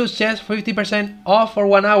 Seamless chess 50% off for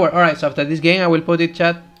 1 hour. Alright, so after this game I will put it,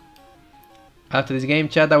 chat. After this game,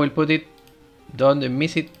 chat, I will put it. Don't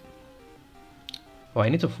miss it. Oh, I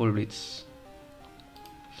need to full blitz.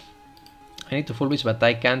 But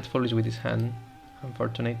I can't full blitz with this hand.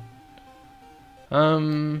 Unfortunate.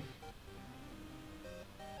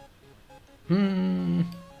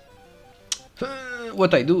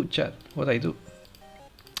 What I do, chat? What I do?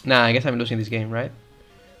 Nah, I guess I'm losing this game, right?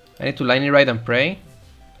 I need to lightning ride and pray.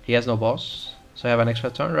 He has no boss, so I have an extra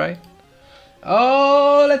turn, right?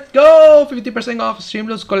 Oh, let's go! 50% off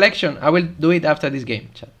Streamlabs collection. I will do it after this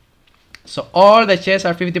game, chat. So all the chests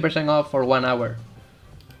are 50% off for 1 hour.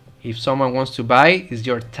 If someone wants to buy, it's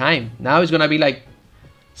your time. Now it's gonna be like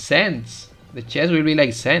cents. The chest will be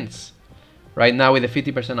like cents. right now with the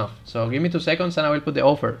 50% off. So give me 2 seconds and I will put the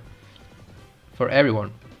offer for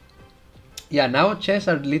everyone. Yeah, now chests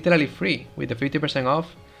are literally free with the 50%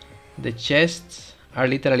 off. The chests are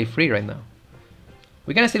literally free right now.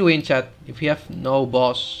 We can still win, chat. If we have no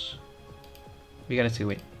boss, we can still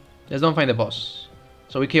win. Just don't find the boss.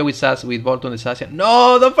 So we kill with Sass, with Bolton the Sassian.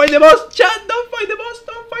 No, don't find the boss, chat. Don't find the boss.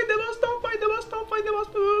 Don't find the boss. Don't find the boss. Don't find the boss.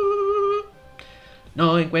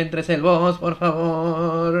 No encuentres el boss, por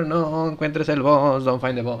favor. No encuentres el boss. Don't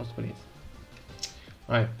find the boss, please.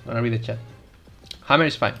 Alright, gonna read the chat. Hammer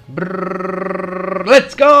is fine. Brrr,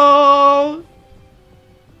 let's go!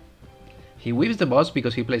 He whips the boss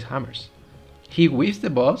because he plays hammers. He whips the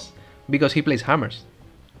boss because he plays hammers.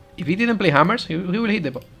 If he didn't play hammers, he will hit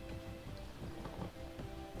the boss.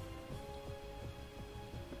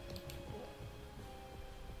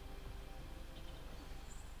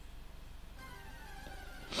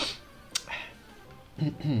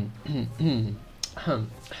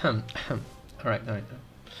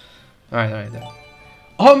 Alright.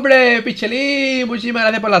 ¡Hombre, Pichelín! Muchísimas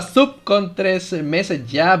gracias por la sub con 3 meses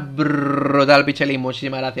ya. Brutal, Pichelín.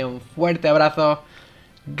 Muchísimas gracias. Un fuerte abrazo.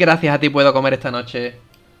 Gracias a ti puedo comer esta noche.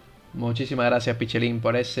 Muchísimas gracias, Pichelín,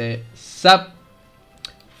 por ese sub.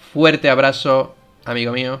 Fuerte abrazo,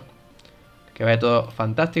 amigo mío. Que vaya todo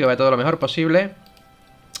fantástico, que vaya todo lo mejor posible.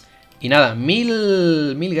 Y nada,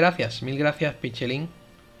 mil gracias. Mil gracias, Pichelín,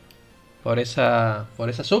 por esa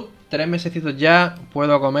sub. 3 mesecitos ya.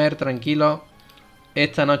 Puedo comer tranquilo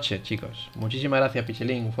esta noche, chicos. Muchísimas gracias,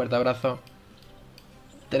 Pichelín. Un fuerte abrazo.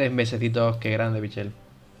 3 mesecitos. Qué grande, Pichel.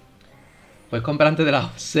 Pues compra antes de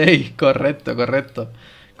las 6. Correcto.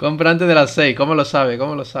 Compra antes de las 6. ¿Cómo lo sabe?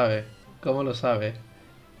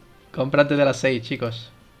 Compra antes de las 6, chicos.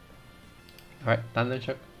 Alright, Tandem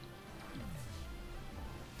Shock.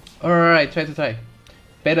 Alright, try.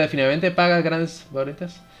 Pero definitivamente paga grandes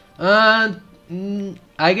favoritas.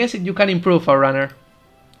 I guess you can improve, Forerunner.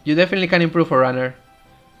 You definitely can improve, Forerunner.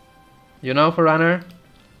 You know, Forerunner?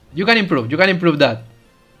 You can improve that.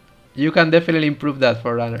 You can definitely improve that,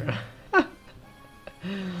 Forerunner.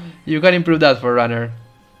 You can improve that, Forerunner.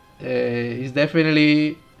 It's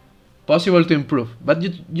definitely possible to improve. But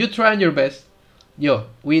you try your best. Yo,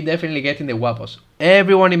 we definitely getting the guapos.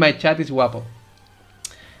 Everyone in my chat is guapo.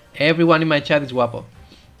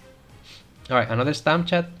 Alright, another stamp,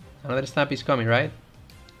 chat. Another stamp is coming, right?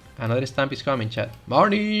 Another stamp is coming, chat.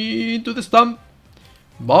 Morning to the stamp.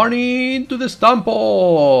 Morning to the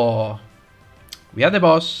stampo. We have the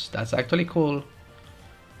boss. That's actually cool.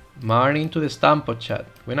 Morning to the stampo, chat.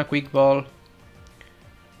 Win a quick ball.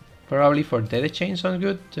 Probably for Dead Chain sounds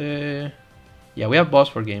good. Yeah, we have boss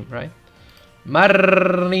for game, right?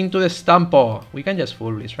 Morning to the stampo. We can just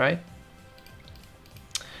full this, right?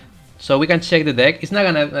 So we can check the deck. It's not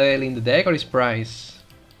gonna in the deck or his price.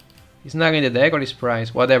 It's not in the deck or his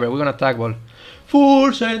price. Whatever. We're gonna attack ball.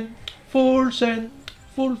 Full send. Full send.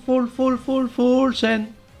 Full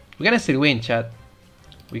send. We can still win, chat.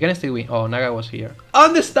 We can still win. Oh, Naga was here.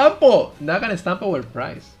 On the Stampo! Naga and Stampo were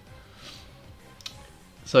price.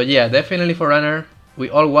 So yeah, definitely Forerunner. We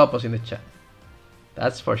all guapos in the chat.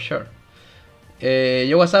 That's for sure.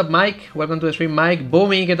 Yo, what's up, Mike? Welcome to the stream, Mike.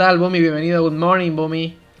 Boomy, ¿qué tal, Boomy? Bienvenido. Good morning,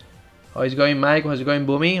 Boomy. How is going, Mike? How's it going,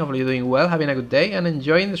 Boomy? Hopefully you're doing well, having a good day, and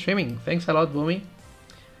enjoying the streaming. Thanks a lot, Boomy.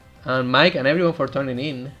 And Mike and everyone for turning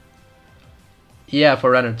in. Yeah,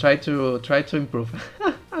 Forerunner, try to improve.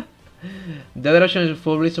 The other option is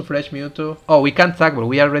full release of Fresh Mewtwo. Oh, we can't tag ball.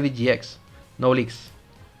 We are already GX. No leaks.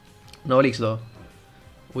 No leaks, though.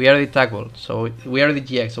 We already tag ball. So we already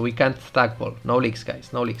GX, so we can't tag ball. No leaks,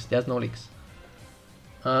 guys. No leaks. Just no leaks.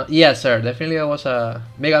 Yeah, sir. Definitely that was a...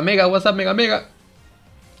 Mega. What's up, Mega?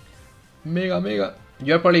 Mega.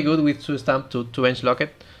 You're probably good with 2 stamp to 2-inch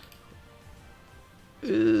locket.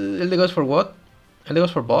 LD goes for what? LD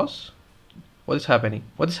goes for boss? What is happening?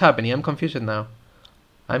 I'm confused now.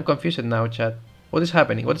 Chat. What is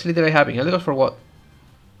happening? What is literally happening? LD goes for what?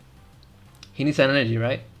 He needs an energy,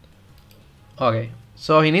 right? Okay.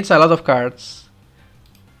 So he needs a lot of cards.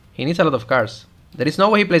 There is no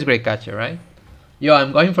way he plays Great Catcher, right? Yo,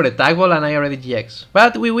 I'm going for the tag ball and I already GX.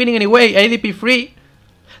 But we're winning anyway. ADP free.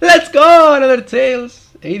 Let's go! Another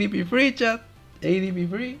Tails. ADP free, chat. ADP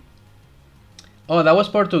free. Oh, that was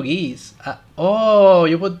Portuguese. Oh,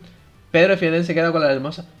 you put Pedro Fienden se queda con la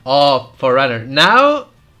hermosa. Oh, Forerunner. Now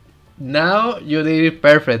you did it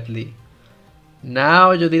perfectly.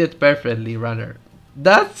 Runner.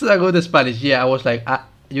 That's a good Spanish. Yeah, I was like,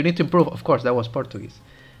 you need to improve. Of course, that was Portuguese.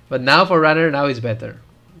 But now Forerunner, now is better.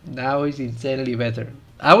 Now is insanely better.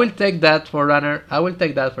 I will take that, Forerunner. I will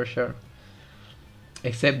take that for sure.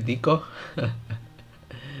 Except Nico.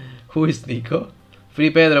 Who is Nico? Free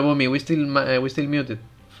Pedro, Boomy. We still muted.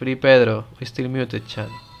 Free Pedro. We still muted, chat.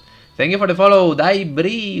 Thank you for the follow,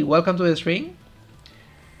 Daibri. Welcome to the stream.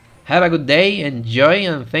 Have a good day, enjoy,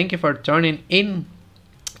 and thank you for turning in.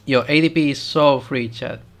 Yo, ADP is so free,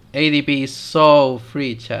 chat. ADP is so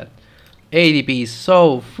free, chat. ADP is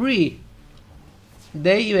so free.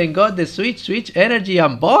 They even got the Switch Energy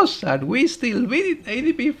and Boss, and we still beat it.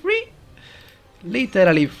 ADP free.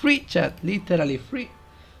 Literally free, chat. Literally free.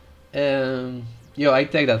 Yo, I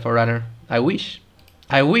take that for runner. I wish.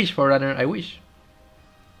 I wish for runner. I wish.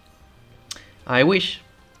 I wish.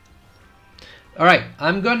 Alright,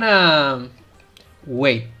 I'm gonna...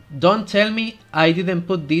 Wait. Don't tell me I didn't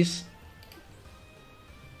put this...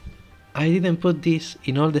 I didn't put this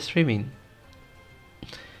in all the streaming.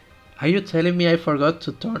 Are you telling me I forgot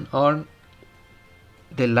to turn on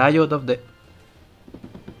the layout of the...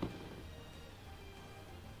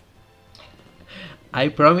 I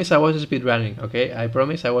promise I was speedrunning, okay? I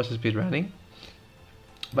promise I was speedrunning.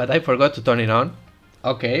 But I forgot to turn it on.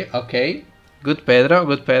 Okay, okay. Good Pedro,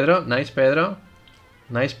 good Pedro. Nice Pedro.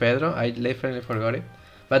 Nice Pedro. I definitely forgot it.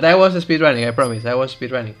 But I was speedrunning, I promise. I was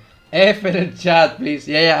speedrunning. F in the chat, please.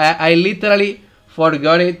 Yeah, I literally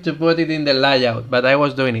forgot it to put it in the layout. But I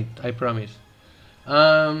was doing it, I promise.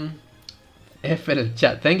 F in the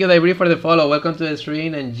chat. Thank you, Daibri, for the follow. Welcome to the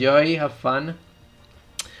stream. Enjoy, have fun.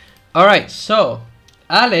 Alright, so...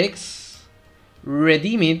 Alex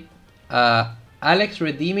redeemed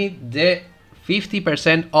the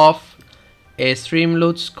 50% off a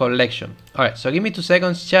Streamloots collection. Alright, so give me 2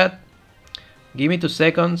 seconds, chat. Give me 2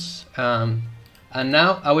 seconds. And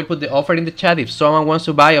now I will put the offer in the chat. If someone wants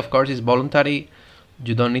to buy, of course, it's voluntary.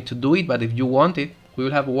 You don't need to do it, but if you want it, we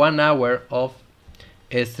will have 1 hour of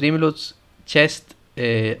Streamloots chest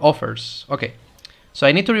offers. Okay, so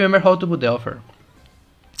I need to remember how to put the offer.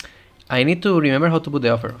 I need to remember how to put the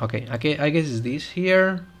offer. Okay, I guess it's this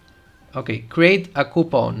here. Okay, create a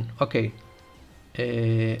coupon. Okay.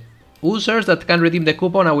 Users that can redeem the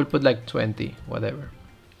coupon, I will put like 20, whatever.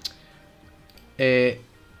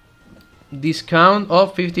 Discount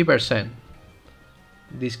of 50%.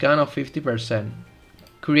 Discount of 50%.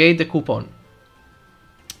 Create the coupon.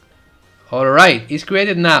 Alright, it's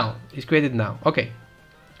created now. It's created now. Okay.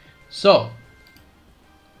 So,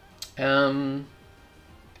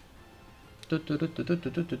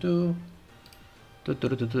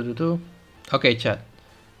 okay, chat.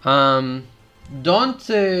 Don't.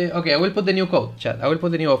 Okay, I will put the new code, chat. I will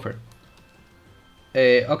put the new offer.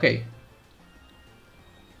 Okay.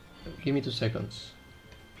 Give me 2 seconds.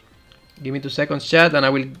 Give me 2 seconds, chat, and I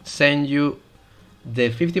will send you the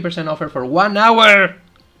 50% offer for 1 hour.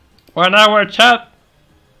 1 hour, chat.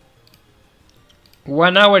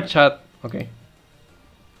 1 hour, chat. Okay.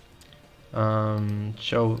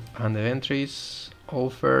 Show and the entries,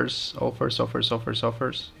 offers.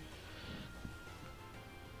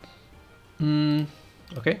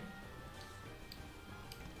 Okay.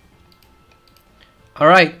 All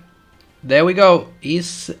right, there we go.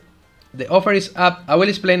 The offer is up. I will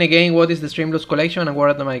explain again what is the Streamloots collection and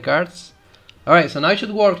what are my cards. All right, so now it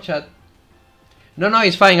should work, chat. No,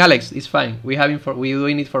 it's fine, Alex. It's fine. We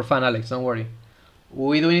doing it for fun, Alex. Don't worry.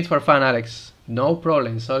 We doing it for fun, Alex. No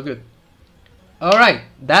problem. It's all good. Alright,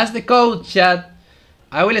 that's the code, chat.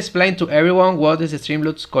 I will explain to everyone what is the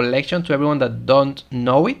Streamloots collection, to everyone that don't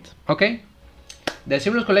know it, okay? The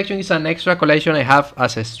Streamloots collection is an extra collection I have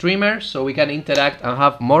as a streamer, so we can interact and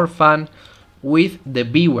have more fun with the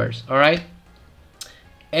viewers, alright?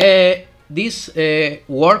 This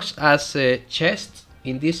works as a chest.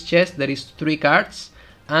 In this chest there is 3 cards,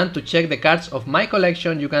 and to check the cards of my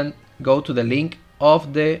collection you can go to the link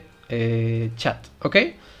of the chat,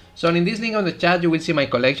 okay? So in this link on the chat, you will see my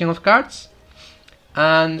collection of cards.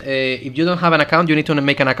 And if you don't have an account, you need to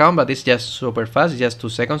make an account, but it's just super fast. It's just 2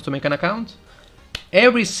 seconds to make an account.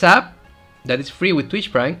 Every sub that is free with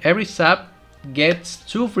Twitch Prime, every sub gets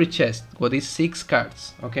 2 free chests, what is 6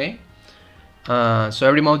 cards, okay? So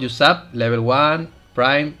every month you sub, level 1,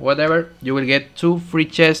 Prime, whatever, you will get 2 free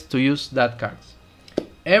chests to use that cards.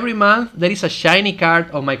 Every month there is a shiny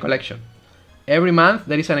card of my collection. Every month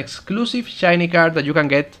there is an exclusive shiny card that you can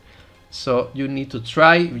get. So you need to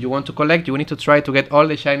try, if you want to collect, you need to try to get all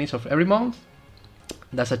the shinies of every month.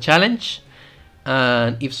 That's a challenge.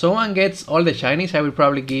 And if someone gets all the shinies, I will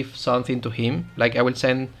probably give something to him. Like I will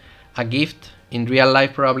send a gift in real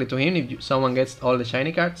life probably to him if someone gets all the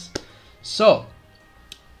shiny cards. So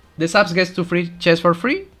the subs gets 2 free chests for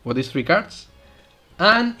free with these 3 cards.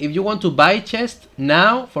 And if you want to buy chest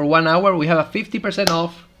now for 1 hour, we have a 50%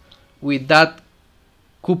 off with that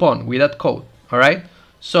coupon, with that code. Alright,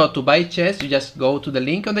 so to buy chest, you just go to the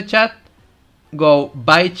link on the chat, go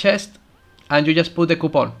buy chest, and you just put the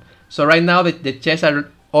coupon. So right now the chests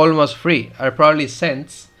are almost free, are probably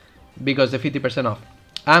cents because the 50% off.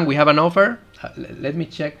 And we have an offer. Let me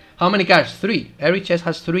check. How many cards? 3. Every chest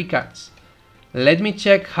has 3 cards. Let me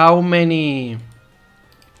check how many.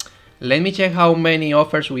 Let me check how many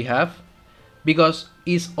offers we have, because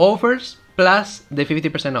it's offers plus the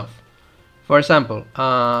 50% off. For example,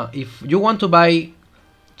 if you want to buy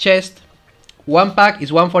chest, 1 pack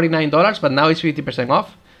is $149, but now it's 50%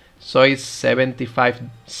 off, so it's 75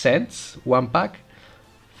 cents 1 pack.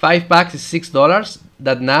 5 packs is $6.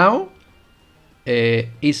 That now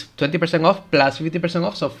is 20% off plus 50%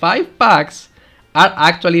 off, so 5 packs are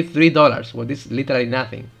actually $3, well, this is literally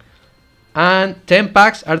nothing. And 10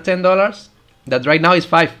 packs are $10, that right now is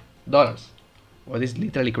 $5. Well, this is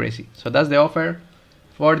literally crazy. So that's the offer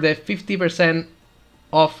for the 50%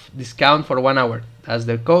 off discount for 1 hour. That's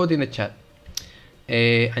the code in the chat.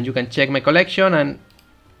 And you can check my collection, and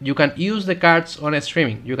you can use the cards on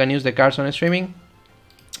streaming. You can use the cards on streaming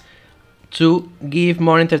to give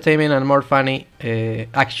more entertainment and more funny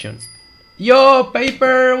action. Yo,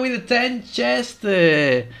 Paper with the 10 chest.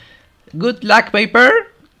 Good luck, Paper.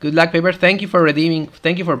 Good luck, Paper. Thank you for redeeming.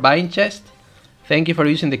 Thank you for buying chest. Thank you for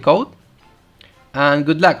using the code. And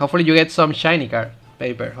good luck. Hopefully you get some shiny card,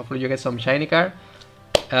 Paper. Hopefully you get some shiny card.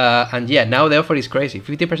 And yeah, now the offer is crazy.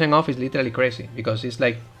 50% off is literally crazy because it's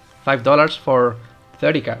like $5 for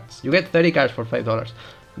 30 cards. You get 30 cards for $5.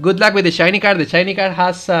 Good luck with the shiny card. The shiny card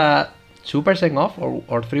has 2% off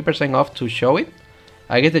or 3% off to show it.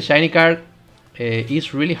 I guess the shiny card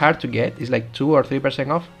is really hard to get. It's like 2 or 3%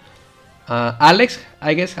 off. Alex,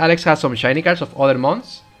 I guess Alex has some shiny cards of other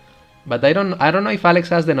months, but I don't know if Alex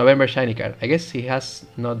has the November shiny card. I guess he has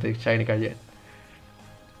not the shiny card yet.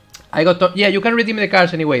 Yeah, you can redeem the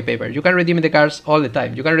cards anyway, Paper. You can redeem the cards all the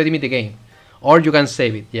time. You can redeem it the game, or you can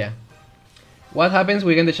save it. Yeah. What happens?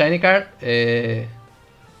 We get the shiny card.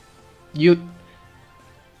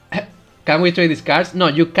 Can we trade these cards? No,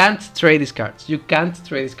 you can't trade these cards. You can't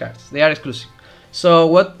trade these cards. They are exclusive. So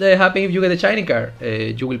what happens if you get a shiny card?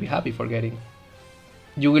 You will be happy for getting.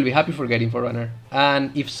 You will be happy for getting Forerunner.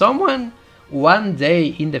 And if someone one day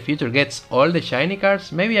in the future gets all the shiny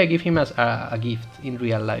cards, maybe I give him as a gift in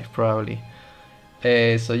real life, probably.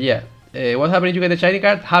 So yeah. What happens if you get a shiny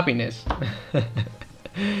card? Happiness.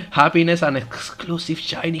 Happiness and exclusive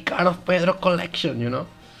shiny card of Pedro collection, you know.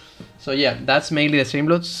 So yeah, that's mainly the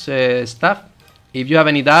Streamloots stuff. If you have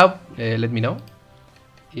any doubt, let me know.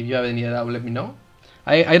 If you have any doubt, let me know.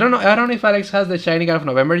 I don't know. I don't know if Alex has the shiny card of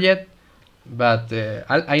November yet, but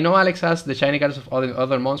I know Alex has the shiny cards of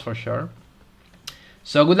other months for sure.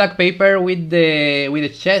 So good luck, Paper, with the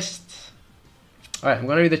chest. All right, I'm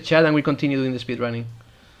gonna read the chat and we'll continue doing the speedrunning.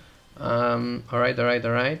 All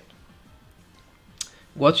right.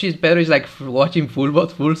 Watching Pedro is like watching full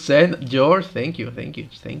bot, full send. George, thank you.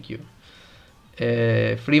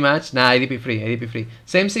 Free match? Nah, ADP free.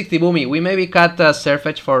 Same 60, Boomy. We maybe cut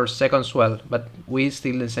Surfetch for second swell, but we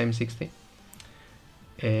still the same 60.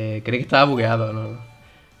 Creí que estaba bugueado, ¿no?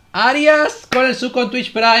 Arias con el sub con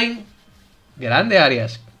Twitch Prime. Grande,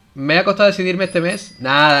 Arias. Me ha costado decidirme este mes.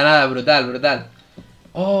 Nada, brutal.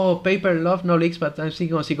 Oh, Paper love no leaks, but I'm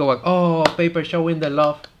thinking on TCGO. Oh, Paper showing the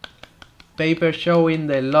love. Paper showing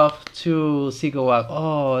the love to TCGO.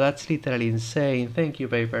 Oh, that's literally insane. Thank you,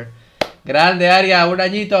 Paper. Grande, Arias, un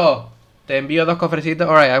añito. Te envío 2 cofrecitos.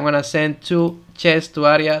 Alright, I'm gonna send 2 chests to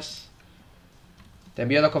Arias. Te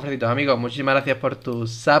envío 2 cofrecitos, amigos. Muchísimas gracias por tu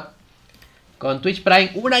sub. Con Twitch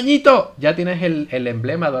Prime, un añito. Ya tienes el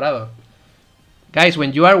emblema dorado. Guys,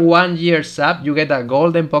 when you are 1 year sub, you get a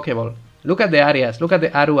golden Pokéball. Look at the Arias. Look at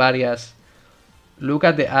the Aru Arias. Look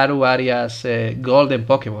at the Aru Arias golden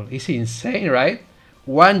Pokéball. It's insane, right?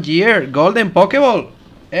 1 year golden Pokéball.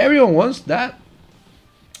 Everyone wants that.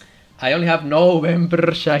 I only have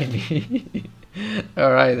November shiny.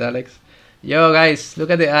 Alright, Alex. Yo, guys, look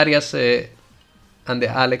at the Arias and the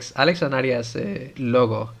Alex and Arias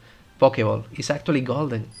logo. Pokéball. It's actually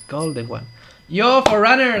golden. Golden one. Yo,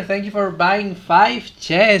 Forerunner, thank you for buying 5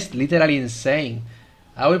 chests. Literally insane.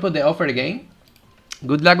 I will put the offer again.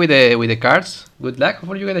 Good luck with the cards. Good luck.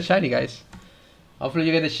 Hopefully you get a shiny, guys. Hopefully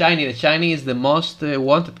you get the shiny. The shiny is the most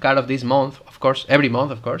wanted card of this month. Of course, every month,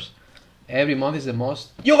 of course. Every month is the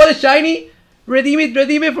most. You got a shiny? Redeem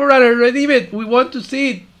it, Forerunner, redeem it. We want to see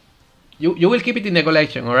it. You will keep it in the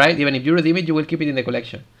collection, alright? Even if you redeem it, you will keep it in the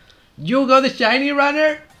collection. You got the shiny,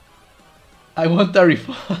 runner? I want a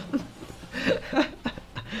refund.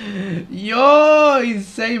 Yo,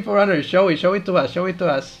 insane, Forerunner. Show it to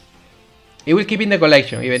us. It will keep in the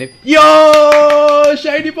collection, even if. Yo,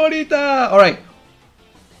 shiny bonita. Alright.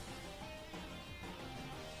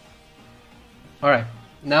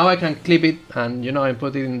 Now I can clip it and, you know, I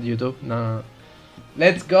put it in YouTube. No.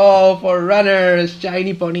 Let's go for runners.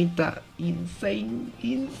 Shiny Ponita. Insane.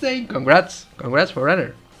 Insane. Congrats. Congrats for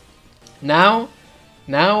runner. Now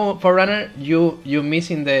for runner, you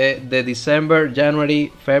missing the December,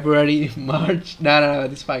 January, February, March. No,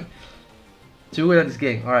 it's fine. Too good at this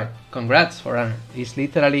game. Alright. Congrats for runner. It's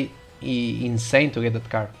literally insane to get that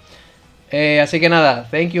card. Así que nada,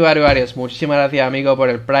 thank you Ario Arias, muchísimas gracias amigo por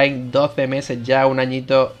el Prime, 12 meses ya, un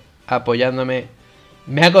añito apoyándome.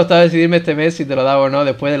 Me ha costado decidirme este mes si te lo daba o no,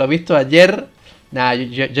 después de lo visto ayer. Nah,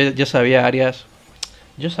 yo sabía Arias,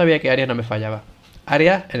 yo sabía que Arias no me fallaba.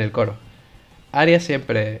 Arias en el coro, Arias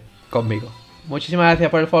siempre conmigo. Muchísimas gracias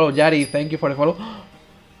por el follow, Yari, thank you for the follow.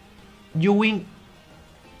 You win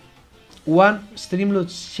one Streamloot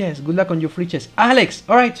chest, good luck on your free chest. Alex,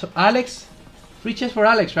 alright, so Alex, free chest for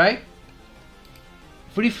Alex, right?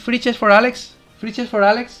 Free chest for Alex? Free chest for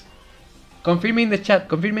Alex? Confirm in the chat,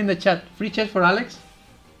 Free chest for Alex?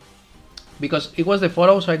 Because it was the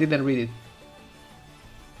follow, so I didn't read it.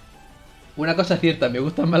 Una cosa cierta, me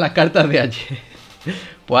gustan más las cartas de ayer.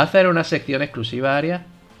 ¿Puedo hacer una sección exclusiva, Aria?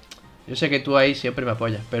 Yo sé que tú ahí siempre me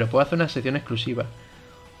apoyas, pero puedo hacer una sección exclusiva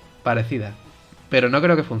parecida. Pero no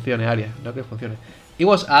creo que funcione, Aria, no creo que funcione. It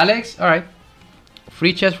was Alex, alright.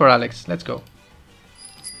 Free chest for Alex, let's go.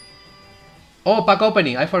 Oh, pack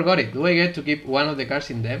opening, I forgot it. Do I get to keep one of the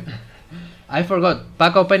cards in them? I forgot.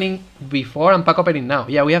 Pack opening before and pack opening now.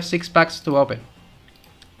 Yeah, we have 6 packs to open.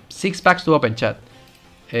 6 packs to open, chat.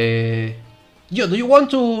 Yo, do you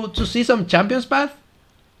want to see some Champions Path?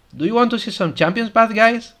 Do you want to see some Champions Path,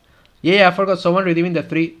 guys? Yeah, I forgot someone redeeming the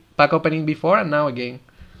 3 pack opening before and now again.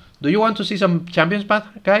 Do you want to see some Champions Path,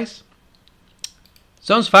 guys?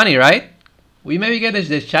 Sounds funny, right? We maybe get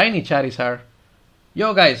the shiny Charizard.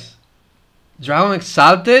 Yo, guys. Dragon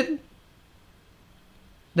Exalted?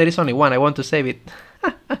 There is only one, I want to save it.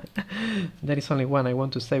 There is only one, I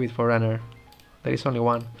want to save it for runner. There is only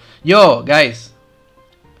one. Yo, guys.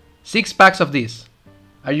 6 packs of this.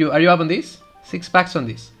 Are you up on this? 6 packs on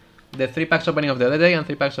this. The 3 packs opening of the other day and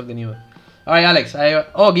 3 packs of the new. Alright, Alex.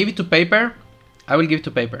 Oh, give it to Paper? I will give it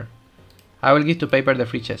to Paper. I will give to Paper the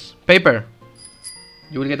free chest. Paper.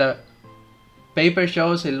 You will get a... Paper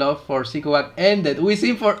shows a love for Psycho ended. We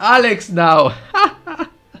sing for Alex now.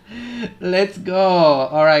 Let's go.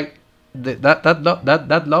 All right.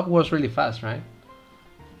 That love was really fast, right?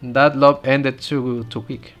 That love ended too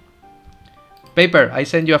quick. Paper, I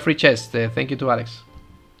send you a free chest. Thank you to Alex.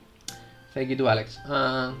 Thank you to Alex.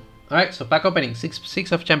 All right. So pack opening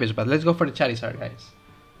 6 of champions, but let's go for the Charizard, guys.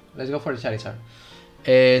 Let's go for the Charizard.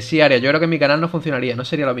 Sí, Aria, yo creo que mi canal no funcionaría. No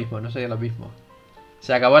sería lo mismo. No sería lo mismo.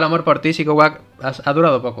 Se acabó el amor por ti, PsychoWack. Ha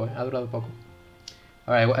durado poco, ha durado poco.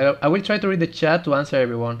 Alright, I will try to read the chat to answer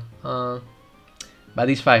everyone. But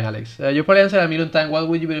it's fine, Alex. You probably answered a million times. What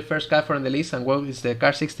would you be the first card from the list and what is the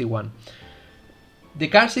card 61? The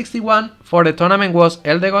card 61 for the tournament was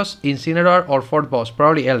Eldegoss, Incineroar or Fort Boss.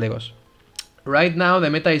 Probably Eldegoss. Right now the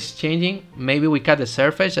meta is changing. Maybe we cut the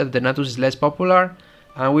Surface as the Natus is less popular.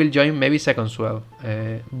 And we'll join maybe Second Swell.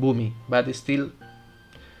 Boomy. But it's still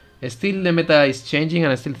the meta is changing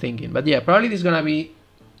and I'm still thinking. But yeah, probably this is gonna be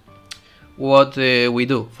what we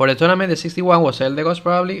do. For the tournament, the 61 was Eldegoss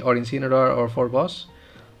probably, or Incineroar or Fort Boss.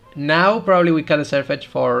 Now probably we cut the Surface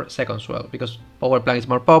for Second Swell, because Power Plant is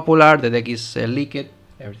more popular, the deck is leaked,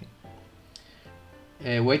 everything.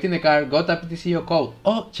 Waiting the card, got a PTCGO code.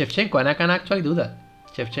 Oh, Shevchenko, and I can actually do that.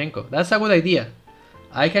 Shevchenko, that's a good idea.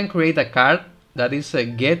 I can create a card that is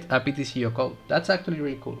get a PTCGO code. That's actually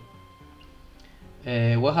really cool.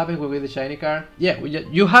 What happened with the shiny card? Yeah,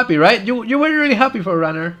 you happy, right? You were really happy for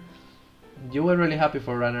runner. You were really happy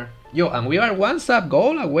for runner. Yo, and we are 1 sub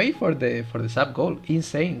goal away for the sub goal.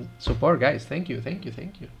 Insane support, guys. Thank you.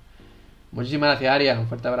 Muchísimas gracias, Aria. Un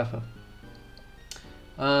fuerte abrazo.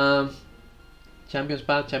 Champions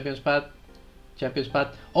Pad.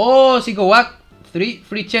 Oh, PsychoWack. 3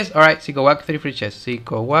 free chests. Alright, PsychoWack, 3 free chests.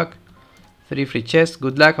 PsychoWack, 3 free chests.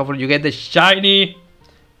 Good luck. Hopefully you get the shiny.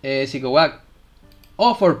 PsychoWack.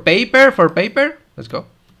 Oh, for paper? Let's go.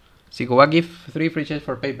 PsychoWack give 3 free chests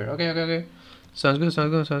for Paper. Okay. Sounds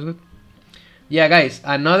good. Yeah, guys,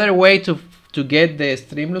 another way to get the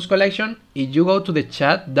Streamloots collection, if you go to the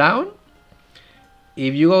chat down,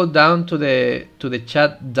 if you go down to the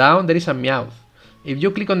chat down, there is a Meowth. If you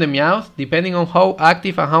click on the Meowth, depending on how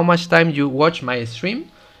active and how much time you watch my stream,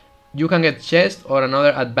 you can get chest or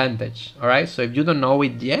another advantage. Alright, so if you don't know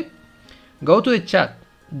it yet, go to the chat.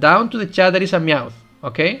 Down to the chat there is a Meowth.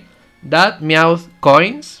 Okay, that Meowth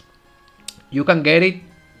coins, you can get it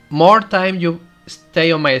more time you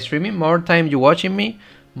stay on my streaming, more time you watching me,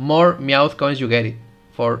 more Meowth coins you get it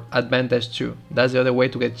for advantage too. That's the other way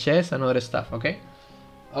to get chests and other stuff, okay?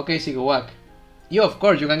 Okay, Sigawak. You, of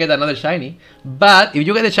course, you can get another shiny. But if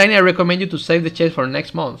you get the shiny, I recommend you to save the chest for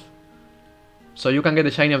next month. So you can get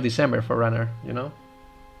the shiny of December for runner, you know?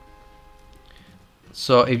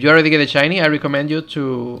 So if you already get the shiny, I recommend you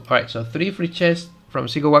to... Alright, so 3 free chests from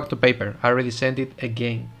Sigawak to paper. I already sent it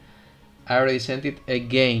again. For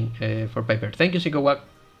paper. Thank you, Sigawak.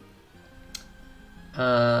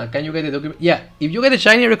 Can you get the document? Yeah, if you get the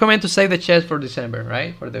shiny, I recommend to save the chest for December,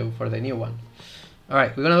 right? For the new one.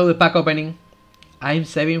 Alright, we're gonna do the pack opening. I'm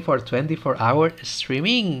saving for 24-hour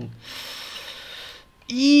streaming.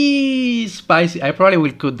 Eee, spicy. I probably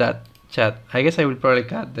will cut that, chat. I guess I will probably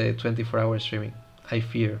cut the 24-hour streaming. I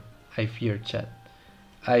fear, chat.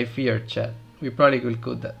 We probably will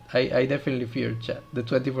cut that. I definitely fear, chat. The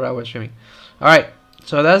 24-hour streaming. Alright,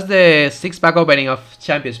 so that's the 6th pack opening of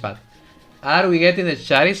Champions Path. Are we getting the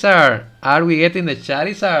Charizard?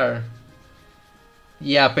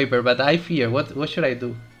 Yeah, paper, but I fear. What should I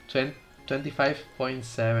do?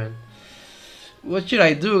 25.7. What should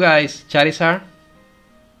I do, guys? Charizard?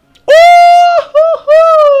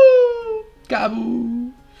 Oh!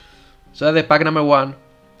 Kaboo! So the pack number 1.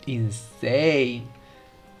 Insane.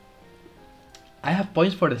 I have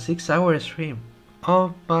points for the 6-hour stream.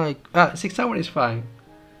 Oh my... 6 hours is fine.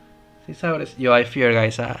 6 hours... Yo, I fear,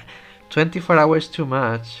 guys. 24 hours too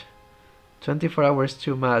much. 24 hours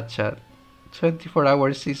too much, chat. 24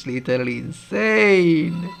 hours is literally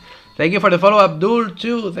insane. Thank you for the follow, Abdul,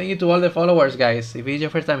 too. Thank you to all the followers, guys. If it's your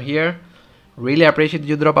first time here, really appreciate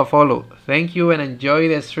you drop a follow. Thank you and enjoy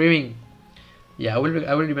the streaming. Yeah, I will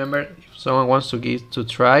remember if someone wants to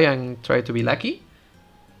try to be lucky.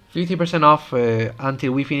 50% off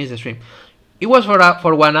until we finish the stream. It was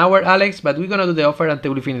for 1 hour, Alex, but we're gonna do the offer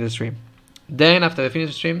until we finish the stream. Then after the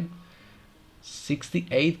finish stream,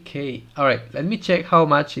 68k. Alright, let me check how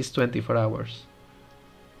much is 24 hours.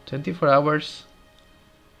 24 hours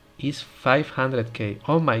is 500k.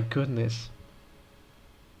 Oh my goodness.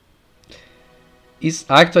 It's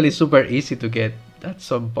actually super easy to get at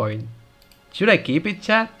some point. Should I keep it,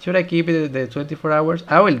 chat? Should I keep it the 24 hours?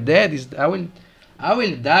 I will die that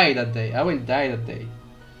day.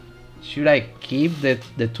 Should I keep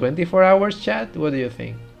the 24 hours, chat? What do you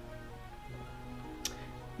think?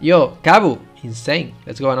 Yo, Kabu, insane.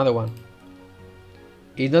 Let's go another one.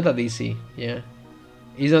 It's not that easy, yeah.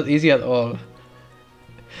 It's not easy at all.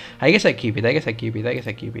 I guess I keep it.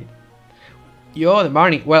 Yo, the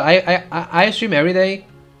morning. Well, I stream every day.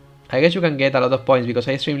 I guess you can get a lot of points because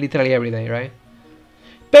I stream literally every day, right?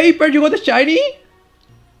 Paper, you got the shiny?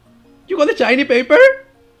 You got the shiny, Paper?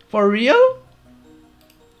 For real?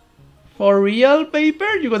 For real,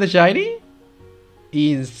 Paper? You got the shiny?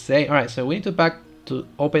 Insane. Alright, so we need to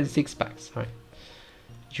open 6 packs. Alright.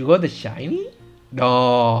 You got the shiny?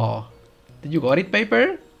 No. Did you got it,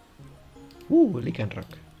 Paper? Ooh, Lycanroc.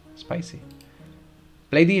 Spicy.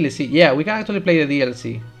 Play DLC. Yeah, we can actually play the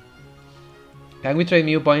DLC. Can we trade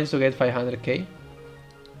Mew points to get 500k?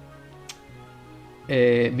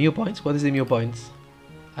 Mew points? What is the Mew points?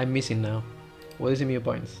 I'm missing now. What is the Mew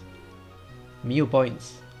points? Mew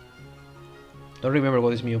points. Don't remember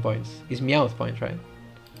what is Mew points. It's Meowth points, right?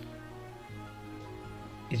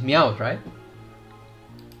 It's Meowth, right?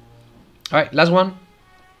 Alright, last one.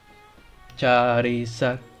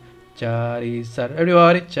 Charizard.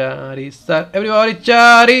 Everybody, Charizard.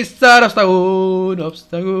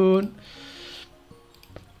 Obstagoon.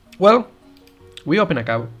 Well, we open a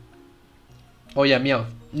cow. Oh yeah, Meowth.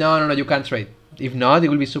 No, you can't trade. If not, it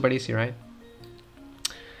will be super easy, right?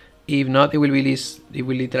 If not, it will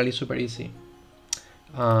literally super easy.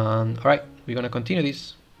 Alright, we're gonna continue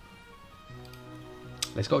this.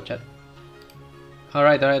 Let's go, chat.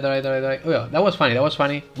 Alright. Oh yeah, that was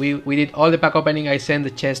funny. We did all the pack opening. I sent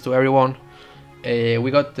the chest to everyone.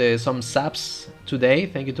 We got some subs today.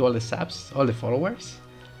 Thank you to all the subs, all the followers.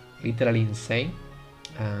 Literally insane.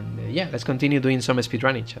 And yeah, let's continue doing some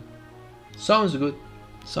speedrunning, chat. Sounds good.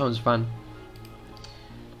 Sounds fun.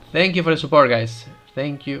 Thank you for the support, guys.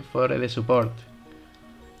 Thank you for the support.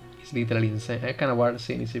 It's literally insane. I can award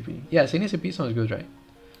Cine CP. Yeah, Cine CP sounds good, right?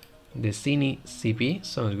 The Cine CP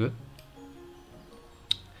sounds good.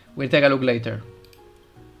 We'll take a look later.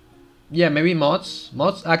 Yeah, maybe mods.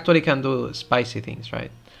 Mods actually can do spicy things,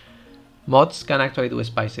 right? Mods can actually do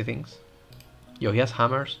spicy things. Yo, he has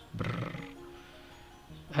hammers. Brrr.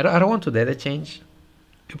 I don't want to data change.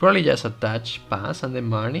 You probably just attach pass and then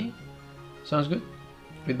Marnie. Sounds good.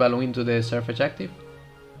 With balloon to the surface active.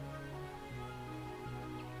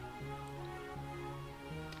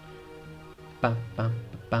 Pam pam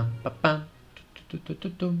pam pam pam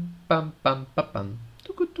pam pam pam pam.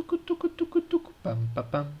 Pam, pam,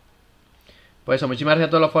 pam. Pues eso, muchísimas gracias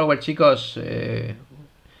a todos los followers, chicos.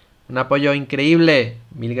 Un apoyo increíble.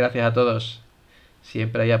 Mil gracias a todos.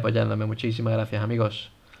 Siempre ahí apoyándome. Muchísimas gracias, amigos.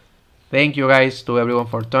 Thank you guys to everyone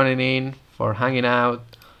for tuning in, for hanging out.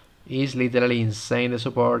 It's literally insane, the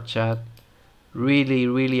support chat. Really,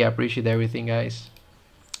 really appreciate everything, guys.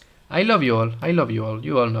 I love you all. I love you all.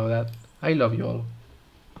 You all know that. I love you all.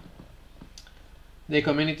 The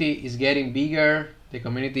community is getting bigger. The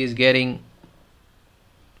community is getting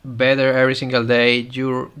better every single day.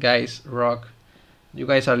 You guys rock. You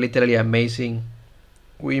guys are literally amazing.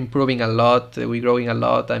 We're improving a lot. We're growing a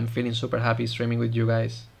lot. I'm feeling super happy streaming with you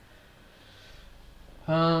guys.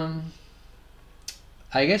 I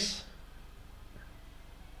guess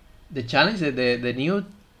the challenge, the new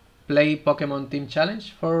play Pokémon Team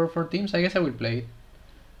Challenge for teams, I guess I will play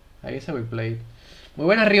it. Muy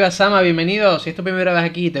buenas, Ribasama, bienvenido. Si es tu primera vez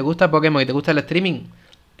aquí y te gusta Pokémon y te gusta el streaming,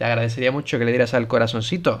 te agradecería mucho que le dieras al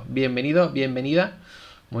corazoncito. Bienvenido, bienvenida.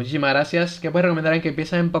 Muchísimas gracias. ¿Qué puedes recomendar en que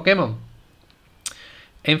empieces en Pokémon?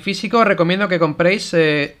 En físico os recomiendo que compréis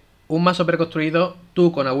un mazo preconstruido,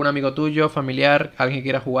 tú con algún amigo tuyo, familiar, alguien que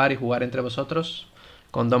quiera jugar y jugar entre vosotros,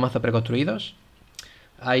 con 2 mazos preconstruidos.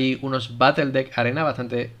 Hay unos Battle Deck Arena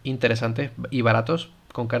bastante interesantes y baratos,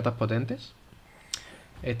 con cartas potentes.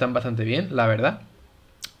 Están bastante bien, la verdad.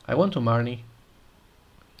 I want to Marnie.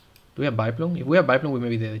 Do we have Viplum? If we have Viplum, we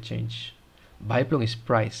maybe did a change. Viplum is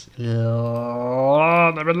price.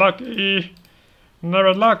 Oh, never lucky.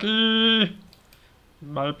 Never lucky.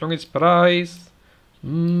 Viplum is price.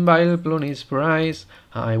 Viplum is price.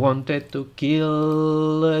 I wanted to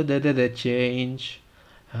kill the change.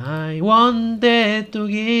 I wanted to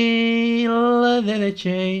kill the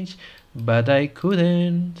change, but I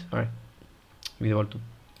couldn't. Alright. Video tú.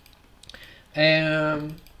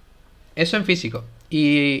 Eso en físico.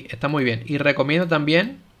 Y está muy bien. Y recomiendo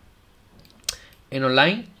también en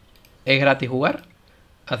online. Es gratis jugar.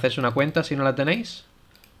 Hacerse una cuenta si no la tenéis.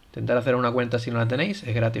 Intentar hacer una cuenta si no la tenéis.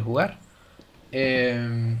 Es gratis jugar.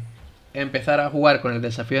 Empezar a jugar con el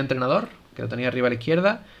desafío de entrenador, que lo tenéis arriba a la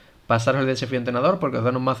izquierda. Pasaros el desafío de entrenador porque os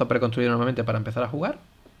dan un mazo preconstruido normalmente para empezar a jugar.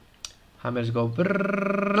 Hammers go.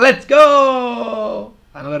 Let's go.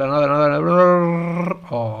 Another.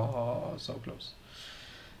 Oh, so close.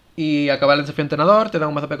 Y acabar el desafío de entrenador, te da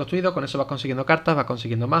un mazo preconstruido. Con eso vas consiguiendo cartas, vas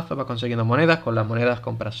consiguiendo mazos, vas consiguiendo monedas. Con las monedas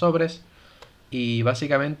compras sobres. Y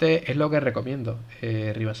básicamente es lo que recomiendo,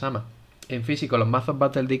 Ribasama. En físico, los mazos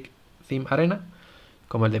Battle Deck Theme Arena,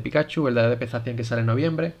 como el de Pikachu, el de ADP 100 que sale en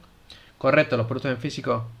noviembre. Correcto, los productos en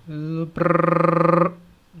físico.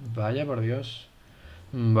 Vaya por Dios.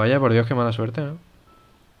 Vaya por Dios, qué mala suerte, ¿no?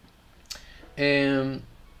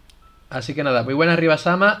 Así que nada, muy buena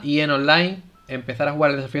Ribasama. Y en online, empezar a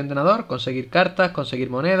jugar el desafío de entrenador, conseguir cartas, conseguir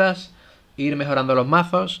monedas, ir mejorando los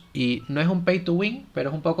mazos. Y no es un pay to win, pero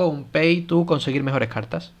es un poco un pay to conseguir mejores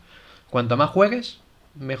cartas. Cuanto más juegues,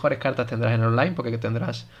 mejores cartas tendrás en online, porque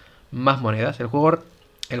tendrás más monedas. El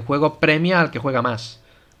juego premia al que juega más.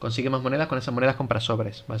 Consigue más monedas, con esas monedas compras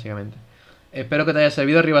sobres, básicamente. Espero que te haya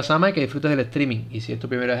servido, Ribasama, y que disfrutes del streaming. Y si es tu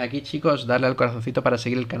primera vez aquí, chicos, darle al corazoncito para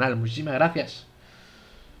seguir el canal. Muchísimas gracias.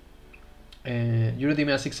 You redeem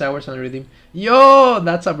me at 6 hours and redeem. Yo,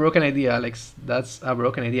 that's a broken idea, Alex. That's a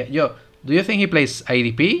broken idea. Yo, do you think he plays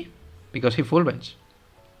ADP? Because he full bench.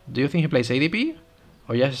 Do you think he plays ADP?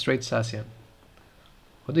 Or just straight Sassian?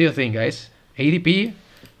 What do you think, guys? ADP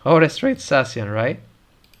or straight Sassian, right?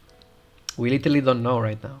 We literally don't know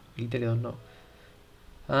right now. We literally don't know.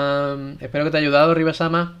 Espero que te haya ayudado,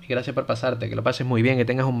 Ribasama. Y gracias por pasarte. Que lo pases muy bien. Que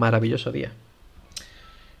tengas un maravilloso día.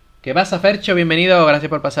 ¿Qué pasa, Fercho? Bienvenido. Gracias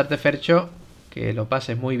por pasarte, Fercho. Que lo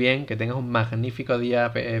pases muy bien. Que tengas un magnífico día,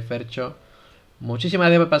 Fercho. Muchísimas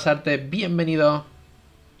gracias por pasarte. Bienvenido.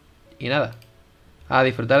 Y nada. A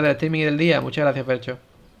disfrutar del streaming y del día. Muchas gracias, Fercho.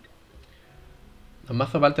 Los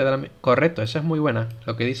mazos Valte de la... Correcto, esa es muy buena.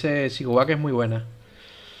 Lo que dice Sigubak es muy buena.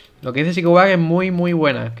 Lo que dice Sigubak es muy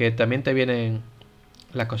buena. Que también te vienen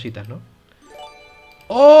las cositas, ¿no?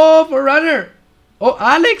 ¡Oh, Forerunner! ¡Oh,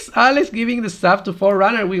 Alex! Alex giving the sub to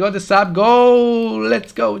Forerunner. We got the sub. Go!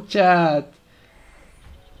 Let's go, chat.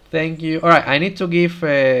 Thank you. Alright, I need to give...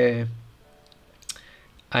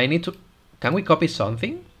 I need to... Can we copy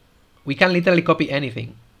something? We can literally copy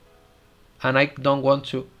anything. And I don't want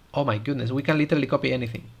to... Oh my goodness, we can literally copy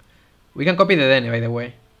anything. We can copy the DN, by the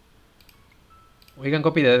way. We can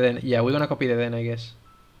copy the DN. Yeah, we're gonna copy the DN, I guess.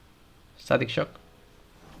 Static Shock.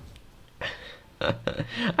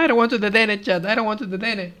 I don't want to the DN, chat. I don't want to the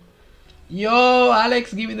DN. Yo,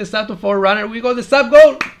 Alex giving the sub to Forerunner. We got the sub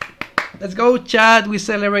goal. Let's go, chat. We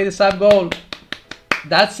celebrate the sub goal.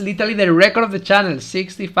 That's literally the record of the channel.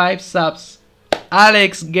 65 subs.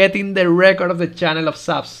 Alex getting the record of the channel of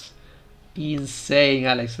subs. Insane,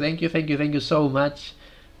 Alex. Thank you so much.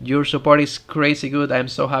 Your support is crazy good. I'm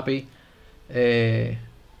so happy.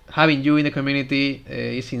 Having you in the community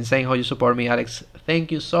is insane how you support me, Alex.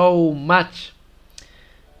 Thank you so much.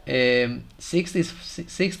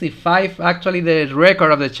 65 actually the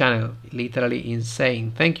record of the channel. Literally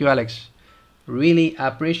insane. Thank you, Alex. Really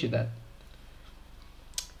appreciate that.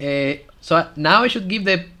 So now I should give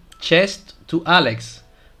the chest to Alex,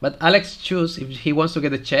 but Alex choose if he wants to get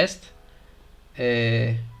the chest,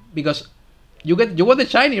 because you want the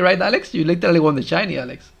shiny, right, Alex? You literally want the shiny,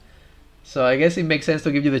 Alex. So I guess it makes sense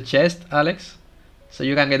to give you the chest, Alex, so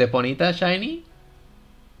you can get the Ponyta shiny.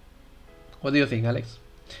 What do you think, Alex?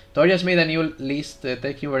 Torres made a new list.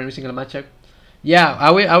 Thank you for every single matchup. Yeah,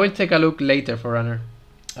 I will take a look later, for Runner.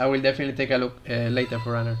 I will definitely take a look later,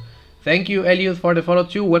 for Runner. Thank you, Elliot, for the follow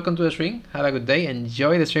too. Welcome to the stream. Have a good day.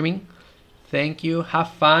 Enjoy the streaming. Thank you. Have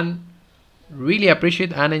fun. Really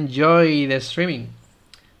appreciate and enjoy the streaming.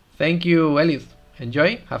 Thank you, Elliot.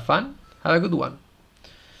 Enjoy. Have fun. Have a good one.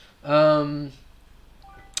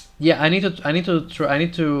 Yeah, I need to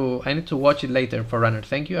watch it later, for Runner.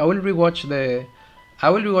 Thank you. I will rewatch the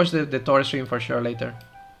Torres stream for sure later.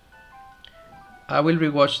 I will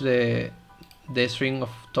rewatch the stream of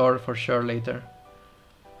Thor for sure later.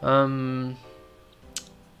 I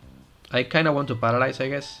kind of want to paralyze, I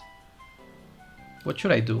guess. What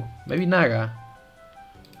should I do? Maybe Naga.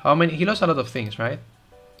 How many? He lost a lot of things, right?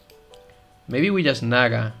 Maybe we just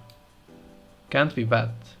Naga. Can't be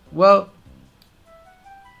bad. Well,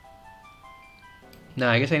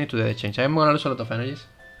 nah, I guess I need to do the change. I'm gonna lose a lot of energies.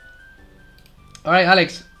 Alright,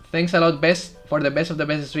 Alex. Thanks a lot, best for the best of the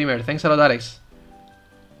best streamer. Thanks a lot, Alex.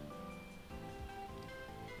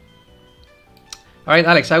 Alright,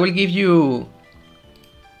 Alex, I will give you,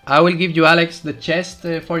 Alex, the chest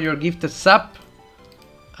for your gifted sub.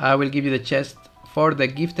 I will give you the chest for the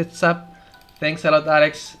gifted sub. Thanks a lot,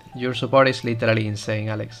 Alex. Your support is literally insane,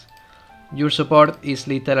 Alex. Your support is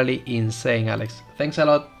literally insane, Alex. Thanks a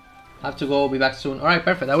lot. Have to go, be back soon. Alright,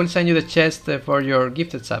 perfect. I will send you the chest for your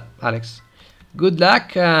gifted sub, Alex. Good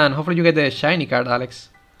luck, and hopefully you get the shiny card, Alex.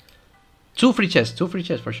 2 free chests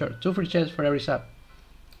for sure. 2 free chests for every sub.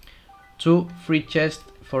 2 free chests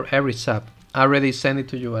for every sub. I already sent it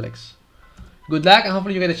to you, Alex. Good luck, and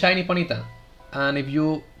hopefully you get a shiny Ponyta. And if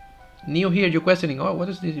you new here, you're questioning, oh, what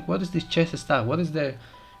is this chest stuff? What is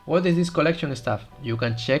this collection stuff? You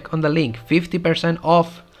can check on the link. 50%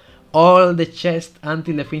 off all the chests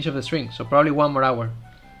until the finish of the stream. So probably 1 more hour.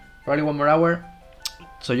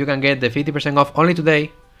 So you can get the 50% off only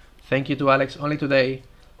today. Thank you to Alex. Only today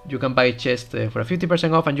you can buy a chest for a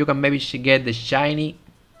 50% off, and you can maybe get the shiny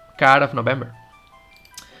card of November.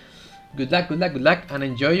 Good luck, and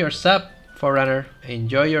enjoy your sub, Forerunner.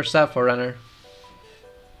 Enjoy your sub, Forerunner.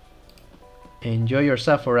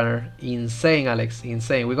 Insane, Alex,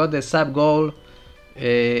 insane. We got the sub goal,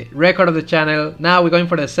 record of the channel. Now we're going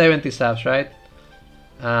for the 70 subs, right?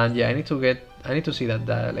 And yeah, I need to see that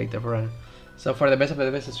later, Forerunner. So for the best of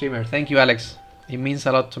the best streamer, thank you, Alex. It means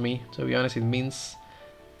a lot to me, to be honest. It means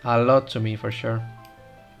a lot to me for sure.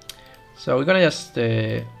 So we're gonna just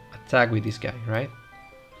attack with this guy, right?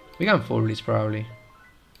 We can full blitz probably.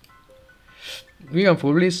 We can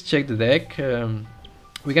full blitz, check the deck.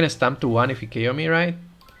 We can stamp to 1 if he KO me, right?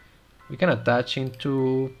 We can attach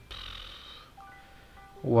into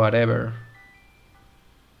whatever.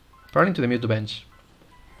 Probably into the Mewtwo bench.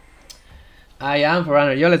 I am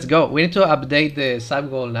Forerunner. Yo, let's go. We need to update the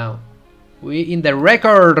sub goal now. We in the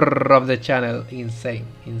record of the channel. Insane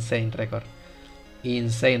record.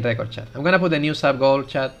 Insane record, chat. I'm gonna put the new sub goal,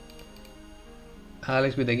 chat.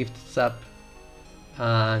 Alex with the gifted sub.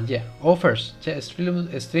 And yeah, offers.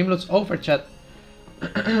 Streamloots offer, chat.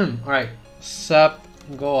 Alright, sub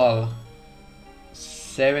goal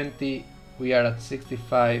 70. We are at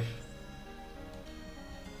 65.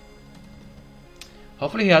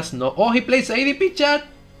 Hopefully he has no. Oh, he plays ADP, chat.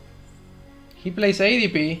 He plays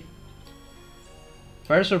ADP.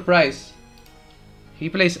 First surprise. He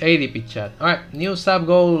plays ADP, chat. Alright, new sub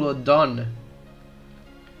goal done.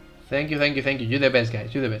 Thank you. You're the best,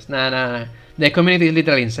 guys. You're the best. Nah. The community is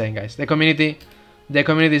literally insane, guys. The community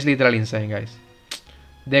is literally insane, guys.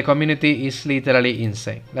 The community is literally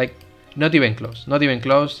insane. Like, not even close.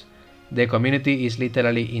 The community is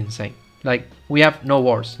literally insane. Like, we have no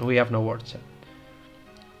words. Chat.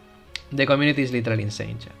 The community is literally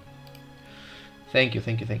insane, chat. Thank you.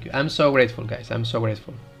 I'm so grateful, guys. I'm so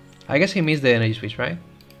grateful. I guess he missed the energy switch, right?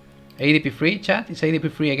 ADP free, chat? Is ADP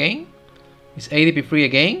free again? Is ADP free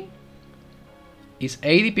again,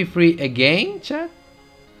 chat?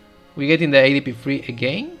 We getting the ADP free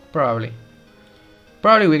again? Probably.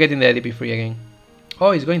 Probably we're getting the ADP free again.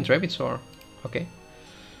 Oh, he's going Trevisaur. Okay.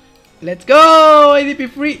 Let's go! ADP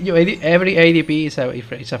free! Yo, every ADP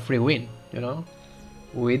is a free win, you know?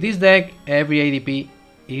 With this deck, every ADP,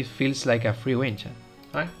 it feels like a free win, chat.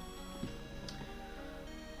 Alright.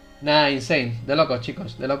 Nah, insane. De locos,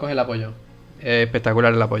 chicos. De locos el apoyo.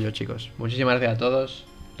 Espectacular el apoyo, chicos. Muchísimas gracias a todos.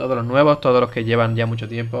 Todos los nuevos, todos los que llevan ya mucho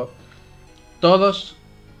tiempo. Todos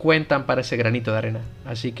cuentan para ese granito de arena.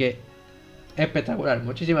 Así que, espectacular.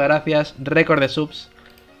 Muchísimas gracias. Récord de subs.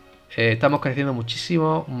 Estamos creciendo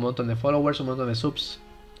muchísimo. Un montón de followers, un montón de subs.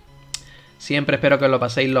 Siempre espero que os lo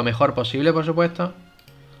paséis lo mejor posible, por supuesto.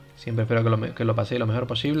 Siempre espero que lo paséis lo mejor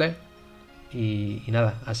posible. Y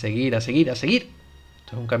nada, a seguir, a seguir, a seguir.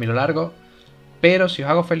 Esto es un camino largo. Pero si os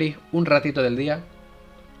hago feliz un ratito del día,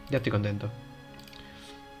 ya estoy contento.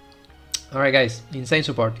 Alright guys, insane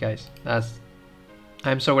support guys.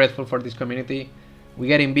 I'm so grateful for this community. We're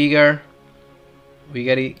getting bigger.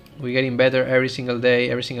 We're getting better every single day,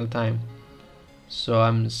 every single time. So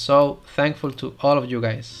I'm so thankful to all of you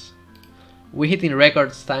guys. We're hitting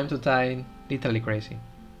records time to time, literally crazy.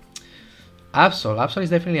 Absol is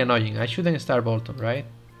definitely annoying. I shouldn't start Bolton, right?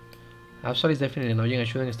 Absol is definitely annoying. I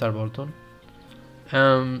shouldn't start Bolton.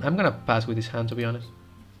 I'm gonna pass with this hand, to be honest.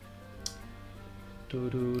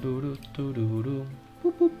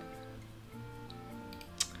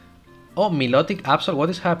 Oh, Milotic Absol. What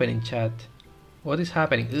is happening, chat? What is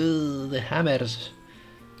happening? Ugh, the hammers.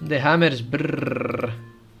 The hammers, brrr.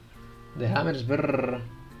 The hammers, brrr.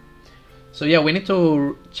 So yeah, we need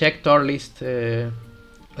to check Tor list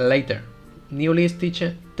later. New list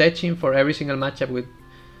teaching for every single matchup with...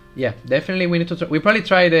 Yeah, definitely we need to... We probably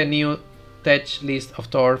try the new tech list of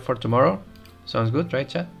Tor for tomorrow. Sounds good, right,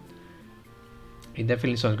 chat? It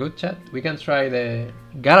definitely sounds good, chat. We can try the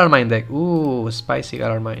Galarmine deck. Ooh, spicy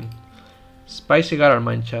Galarmine. Spicy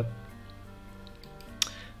Galarmine, chat.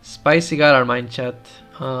 Spicy Galarmine, chat.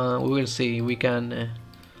 We will see. We can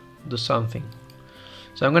do something.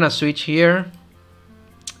 So I'm gonna switch here.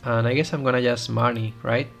 And I guess I'm gonna just Marnie,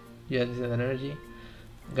 right? Yeah, this is an energy.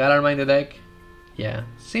 Galarmine the deck. Yeah,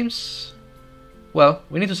 seems... Well,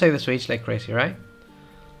 we need to save the switch like crazy, right?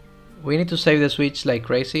 We need to save the switch like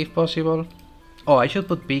crazy if possible. Oh, I should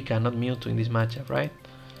put Pika, not Mewtwo in this matchup, right?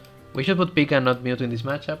 We should put Pika, not Mewtwo in this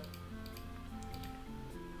matchup.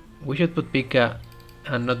 We should put Pika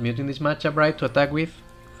and not Mewtwo in this matchup, right? To attack with.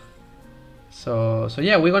 So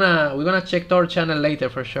yeah, we're gonna check Tor channel later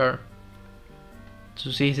for sure.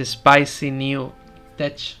 To see his spicy new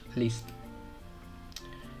tech list.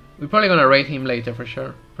 We're probably gonna rate him later for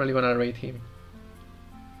sure. Probably gonna rate him.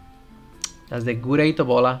 That's the great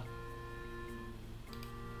Bola.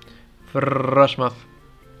 Frostmoth.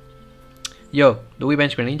 Yo, do we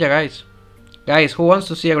bench Greninja, guys? Guys, who wants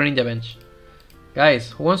to see a Greninja bench?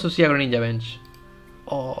 Guys, who wants to see a Greninja bench?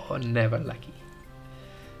 Oh, never lucky.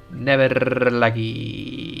 Never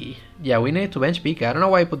lucky. Yeah, we need to bench Pika. I don't know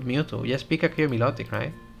why I put Mewtwo. Just Pika kill Milotic,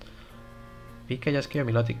 right? Pika just kill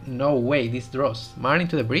Milotic. No way, this draws. Marnie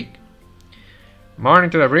to the brick?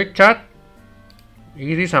 Marnie to the brick, chat?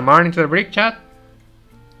 Is this a Marnie to the brick, chat?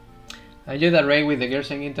 I did that raid with the girl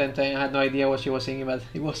singing 1010. I had no idea what she was singing, but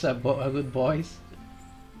it was a good voice.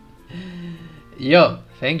 Yo,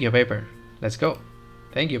 thank you, Paper. Let's go.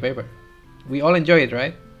 Thank you, Paper. We all enjoyed it,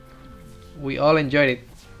 right? We all enjoyed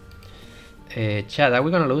it. Chat, are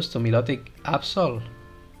we gonna lose to Milotic Absol?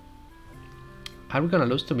 Are we gonna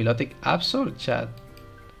lose to Milotic Absol, chat?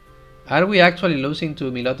 Are we actually losing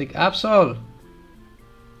to Milotic Absol?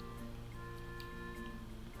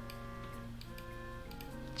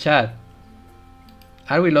 Chat,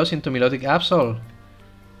 are we losing to Milotic Absol?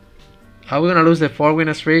 Are we gonna lose the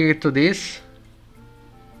 4-winner streak to this?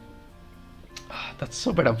 That's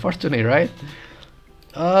super unfortunate, right?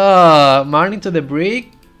 Marnie to the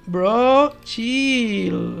brick? Bro,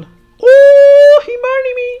 chill. Oh, he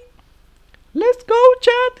Marnie me. Let's go,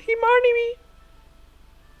 chat. He Marnie me.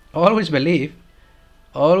 Always believe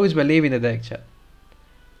in the deck, chat.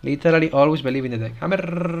 Literally always believe in the deck.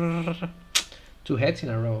 Hammer. 2 heads in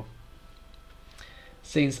a row.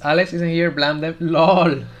 Since Alex isn't here, blame them.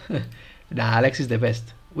 LOL. Nah, Alex is the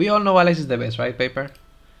best. We all know Alex is the best, right, Paper?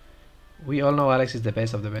 We all know Alex is the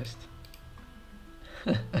best of the best.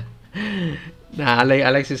 Nah,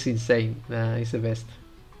 Alex is insane. Nah, he's the best.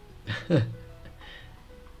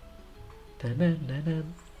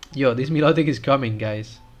 Yo, this Milotic is coming,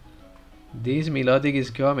 guys. This Milotic is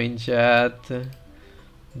coming, chat.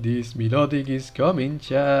 This Milotic is coming,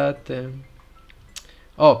 chat.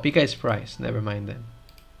 Oh, Pika is price. Never mind them.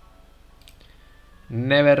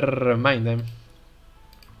 Never mind them.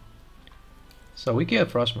 So we killed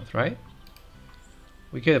Frostmoth, right?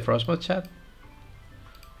 We killed Frostmoth, chat.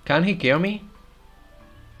 Can he kill me?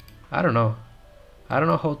 I don't know. I don't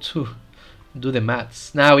know how to do the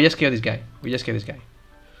maths. Nah, we just kill this guy. We just kill this guy.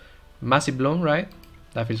 Massive bloom, right?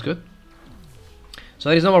 That feels good. So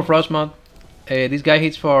there is no more frost mod. This guy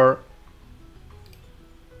hits for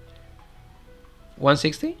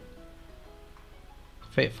 160?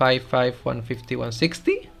 5, 150,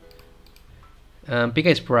 160? Pika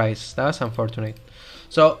is price. That was unfortunate.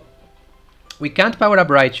 So we can't power up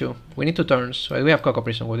Raichu. We need 2 turns. So we have Coco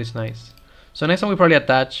Prison, which is nice. So next time we probably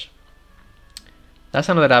attach. That's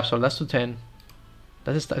another Absol. That's 210.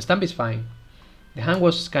 That's Stamp is fine. The hand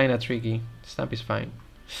was kinda tricky. Stamp is fine.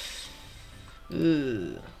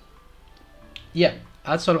 Yeah,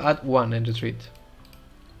 add 1 and retreat.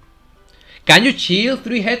 Can you chill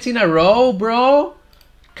 3 heads in a row, bro?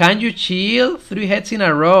 Can you chill 3 heads in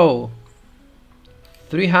a row?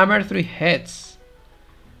 3 hammer, 3 heads.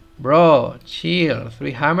 Bro, chill.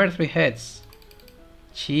 3 hammer, 3 heads.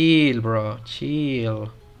 Chill, bro.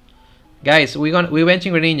 Chill. Guys, we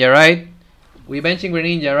benching Greninja, right? We benching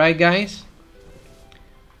Greninja, right, guys?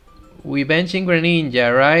 We benching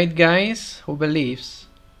Greninja, right, guys? Who believes?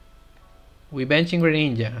 We benching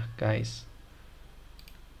Greninja, guys.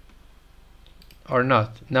 Or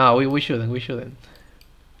not? No, we shouldn't. We shouldn't.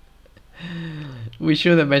 We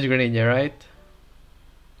shouldn't bench Greninja, right?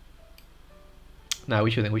 No,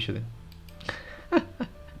 we shouldn't. We shouldn't.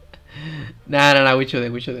 No, we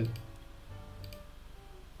shouldn't. We shouldn't.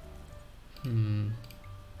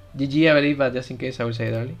 GG, I believe, but just in case I will say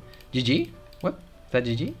it early. GG? What? Is that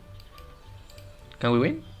GG? Can we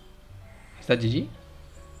win? Is that GG?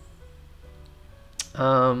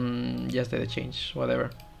 Just let it change,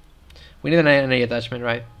 whatever. We need an energy attachment,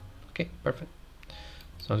 right? Okay, perfect.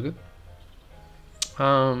 Sounds good.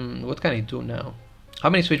 What can I do now? How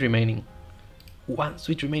many switch remaining? 1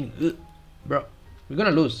 switch remaining. Ugh. Bro, we're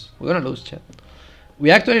gonna lose. We're gonna lose, chat.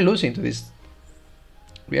 We're actually losing to this.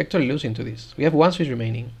 We're actually losing to this. We have 1 switch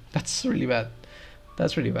remaining. That's really bad.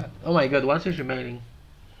 That's really bad. Oh my god, 1 switch remaining.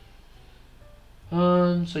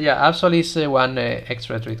 So yeah, Absol is 1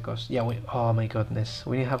 extra treat cost. Yeah, oh my goodness.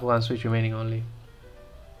 We have 1 switch remaining only.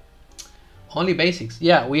 Only basics.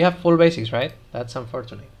 Yeah, we have full basics, right? That's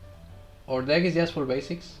unfortunate. Our deck is just full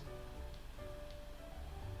basics.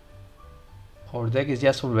 Our deck is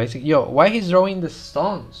just full basic. Yo, why he's drawing the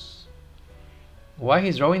stones? Why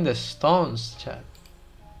he's drawing the stones, chat?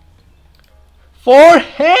 4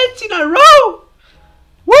 heads in a row!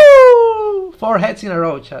 Woo! 4 heads in a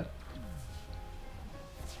row, chat.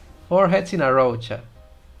 4 heads in a row, chat.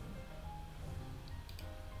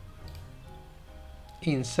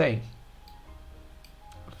 Insane.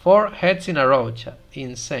 4 heads in a row, chat.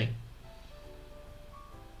 Insane.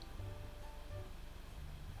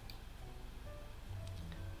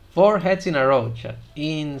 Four heads in a row, chat.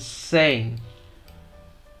 Insane.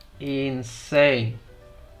 Insane.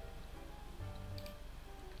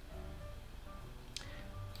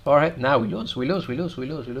 4 heads. Now we lose. We lose. We lose. We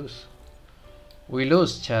lose. We lose. We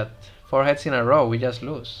lose, chat. 4 heads in a row. We just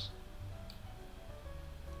lose.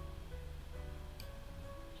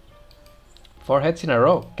 4 heads in a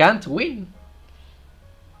row. Can't win.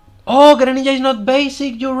 Oh, Greninja is not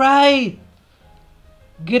basic. You're right.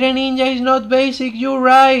 Greninja is not basic. You're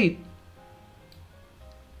right.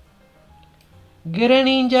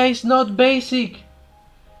 Greninja is not basic.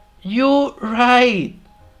 You're right.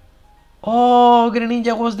 Oh,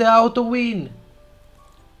 Greninja was the auto win.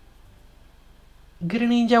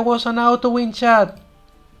 Greninja was an auto win, chat.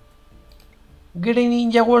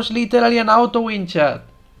 Greninja was literally an auto win, chat.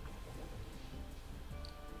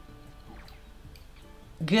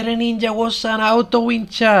 Greninja was an auto win,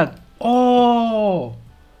 chat. Oh.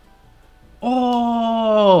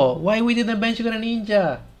 Oh. Why we didn't bench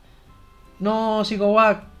Greninja? No,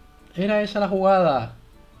 Sigowak. Era esa la jugada.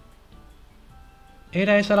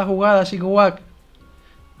 Era esa la jugada, Sigowak.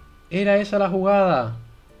 Era esa la jugada.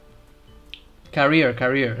 Career,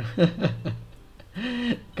 career.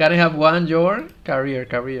 Can I have one, Jor? Career,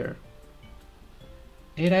 career.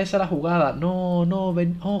 Era esa la jugada. No, no,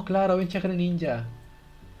 oh, claro, bencha Greninja.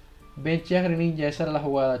 Bencha Greninja, esa era la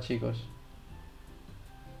jugada, chicos.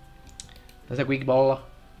 That's a quick ball.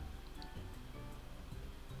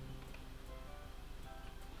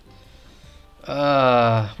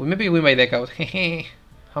 We maybe win by deck out.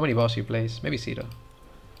 How many bosses he plays? Maybe 0.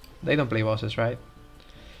 They don't play bosses, right?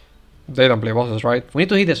 They don't play bosses, right? We need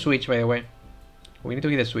to hit the switch, by the way. We need to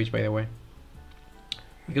hit the switch, by the way.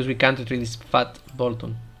 Because we can't retreat this fat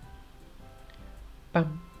Bolton.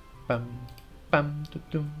 Pam, pam, pam, tum,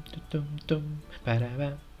 tum, tum, tum,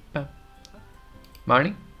 pam.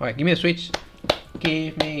 Marnie? Alright, give me the switch.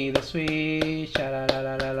 Give me the switch, la la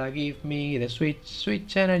la la la. Give me the switch,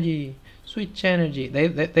 switch energy, switch energy.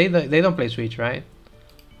 They don't play switch, right?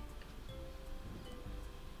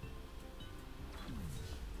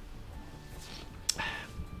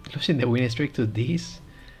 Losing the winning streak to this,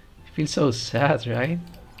 it feels so sad, right?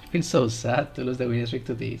 It feels so sad to lose the winning streak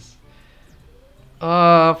to this.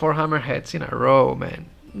 4 hammerheads in a row, man.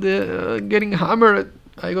 Getting hammered.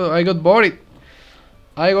 I got buried.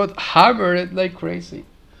 I got hammered like crazy.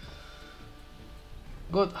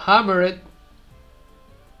 Got hammered.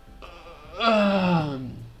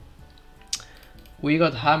 We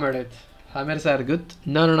got hammered. Hammers are good.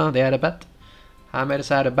 No, they are bad.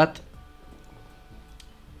 Hammers are bad.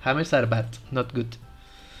 Hammers are bad, not good.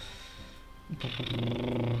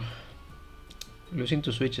 Losing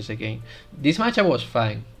to switches again. This matchup was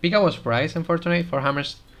fine. Pika was price unfortunate. For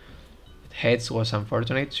hammers heads was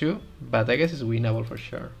unfortunate too, but I guess it's winnable for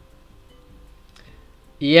sure.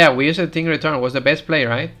 Yeah, we used a thing return. Was the best play,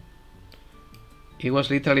 right? It was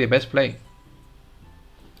literally the best play.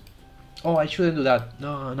 Oh, I shouldn't do that.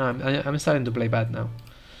 No, I'm starting to play bad now.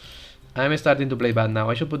 I'm starting to play bad now.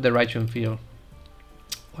 I should put the Raichu in field.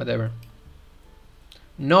 Whatever.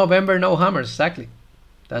 November, no hammers. Exactly.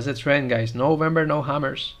 That's the trend, guys. November, no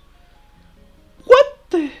hammers.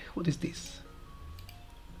 What is this?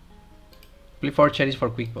 Play 4 cherries for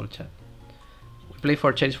quick ball, chat. We play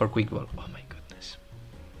 4 cherries for quick ball. Oh my goodness.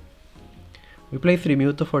 We play 3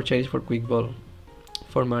 Mewtwo, 4 cherries for quick ball.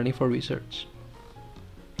 For money, for research.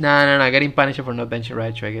 Nah. Getting punished for not benching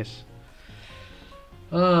Raichu, I guess.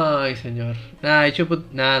 Ay, señor. Nah, I should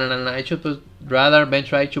put. Nah. I should put rather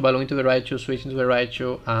bench Raichu, balloon into the Raichu, switch into the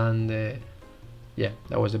Raichu, and yeah,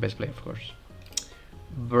 that was the best play, of course.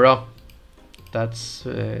 Bro, that's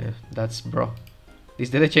bro. This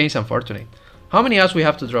dead change is unfortunate. How many outs we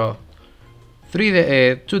have to draw? 2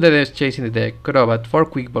 dead chasing the deck. Crobat, 4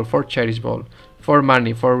 quick ball, 4 cherries ball, 4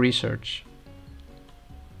 money, 4 research,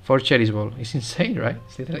 4 cherries ball. It's insane, right?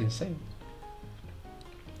 It's literally insane.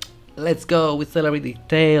 Let's go, we celebrate the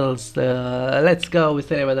tails. Let's go, we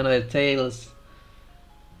celebrate another tails.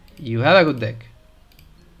 You have a good deck.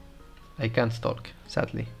 I can't talk,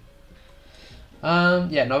 sadly.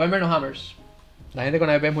 Yeah, November no hammers. La gente con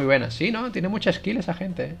ADP es muy buena. Sí, ¿no? Tiene mucha skill esa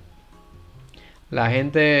gente. La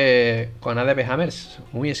gente con ADP hammers,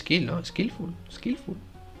 muy skill, ¿no? Skillful.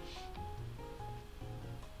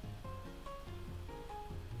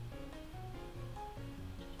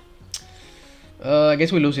 I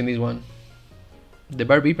guess we're losing this one. The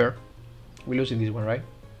Bear Beeper. We're losing this one, right?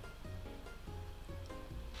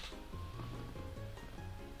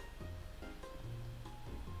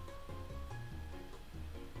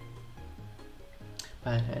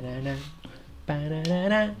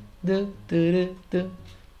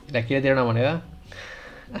 ¿La quiere tirar una moneda?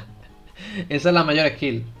 Esa es la mayor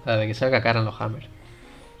skill, la de que salga cara en los hammers.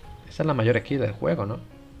 Esa es la mayor skill del juego, ¿no?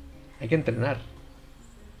 Hay que entrenar.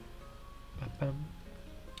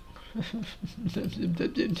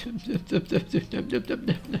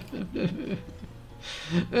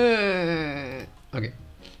 Okay,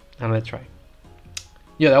 and let's try.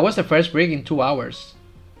 Yo, that was the first break in 2 hours.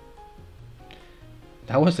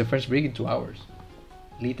 That was the first break in 2 hours.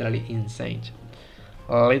 Literally insane.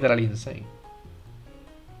 Literally insane.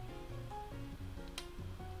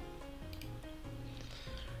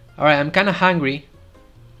 Alright, I'm kinda hungry.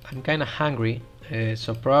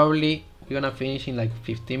 So probably we're gonna finish in like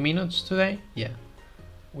 15 minutes today. Yeah.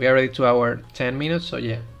 We are already 2 hours, 10 minutes, so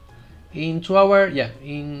yeah. In 2 hours, yeah,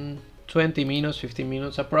 in 20 minutes, 15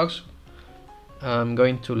 minutes approx. I'm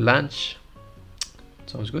going to lunch.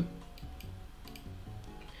 Sounds good.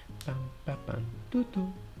 I'm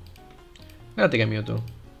gonna take a Mewtwo.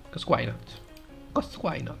 Cause why not?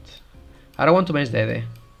 I don't want to bench Dede.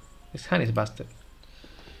 This hand is busted.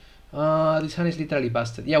 This hand is literally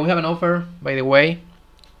busted. Yeah, we have an offer, by the way.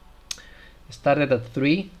 It started at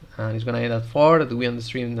 3 and it's gonna end at 4. That will be on the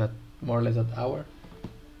stream at more or less that hour.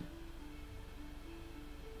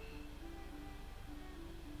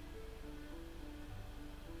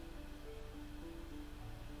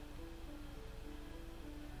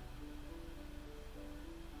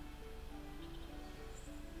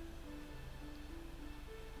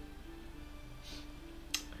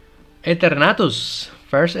 Eternatus.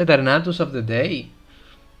 First Eternatus of the day.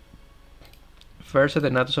 First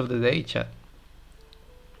Eternatus of the day, chat.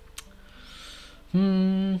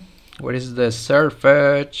 Where is the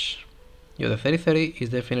Surfetch? Yo, the 30-30 is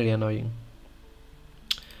definitely annoying.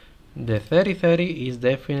 The 30-30 is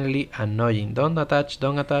definitely annoying. Don't attach.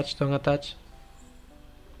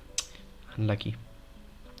 Unlucky.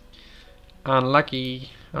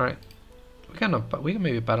 Alright. We can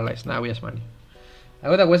maybe paralyze. Nah, we have money. I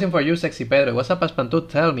got a question for you, Sexy Pedro. What's up, Aspantu?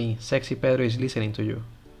 Tell me. Sexy Pedro is listening to you.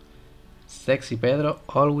 Sexy Pedro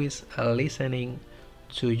always listening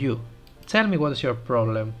to you. Tell me what's your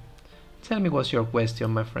problem. Tell me what's your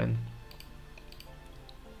question, my friend.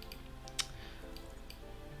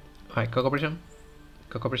 Alright, Coco Prison.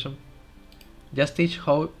 Coco Prison. Just teach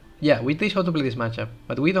how... Yeah, we teach how to play this matchup.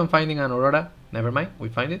 But we don't find it an Aurora. Never mind, we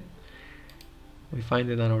find it. We find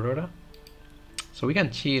it an Aurora. So we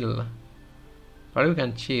can chill. Probably we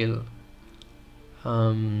can chill. So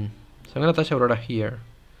I'm gonna touch Aurora here.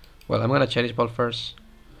 Well, I'm gonna Cherish Ball first.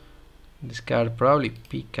 Discard probably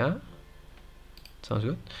Pika. Sounds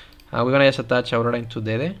good. We're gonna just attach Aurora into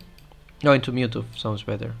Dede. No, into Mewtwo. Sounds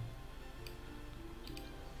better.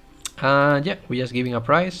 Yeah, we're just giving a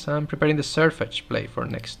price and preparing the Surfetch play for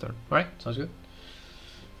next turn. Alright, sounds good.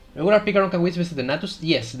 Regular Pika can win with Eternatus?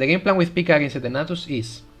 Yes, the game plan with Pika against Eternatus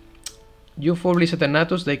is you full release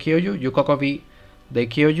Eternatus, they kill you, you Coco V, they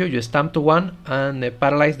kill you, you stamp to 1 and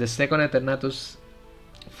paralyze the second Eternatus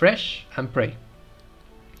fresh and pray.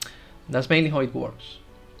 That's mainly how it works.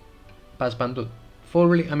 Pass Pandu. Full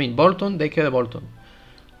release, I mean Bolton, they kill the Bolton.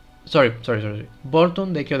 Sorry.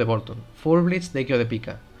 Bolton, they kill the Bolton. Full Blitz, they kill the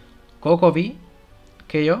Pika. Coco V,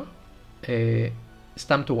 KO,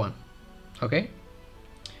 stamp to 1. Okay?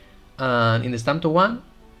 And in the stamp to 1,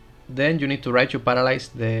 then you need to write to paralyze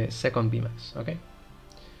the second VMAX. Okay?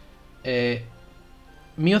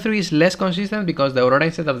 Mewtwo is less consistent because the Aurora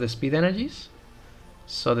instead of the speed energies.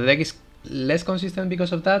 So the deck is less consistent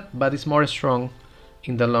because of that, but it's more strong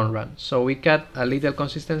in the long run. So we cut a little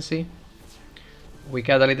consistency. We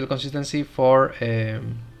cut a little consistency for...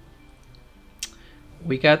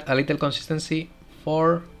 we got a little consistency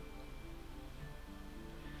for...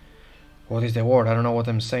 What is the word? I don't know what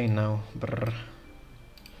I'm saying now.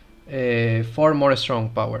 For more strong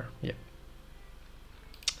power. Yeah.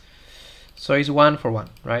 So it's 1 for 1,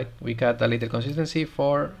 right? We got a little consistency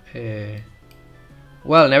for...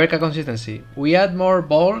 well, never cut consistency. We add more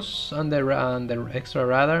balls on the extra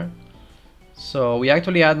radar. So we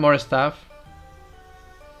actually add more stuff.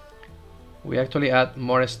 We actually add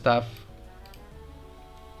more stuff.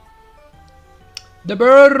 The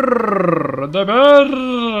bear! The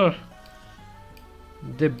bear!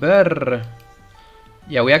 The bear!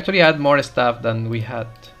 Yeah, we actually add more stuff than we had.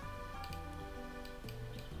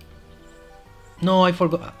 No, I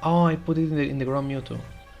forgot. Oh, I put it in the wrong Mewtwo.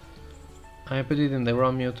 I put it in the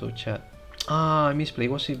wrong Mewtwo, chat. Ah, I misplayed.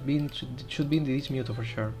 Was it been? It should be in this Mewtwo for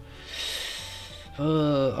sure.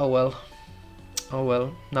 Oh well. Oh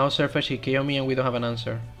well. Now Surface he KO me and we don't have an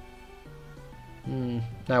answer.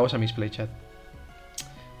 That was a misplay, chat.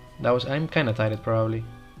 That was. I'm kinda tired probably.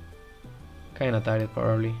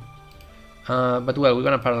 But well, we're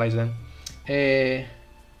gonna paralyze them. Yeah,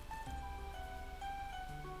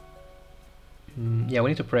 we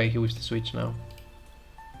need to pray he with the switch now.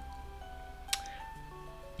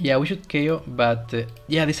 Yeah, we should KO, but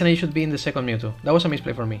yeah, this energy should be in the second Mewtwo. That was a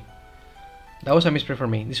misplay for me.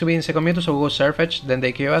 This should be in second Mewtwo, so we go Surfetch, then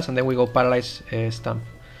they KO us, and then we go Paralyze Stamp.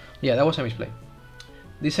 Yeah, that was a misplay.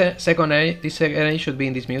 This second energy should be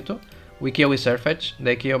in this Mewtwo. We KO with Surfetch,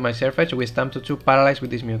 they KO my Surfetch, we Stamp to 2, Paralyze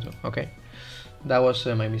with this Mewtwo. Okay, that was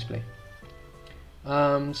my misplay.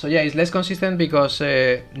 So yeah, it's less consistent because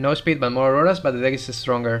no speed but more Auroras, but the deck is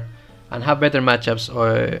stronger and have better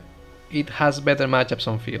matchups. It has better matchups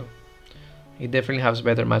on field. It definitely has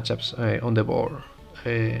better matchups on the board.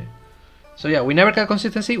 So yeah, we never cut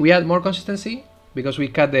consistency. We add more consistency because we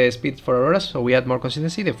cut the speed for Auroras, so we add more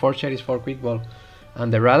consistency. The 4 cherries for Quick Ball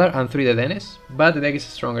and the Radar, and 3 the Dennis, but the deck is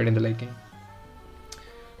stronger in the late game.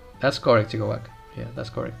 That's correct, Chigowak. Yeah, that's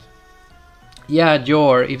correct. Yeah,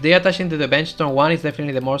 Jor, if they attach into the bench turn 1, is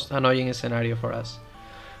definitely the most annoying scenario for us.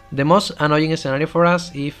 The most annoying scenario for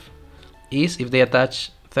us is if they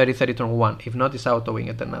attach 30-30 turn 1. If not, it's auto-win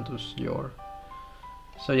Eternatus, Jor.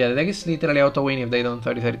 So yeah, the deck is literally auto-win if they don't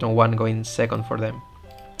 30-30 turn 1 going second for them.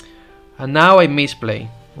 And now I misplay.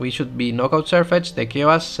 We should be Knockout Surfetch, they kill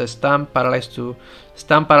us, Stamp, Paralyze to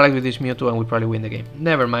Stamp, Paralyze with this Mewtwo, and we probably win the game.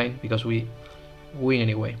 Never mind, because we win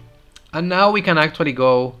anyway. And now we can actually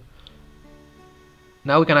go...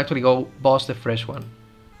 boss the fresh one.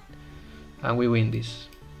 And we win this.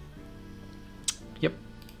 Yep.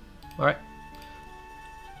 Alright.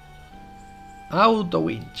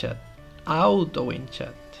 Auto-win, chat. Auto-win,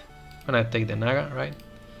 chat. Gonna take the Naga, right?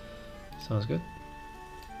 Sounds good.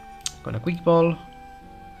 Gonna Quick Ball.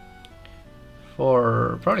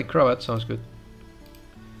 For probably Crobat, sounds good.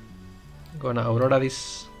 Gonna Aurora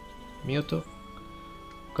this Mewtwo.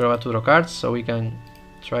 Crobat to draw cards, so we can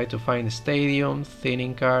try to find the stadium,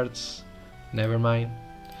 thinning cards. Never mind.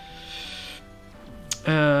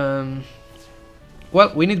 Well,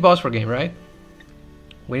 we need boss for game, right?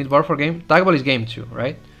 We need boss for game. Tag ball is game 2,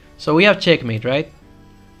 right? So we have checkmate, right?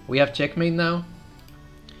 We have checkmate now.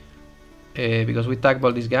 Because we tag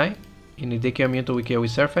ball this guy. And if they kill Mewtwo, we kill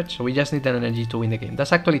with Surfetch. So we just need an energy to win the game.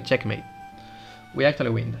 That's actually checkmate. We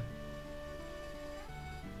actually win.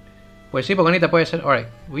 Pues sí, Pokémonita puede ser. Alright,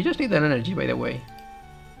 we just need an energy, by the way.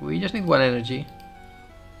 We just need one energy.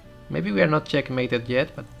 Maybe we are not checkmated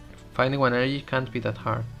yet, but finding one energy can't be that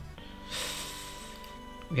hard.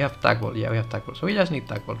 We have tag ball, yeah, we have tag ball. So we just need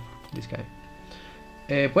tag ball for this guy.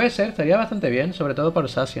 Puede ser, estaría bastante bien, sobre todo para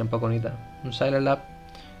Sasia en Pokémonita. Un Silent Lab.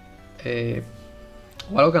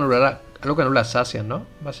 O algo que anula Sasia, ¿no?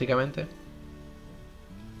 Básicamente.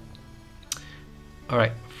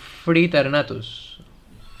 Alright, Free Ternatus.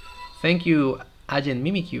 Thank you, Agent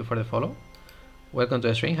Mimikyu, for the follow. Welcome to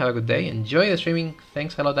the stream. Have a good day. Enjoy the streaming.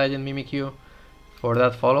 Thanks a lot, Agent Mimikyu, for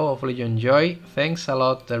that follow. Hopefully you enjoy. Thanks a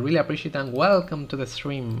lot. I really appreciate it. And welcome to the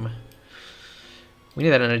stream. We need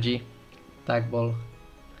that energy. Tag ball.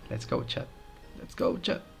 Let's go, chat. Let's go,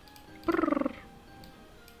 chat. Brrr.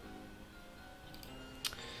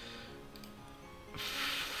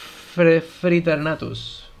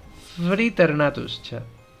 Friternatus. Friternatus, chat.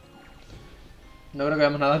 No creo que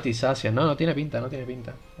veamos nada anti-Sasia. No, no tiene pinta, no tiene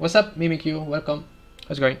pinta. What's up, Mimikyu? Welcome.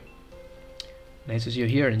 How's it going? Nice to see you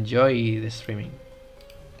here. Enjoy the streaming.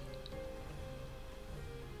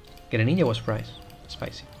 Greninja was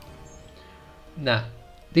spicy. Nah.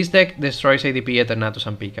 This deck destroys ADP, Eternatus,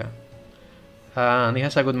 and Pika. And it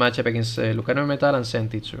has a good matchup against Lucario Metal and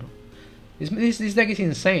Sentitsu. This deck is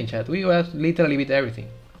insane, chat. We have literally beat everything.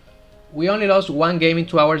 We only lost one game in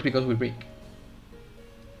 2 hours because we brick.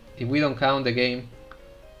 If we don't count the game,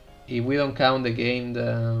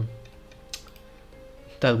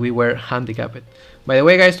 that we were handicapped. By the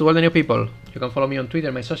way, guys, to all the new people, you can follow me on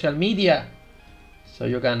Twitter, my social media, so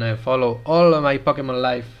you can follow all of my Pokemon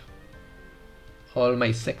life, all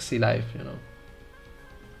my sexy life, you know.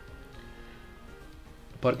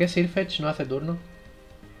 ¿Por qué Sirfetch no hace turno?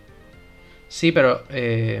 Sí, pero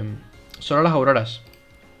solo las auroras.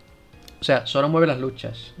 O sea, solo mueve las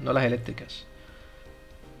luchas, no las eléctricas.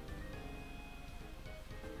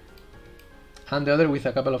 And the other with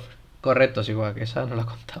a couple of... Correcto, sí, igual que esa no la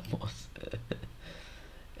contamos.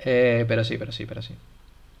 Pero sí.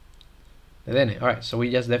 The Dene. Alright, so we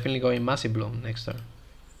just definitely go in Massive Bloom next turn.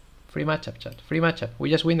 Free matchup, chat. Free matchup. We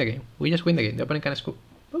just win the game. The opponent can scoop.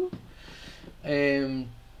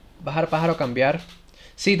 Bajar pájaro, cambiar.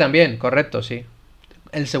 Sí, también, correcto, sí.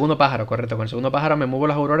 El segundo pájaro, correcto. Con el segundo pájaro me muevo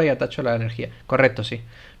las auroras y atacho la energía. Correcto, sí.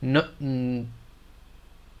 No,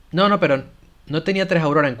 pero no tenía 3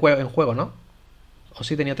 auroras en juego, ¿no? O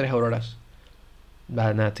sí tenía 3 auroras.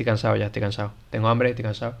 Vale, nada, estoy cansado ya, estoy cansado. Tengo hambre, estoy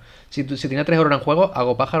cansado. Si tenía 3 auroras en juego,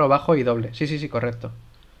 hago pájaro, bajo y doble. Sí, correcto.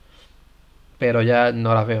 Pero ya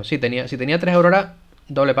no las veo. Si tenía 3 auroras,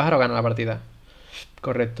 doble pájaro, gana la partida.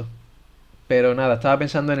 Correcto. Pero nada, estaba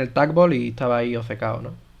pensando en el tag ball y estaba ahí obcecado,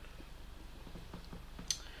 ¿no?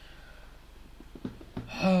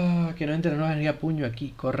 Que no entre nueva energía puño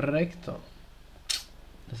aquí, correcto.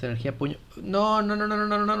 Esa energía puño. No.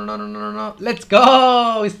 Let's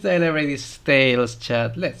go. We celebrate these tales,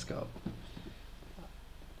 chat. Let's go.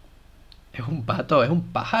 Es un pato, es un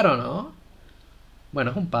pájaro, ¿no?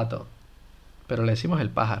 Bueno, es un pato. Pero le decimos el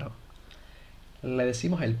pájaro.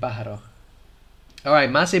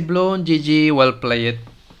 Alright, Massive Bloom, GG, well played.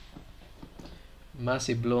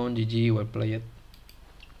 Massive Bloom, GG, well played.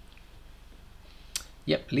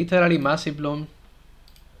 Yep, literally Massive Bloom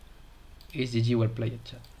is GG, well played,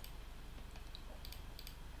 chat.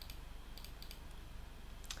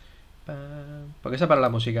 ¿Por qué se para la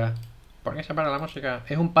música?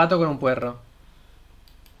 Es un pato con un puerro.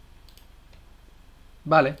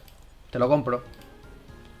 Vale, te lo compro,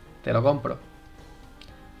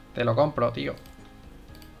 tío.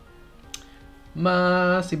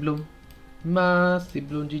 Massive Bloom,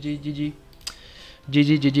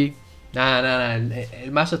 GG. Nah,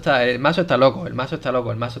 el mazo está loco, el mazo está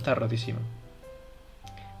rotísimo.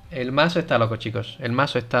 El mazo está loco, chicos. El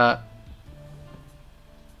mazo está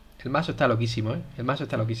loquísimo, ¿eh? El mazo es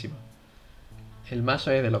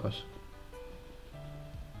de locos.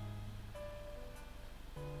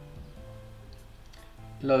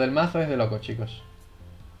 Lo del mazo es de locos, chicos.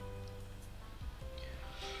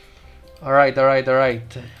 Alright.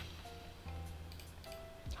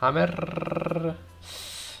 Hammer.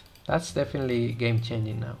 That's definitely game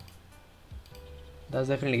changing now.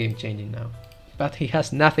 But he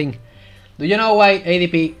has nothing. Do you know why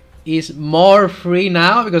ADP is more free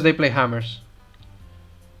now? Because they play hammers.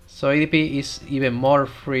 So ADP is even more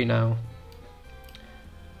free now.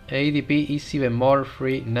 ADP is even more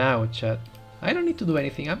free now, chat. I don't need to do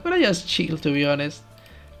anything. I'm gonna just chill, to be honest.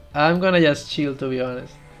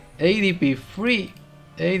 ADP free.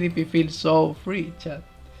 ADP feels so free, chat.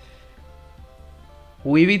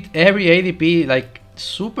 We beat every ADP like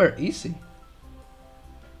super easy.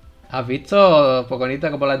 ¿Has visto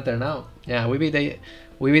Poconita como la ha alternado? Yeah, we beat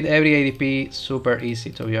every ADP super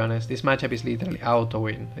easy, to be honest. This matchup is literally auto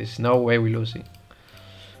win. There's no way we're losing.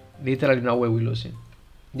 Literally no way we're losing.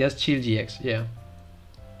 Just chill GX, yeah.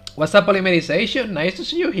 What's up, Polymerization? Nice to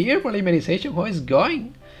see you here, Polymerization. How is it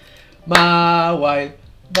going? Mawile.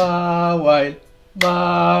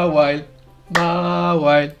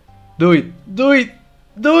 Do it!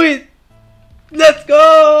 Let's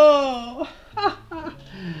go!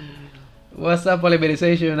 What's up,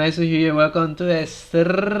 Polymerization? Nice to hear you. Welcome to the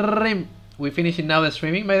stream. We're finishing now the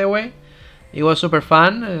streaming, by the way. It was super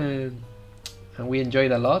fun, and we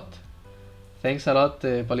enjoyed a lot. Thanks a lot,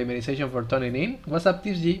 Polymerization, for tuning in. What's up,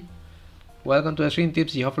 Tips G? Welcome to the stream,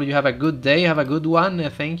 Tips G. Hopefully you have a good day, have a good one.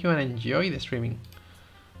 Thank you and enjoy the streaming.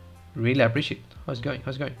 Really appreciate it. How's it going?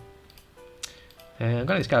 I'm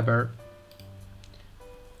gonna discard bird.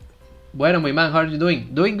 Bueno, my man, how are you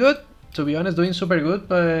doing? Doing good. To be honest, doing super good.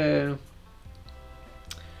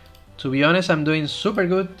 To be honest, I'm doing super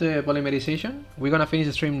good, Polymerization. We're gonna finish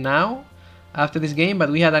the stream now after this game,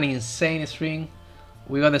 but we had an insane stream.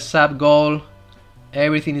 We got the sub goal.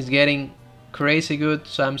 Everything is getting crazy good,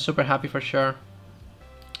 so I'm super happy for sure.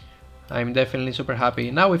 I'm definitely super happy.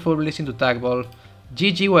 Now we full release into tag ball.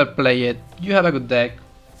 GG, well played. You have a good deck.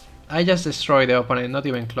 I just destroyed the opponent, not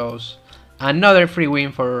even close. Another free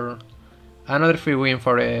win for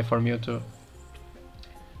Mewtwo.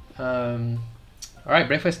 Alright,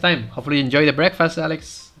 breakfast time. Hopefully you enjoy the breakfast,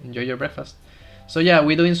 Alex. Enjoy your breakfast. So yeah,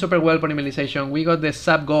 we're doing super well, Polymerization. We got the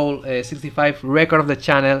sub goal 65 record of the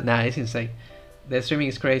channel. Nah, it's insane. The streaming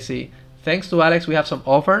is crazy. Thanks to Alex, we have some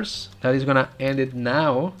offers. That is gonna end it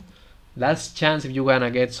now. Last chance if you wanna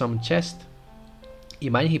get some chest.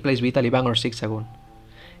 Imagine he plays Vitaliban or Zigzagoon.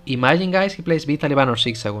 Imagine, guys, he plays Vitaliban or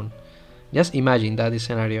Zigzagoon. Just imagine that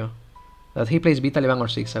scenario. That he plays Vitaliban or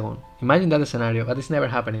Zigzagoon. Imagine that scenario. But it's never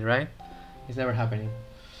happening, right? It's never happening.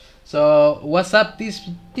 So, what's up, Tips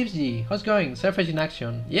G? How's it going? Surface in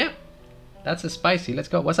action. Yeah, that's spicy. Let's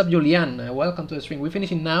go. What's up, Julian? Welcome to the stream. We're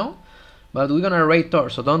finishing now, but we're gonna raid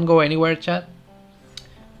Torres. So don't go anywhere, chat.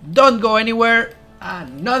 Don't go anywhere.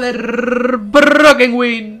 Another broken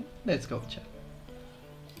win. Let's go, chat.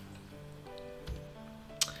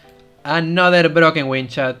 Another broken win,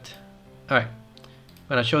 chat. Alright. I'm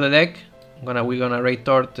gonna show the deck. We're gonna raid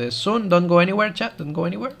Torres soon. Don't go anywhere, chat. Don't go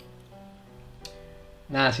anywhere.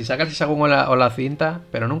 Nada, si sacas el Zigzagoon o la cinta,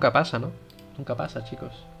 pero nunca pasa, ¿no? Nunca pasa,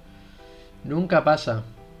 chicos. Nunca pasa.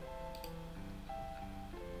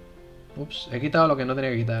 Ups, he quitado lo que no tenía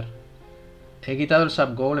que quitar. He quitado el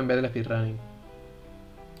sub goal en vez del speedrunning.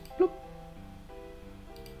 Plup.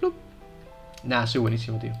 Plup. Nah, soy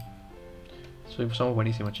buenísimo, tío. Somos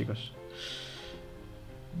buenísimos, chicos.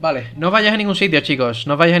 Vale, no os vayáis a ningún sitio, chicos.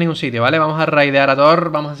 No os vayáis a ningún sitio, ¿vale? Vamos a raidear a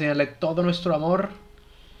Thor. Vamos a enseñarle todo nuestro amor.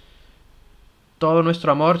 Todo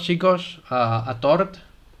nuestro amor, chicos, a Tort.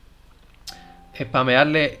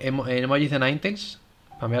 Spamearle emojis de Ninetales.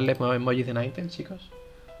 Spamearle emojis de Ninetales, chicos.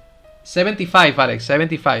 75, Alex,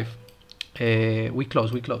 75. We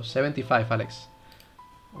close. 75, Alex.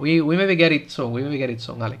 We maybe get it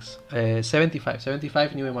soon, Alex.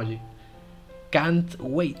 75 new emoji. Can't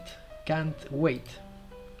wait.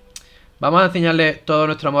 Vamos a enseñarle todo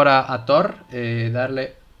nuestro amor a Thor.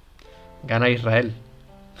 Darle... Gana Israel.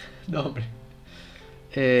 No, hombre.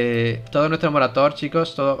 Todo nuestro amor a Thor,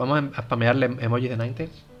 chicos. Vamos a spamearle emojis de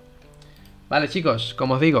Ninetales. Vale, chicos,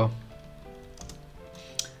 como os digo,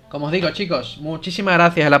 chicos, muchísimas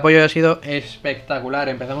gracias. El apoyo ha sido espectacular.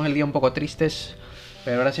 Empezamos el día un poco tristes,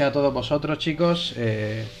 pero gracias a todos vosotros, chicos.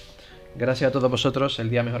 Gracias a todos vosotros, el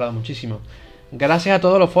día ha mejorado muchísimo. Gracias a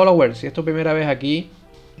todos los followers. Si es tu primera vez aquí,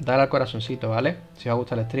 dale al corazoncito, ¿vale? Si os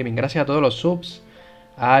gusta el streaming. Gracias a todos los subs.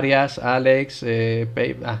 Arias, Alex,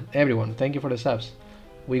 everyone. Thank you for the subs.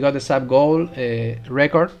 We got the sub goal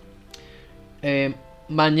record.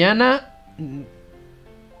 Mañana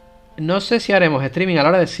no sé si haremos streaming a la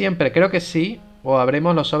hora de siempre. Creo que sí. O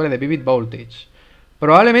habremos los sobres de Vivid Voltage.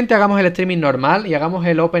 Probablemente hagamos el streaming normal y hagamos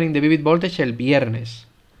el opening de Vivid Voltage el viernes.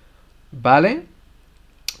 ¿Vale?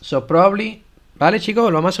 So probably... Vale,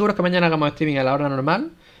 chicos, lo más seguro es que mañana hagamos streaming a la hora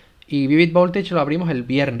normal. Y Vivid Voltage lo abrimos el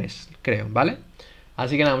viernes, creo, ¿vale?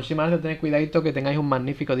 Así que nada, muchísimas gracias, tened cuidadito, que tengáis un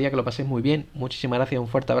magnífico día, que lo paséis muy bien. Muchísimas gracias, un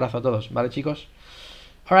fuerte abrazo a todos, ¿vale, chicos?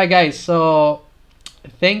 Alright, guys, so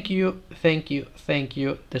Thank you, thank you, thank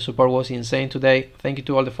you. The support was insane today. Thank you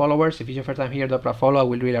to all the followers. If it's your first time here, drop a follow. I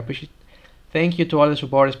will really appreciate. Thank you to all the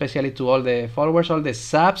support, especially to all the followers, all the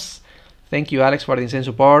subs. Thank you, Alex, for the insane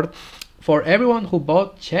support. For everyone who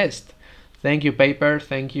bought chest, thank you, Paper.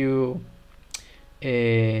 Thank you,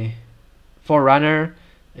 Forerunner.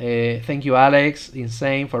 Thank you, Alex,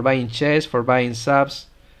 insane, for buying chest, for buying subs.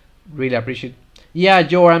 Really appreciate. Yeah,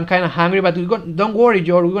 Joe, I'm kind of hungry, but don't worry,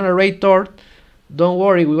 Joe. We're gonna raid Thor. Don't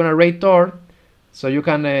worry, we're gonna raid Thor, so you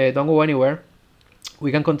can don't go anywhere.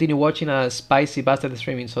 We can continue watching a spicy bastard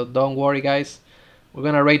streaming, so don't worry, guys. We're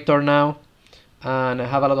gonna raid Thor now and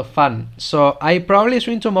have a lot of fun. So I probably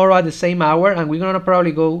stream tomorrow at the same hour, and we're gonna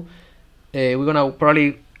probably go. We're gonna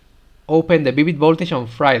probably open the Vivid Voltage on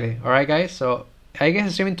Friday. All right, guys. So I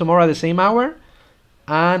guess streaming tomorrow at the same hour,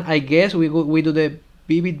 and I guess we do the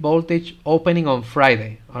Vivid Voltage opening on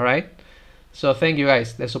Friday. All right. So thank you,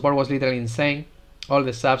 guys. The support was literally insane. All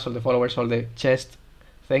the subs, all the followers, all the chest.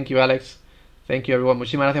 Thank you, Alex. Thank you, everyone.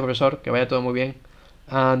 Muchísimas gracias, profesor. Que vaya todo muy bien.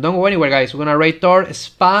 And don't go anywhere, guys. We're gonna rate Thor.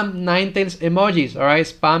 Spam Ninetales emojis. Alright,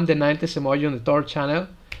 spam the Ninetales emoji on the Thor channel.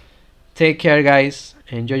 Take care, guys.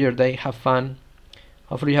 Enjoy your day. Have fun.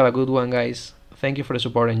 Hopefully you have a good one, guys. Thank you for the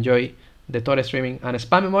support. Enjoy the Thor streaming. And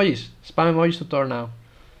spam emojis. Spam emojis to Thor now.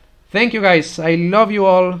 Thank you, guys. I love you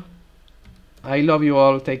all. I love you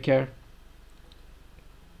all. Take care.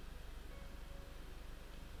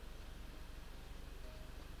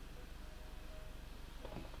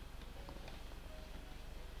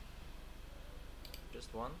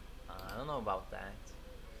 One? I don't know about that.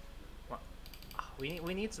 Well,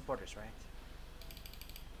 we need supporters, right?